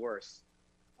matters worse.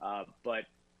 But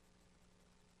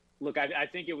look, I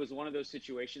think it was one of those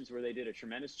situations where they did a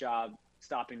tremendous job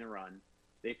stopping the run.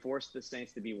 They forced the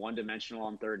Saints to be one-dimensional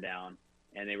on 3rd down,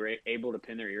 and they were able to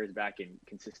pin their ears back and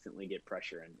consistently get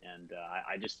pressure. And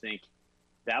I just think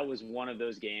that was one of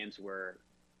those games where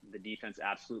the defense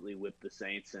absolutely whipped the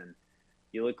Saints. And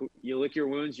you lick your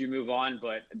wounds, you move on.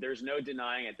 But there's no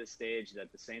denying at this stage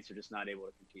that the Saints are just not able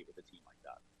to compete with a team like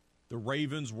that. The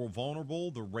Ravens were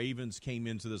vulnerable. The Ravens came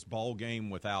into this ball game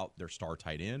without their star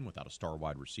tight end, without a star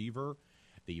wide receiver.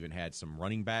 They even had some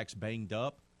running backs banged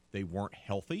up. They weren't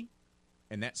healthy,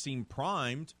 and that seemed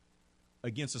primed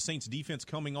against the Saints defense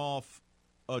coming off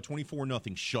a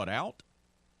 24-0 shutout.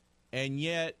 And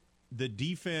yet the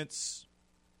defense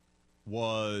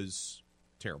was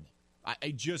terrible.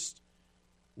 I just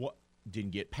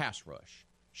didn't get pass rush,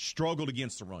 struggled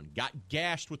against the run, got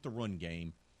gashed with the run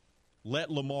game.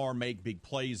 Let Lamar make big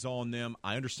plays on them.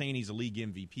 I understand he's a league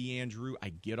MVP, Andrew. I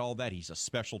get all that. He's a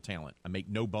special talent. I make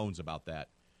no bones about that.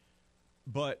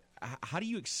 But how do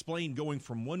you explain going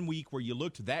from one week where you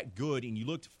looked that good and you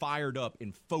looked fired up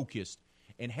and focused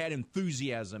and had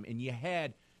enthusiasm and you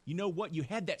had, you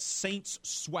had that Saints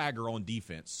swagger on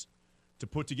defense to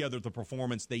put together the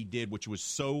performance they did, which was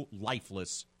so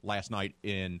lifeless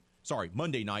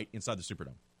Monday night inside the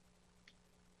Superdome?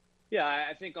 Yeah,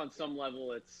 I think on some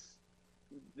level it's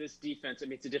this defense. I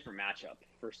mean, it's a different matchup,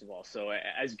 first of all. So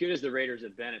as good as the Raiders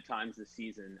have been at times this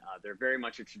season, they're very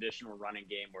much a traditional running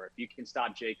game where if you can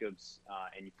stop Jacobs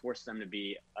and you force them to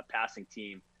be a passing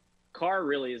team, Carr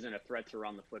really isn't a threat to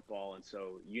run the football. And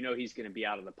so he's going to be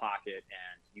out of the pocket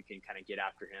and you can kind of get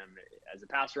after him as a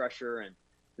pass rusher. And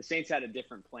the Saints had a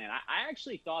different plan. I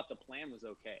actually thought the plan was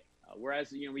okay.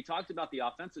 Whereas, we talked about the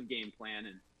offensive game plan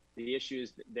and the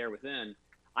issues there within.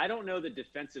 I don't know that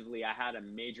defensively I had a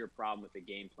major problem with the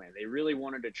game plan. They really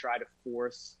wanted to try to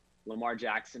force Lamar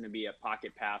Jackson to be a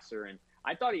pocket passer. And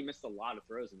I thought he missed a lot of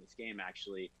throws in this game,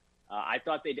 actually. I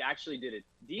thought they actually did a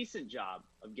decent job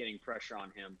of getting pressure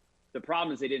on him. The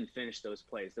problem is they didn't finish those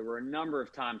plays. There were a number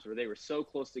of times where they were so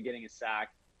close to getting a sack,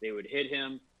 they would hit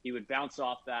him, he would bounce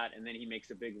off that, and then he makes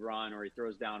a big run or he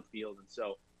throws downfield. And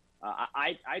so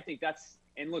I think that's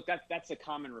 – and look, that's a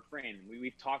common refrain.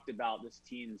 We've talked about this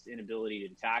team's inability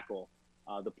to tackle,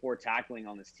 the poor tackling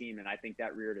on this team, and I think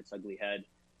that reared its ugly head.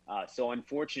 So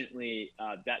unfortunately,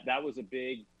 that was a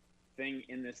big thing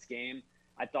in this game.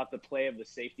 I thought the play of the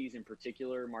safeties in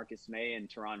particular, Marcus May and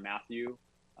Tyrann Mathieu,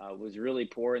 was really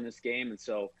poor in this game. And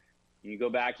so you go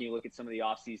back and you look at some of the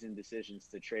offseason decisions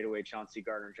to trade away Chauncey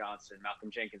Gardner-Johnson,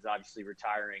 Malcolm Jenkins obviously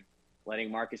retiring,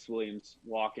 letting Marcus Williams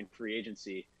walk in free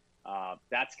agency.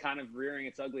 That's kind of rearing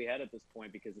its ugly head at this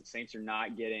point because the Saints are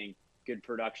not getting good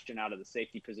production out of the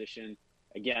safety position.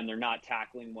 Again, they're not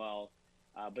tackling well.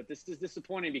 But this is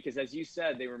disappointing because, as you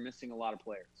said, they were missing a lot of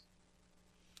players.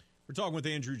 We're talking with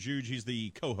Andrew Juge. He's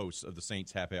the co-host of the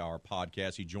Saints Happy Hour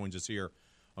podcast. He joins us here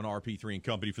on RP3 and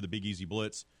Company for the Big Easy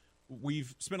Blitz.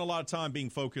 We've spent a lot of time being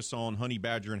focused on Honey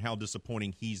Badger and how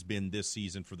disappointing he's been this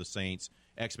season for the Saints.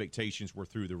 Expectations were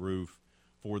through the roof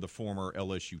for the former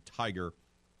LSU Tiger.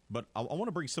 But I want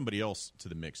to bring somebody else to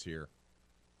the mix here.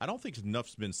 I don't think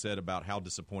enough's been said about how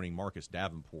disappointing Marcus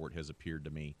Davenport has appeared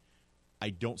to me. I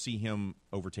don't see him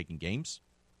overtaking games.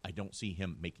 I don't see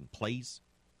him making plays.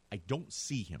 I don't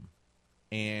see him.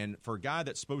 And for a guy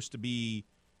that's supposed to be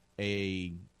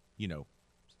a,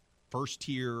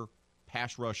 first-tier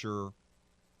pass rusher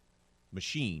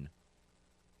machine,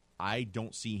 I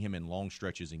don't see him in long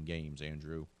stretches in games,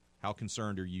 Andrew. How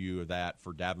concerned are you of that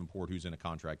for Davenport, who's in a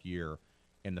contract year,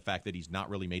 and the fact that he's not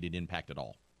really made an impact at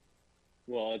all?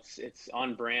 Well, it's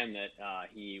on brand that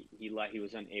he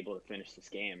was unable to finish this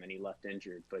game and he left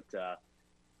injured. But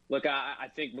look, I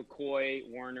think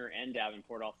McCoy, Warner, and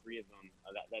Davenport, all three of them,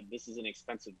 that this is an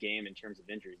expensive game in terms of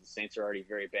injuries. The Saints are already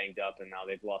very banged up, and now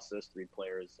they've lost those three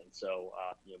players. And so,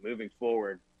 moving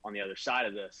forward on the other side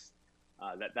of this,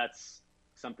 that's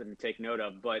something to take note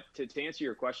of. But to answer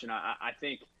your question, I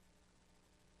think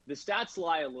the stats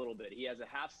lie a little bit. He has a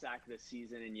half sack this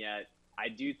season, and yet I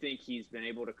do think he's been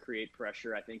able to create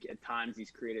pressure. I think at times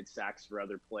he's created sacks for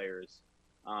other players.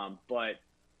 But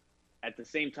at the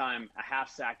same time, a half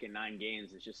sack in 9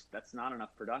 games that's not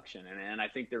enough production. And I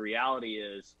think the reality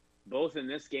is, both in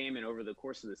this game and over the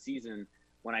course of the season,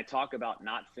 when I talk about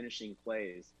not finishing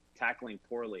plays, tackling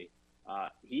poorly,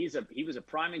 he was a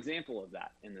prime example of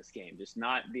that in this game, just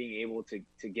not being able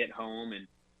to get home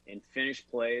and finish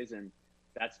plays. And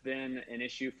that's been an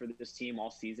issue for this team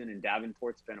all season, and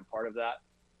Davenport's been a part of that.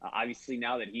 Obviously,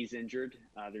 now that he's injured,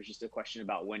 there's just a question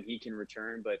about when he can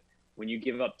return. But when you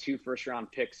give up 2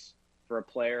 first-round picks for a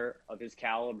player of his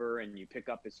caliber and you pick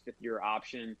up his 5th-year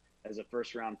option as a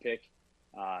first-round pick,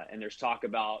 and there's talk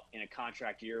about in a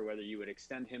contract year whether you would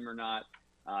extend him or not,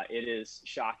 it is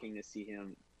shocking to see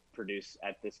him produce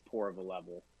at this poor of a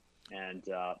level. And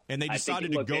they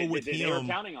decided to go with him. They were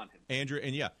counting on him. Andrew,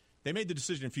 and yeah, they made the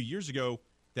decision a few years ago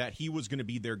that he was going to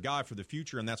be their guy for the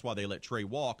future, and that's why they let Trey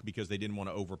walk, because they didn't want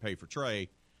to overpay for Trey,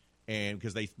 and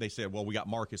because they said, well, we got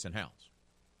Marcus in-house.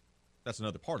 That's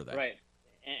another part of that. Right.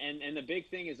 And the big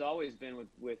thing has always been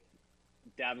with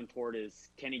Davenport is,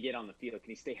 can he get on the field? Can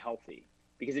he stay healthy?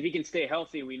 Because if he can stay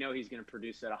healthy, we know he's going to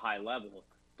produce at a high level.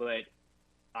 But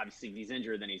obviously, if he's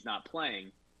injured, then he's not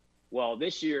playing. Well,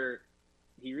 this year,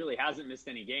 he really hasn't missed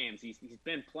any games. He's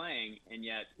been playing, and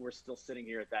yet we're still sitting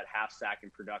here at that half sack in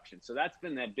production. So that's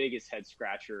been that biggest head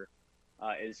scratcher,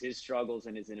 is his struggles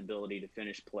and his inability to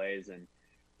finish plays. And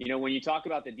when you talk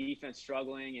about the defense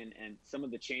struggling and some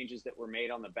of the changes that were made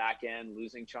on the back end,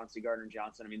 losing Chauncey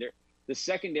Gardner-Johnson, I mean, the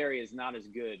secondary is not as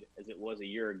good as it was a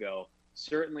year ago.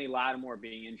 Certainly Lattimore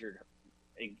being injured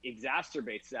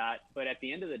exacerbates that. But at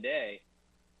the end of the day,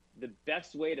 the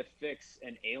best way to fix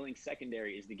an ailing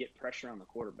secondary is to get pressure on the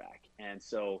quarterback. And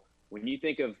so when you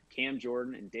think of Cam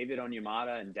Jordan and David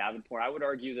Onyemata and Davenport, I would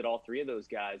argue that all three of those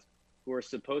guys who are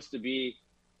supposed to be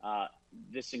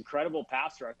this incredible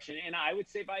pass rush, and I would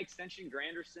say by extension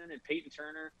Granderson and Peyton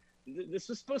Turner, this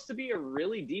was supposed to be a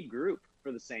really deep group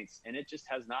for the Saints, and it just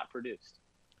has not produced.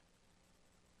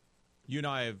 You and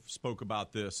I have spoke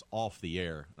about this off the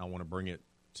air, and I want to bring it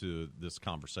to this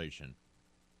conversation.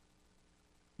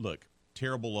 Look,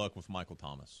 terrible luck with Michael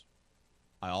Thomas.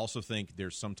 I also think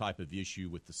there's some type of issue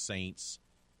with the Saints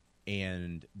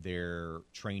and their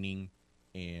training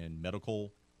and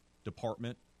medical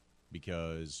department,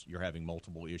 because you're having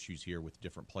multiple issues here with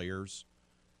different players.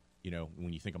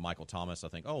 When you think of Michael Thomas, I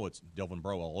think, it's Delvin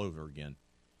Breaux all over again.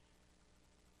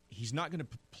 He's not going to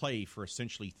play for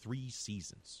essentially 3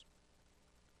 seasons.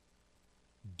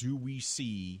 do we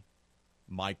see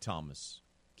Mike Thomas,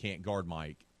 can't guard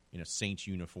Mike, in a Saints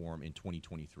uniform in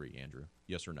 2023, Andrew?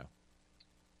 Yes or no?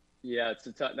 Yeah,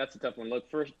 that's a tough one.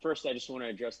 Look, first, I just want to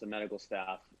address the medical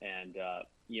staff, and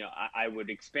I would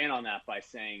expand on that by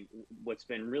saying what's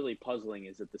been really puzzling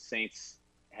is that the Saints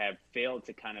have failed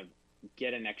to kind of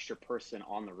get an extra person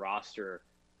on the roster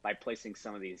by placing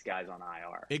some of these guys on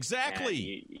IR.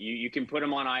 Exactly. You can put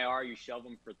them on IR, you shove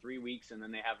them for 3 weeks, and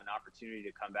then they have an opportunity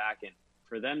to come back. And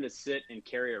for them to sit and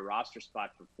carry a roster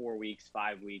spot for 4 weeks,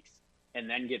 5 weeks, and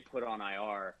then get put on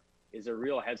IR is a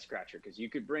real head scratcher, because you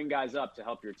could bring guys up to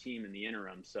help your team in the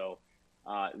interim. So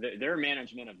their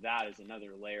management of that is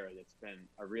another layer that's been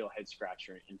a real head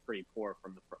scratcher and pretty poor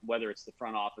from whether it's the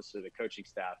front office or the coaching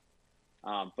staff.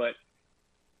 But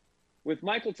with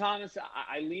Michael Thomas,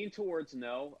 I lean towards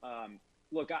no.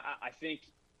 Look, I think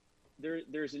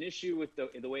there's an issue with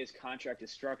the way his contract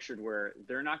is structured, where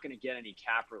they're not going to get any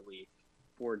cap relief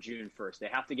for June 1st. They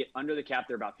have to get under the cap.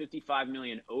 They're about $55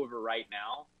 million over right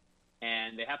now,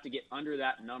 and they have to get under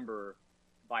that number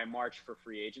by March for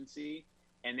free agency.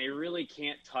 And they really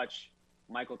can't touch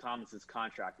Michael Thomas's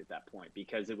contract at that point,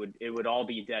 because it would all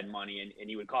be dead money, and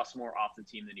he would cost more off the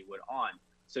team than he would on.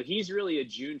 So he's really a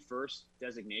June 1st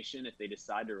designation if they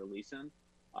decide to release him.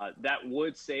 That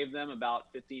would save them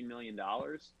about $15 million.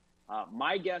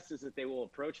 My guess is that they will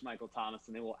approach Michael Thomas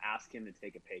and they will ask him to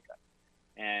take a pay cut.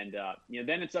 And,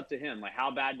 then it's up to him. Like,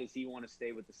 how bad does he want to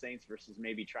stay with the Saints versus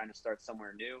maybe trying to start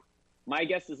somewhere new? My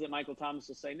guess is that Michael Thomas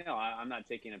will say, no, I'm not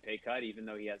taking a pay cut, even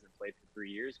though he hasn't played for 3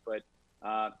 years. But,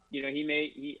 I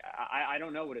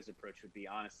don't know what his approach would be,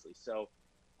 honestly. So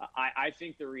I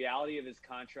think the reality of his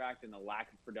contract and the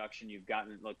lack of production you've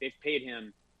gotten, look, they've paid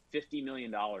him $50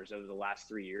 million over the last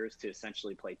 3 years to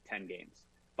essentially play 10 games,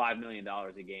 $5 million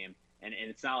a game. And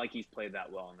it's not like he's played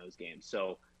that well in those games.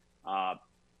 So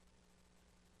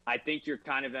I think you're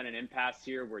kind of at an impasse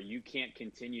here where you can't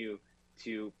continue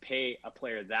to pay a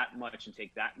player that much and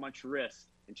take that much risk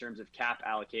in terms of cap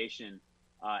allocation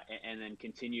and then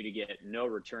continue to get no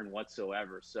return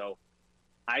whatsoever. So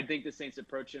I think the Saints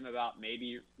approach him about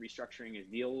maybe restructuring his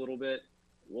deal a little bit.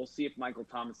 We'll see if Michael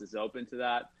Thomas is open to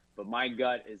that. But my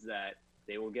gut is that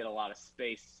they will get a lot of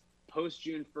space post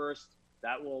June 1st.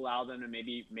 That will allow them to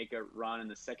maybe make a run in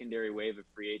the secondary wave of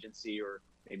free agency, or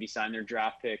maybe sign their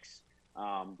draft picks.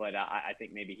 But I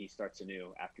think maybe he starts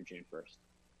anew after June 1st.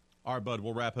 All right, bud,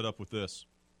 we'll wrap it up with this.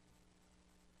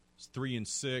 It's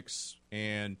 3-6,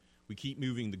 and we keep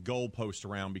moving the goalpost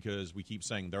around because we keep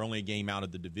saying they're only a game out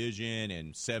of the division,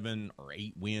 and 7 or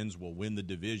 8 wins will win the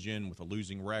division with a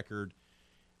losing record.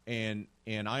 And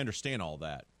I understand all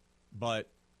that, but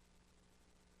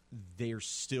they're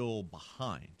still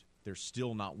behind. They're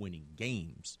still not winning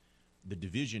games. The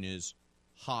division is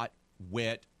hot,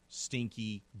 wet,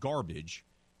 stinky garbage,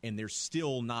 and they're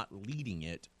still not leading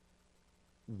it.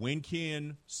 When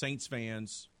can Saints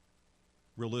fans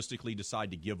realistically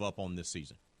decide to give up on this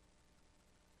season?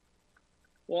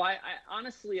 Well, I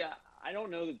honestly, I don't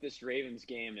know that this Ravens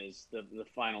game is the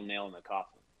final nail in the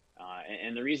coffin.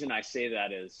 And the reason I say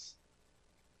that is,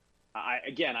 I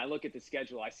look at the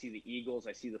schedule. I see the Eagles,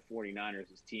 I see the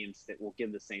 49ers as teams that will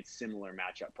give the Saints similar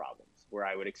matchup problems, where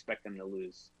I would expect them to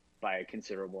lose by a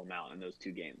considerable amount in those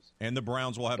 2 games. And the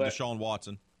Browns will have Deshaun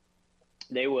Watson.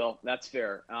 They will. That's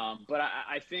fair. But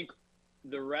I think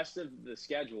the rest of the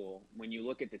schedule, when you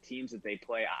look at the teams that they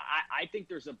play, I think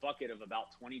there's a bucket of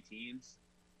about 20 teams.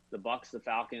 The Bucs, the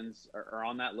Falcons are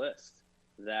on that list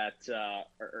that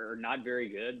are not very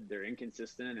good. They're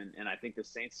inconsistent. And I think the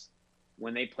Saints,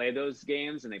 when they play those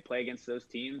games and they play against those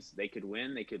teams, they could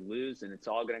win, they could lose, and it's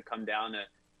all going to come down to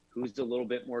who's a little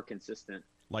bit more consistent.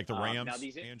 Like the Rams,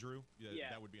 Andrew? Yeah,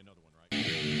 that would be another one,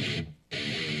 right?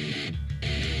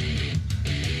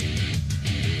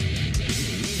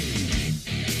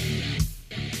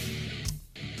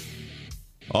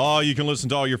 Oh, you can listen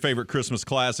to all your favorite Christmas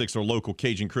classics or local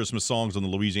Cajun Christmas songs on the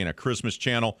Louisiana Christmas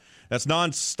Channel. That's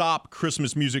nonstop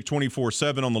Christmas music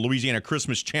 24/7 on the Louisiana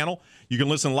Christmas Channel. You can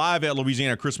listen live at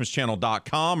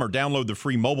LouisianaChristmasChannel.com or download the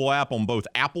free mobile app on both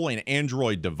Apple and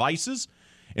Android devices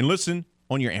and listen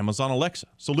on your Amazon Alexa.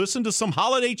 So listen to some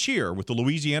holiday cheer with the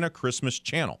Louisiana Christmas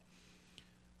Channel. I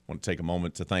want to take a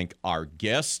moment to thank our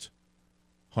guest,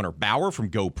 Hunter Bauer from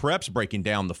Go Preps, breaking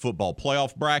down the football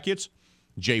playoff brackets.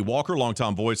 Jay Walker,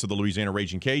 longtime voice of the Louisiana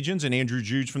Raging Cajuns, and Andrew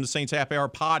Juge from the Saints Happy Hour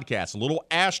podcast. A little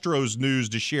Astros news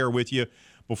to share with you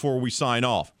before we sign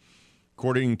off.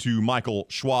 According to Michael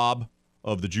Schwab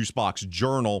of the Juicebox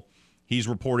Journal, he's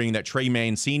reporting that Trey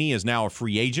Mancini is now a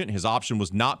free agent. His option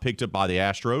was not picked up by the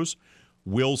Astros.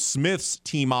 Will Smith's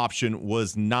team option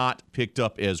was not picked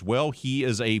up as well. He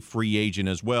is a free agent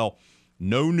as well.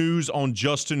 No news on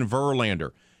Justin Verlander.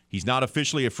 He's not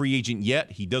officially a free agent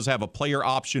yet. He does have a player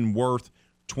option worth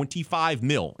 $25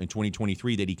 million in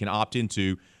 2023 that he can opt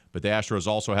into, but the Astros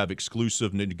also have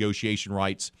exclusive negotiation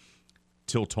rights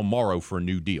till tomorrow for a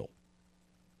new deal.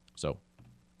 So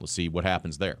let's see what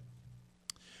happens there.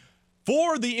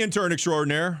 For the intern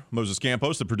extraordinaire, Moses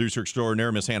Campos, the producer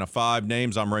extraordinaire, Miss Hannah Five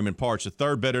Names, I'm Raymond Parch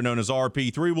III, better known as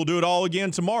RP3. We'll do it all again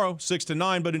tomorrow, 6 to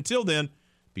 9, but until then,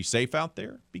 be safe out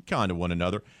there. Be kind to one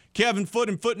another. Kevin Foote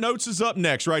and Footnotes is up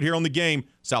next right here on The Game,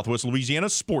 Southwest Louisiana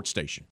Sports Station.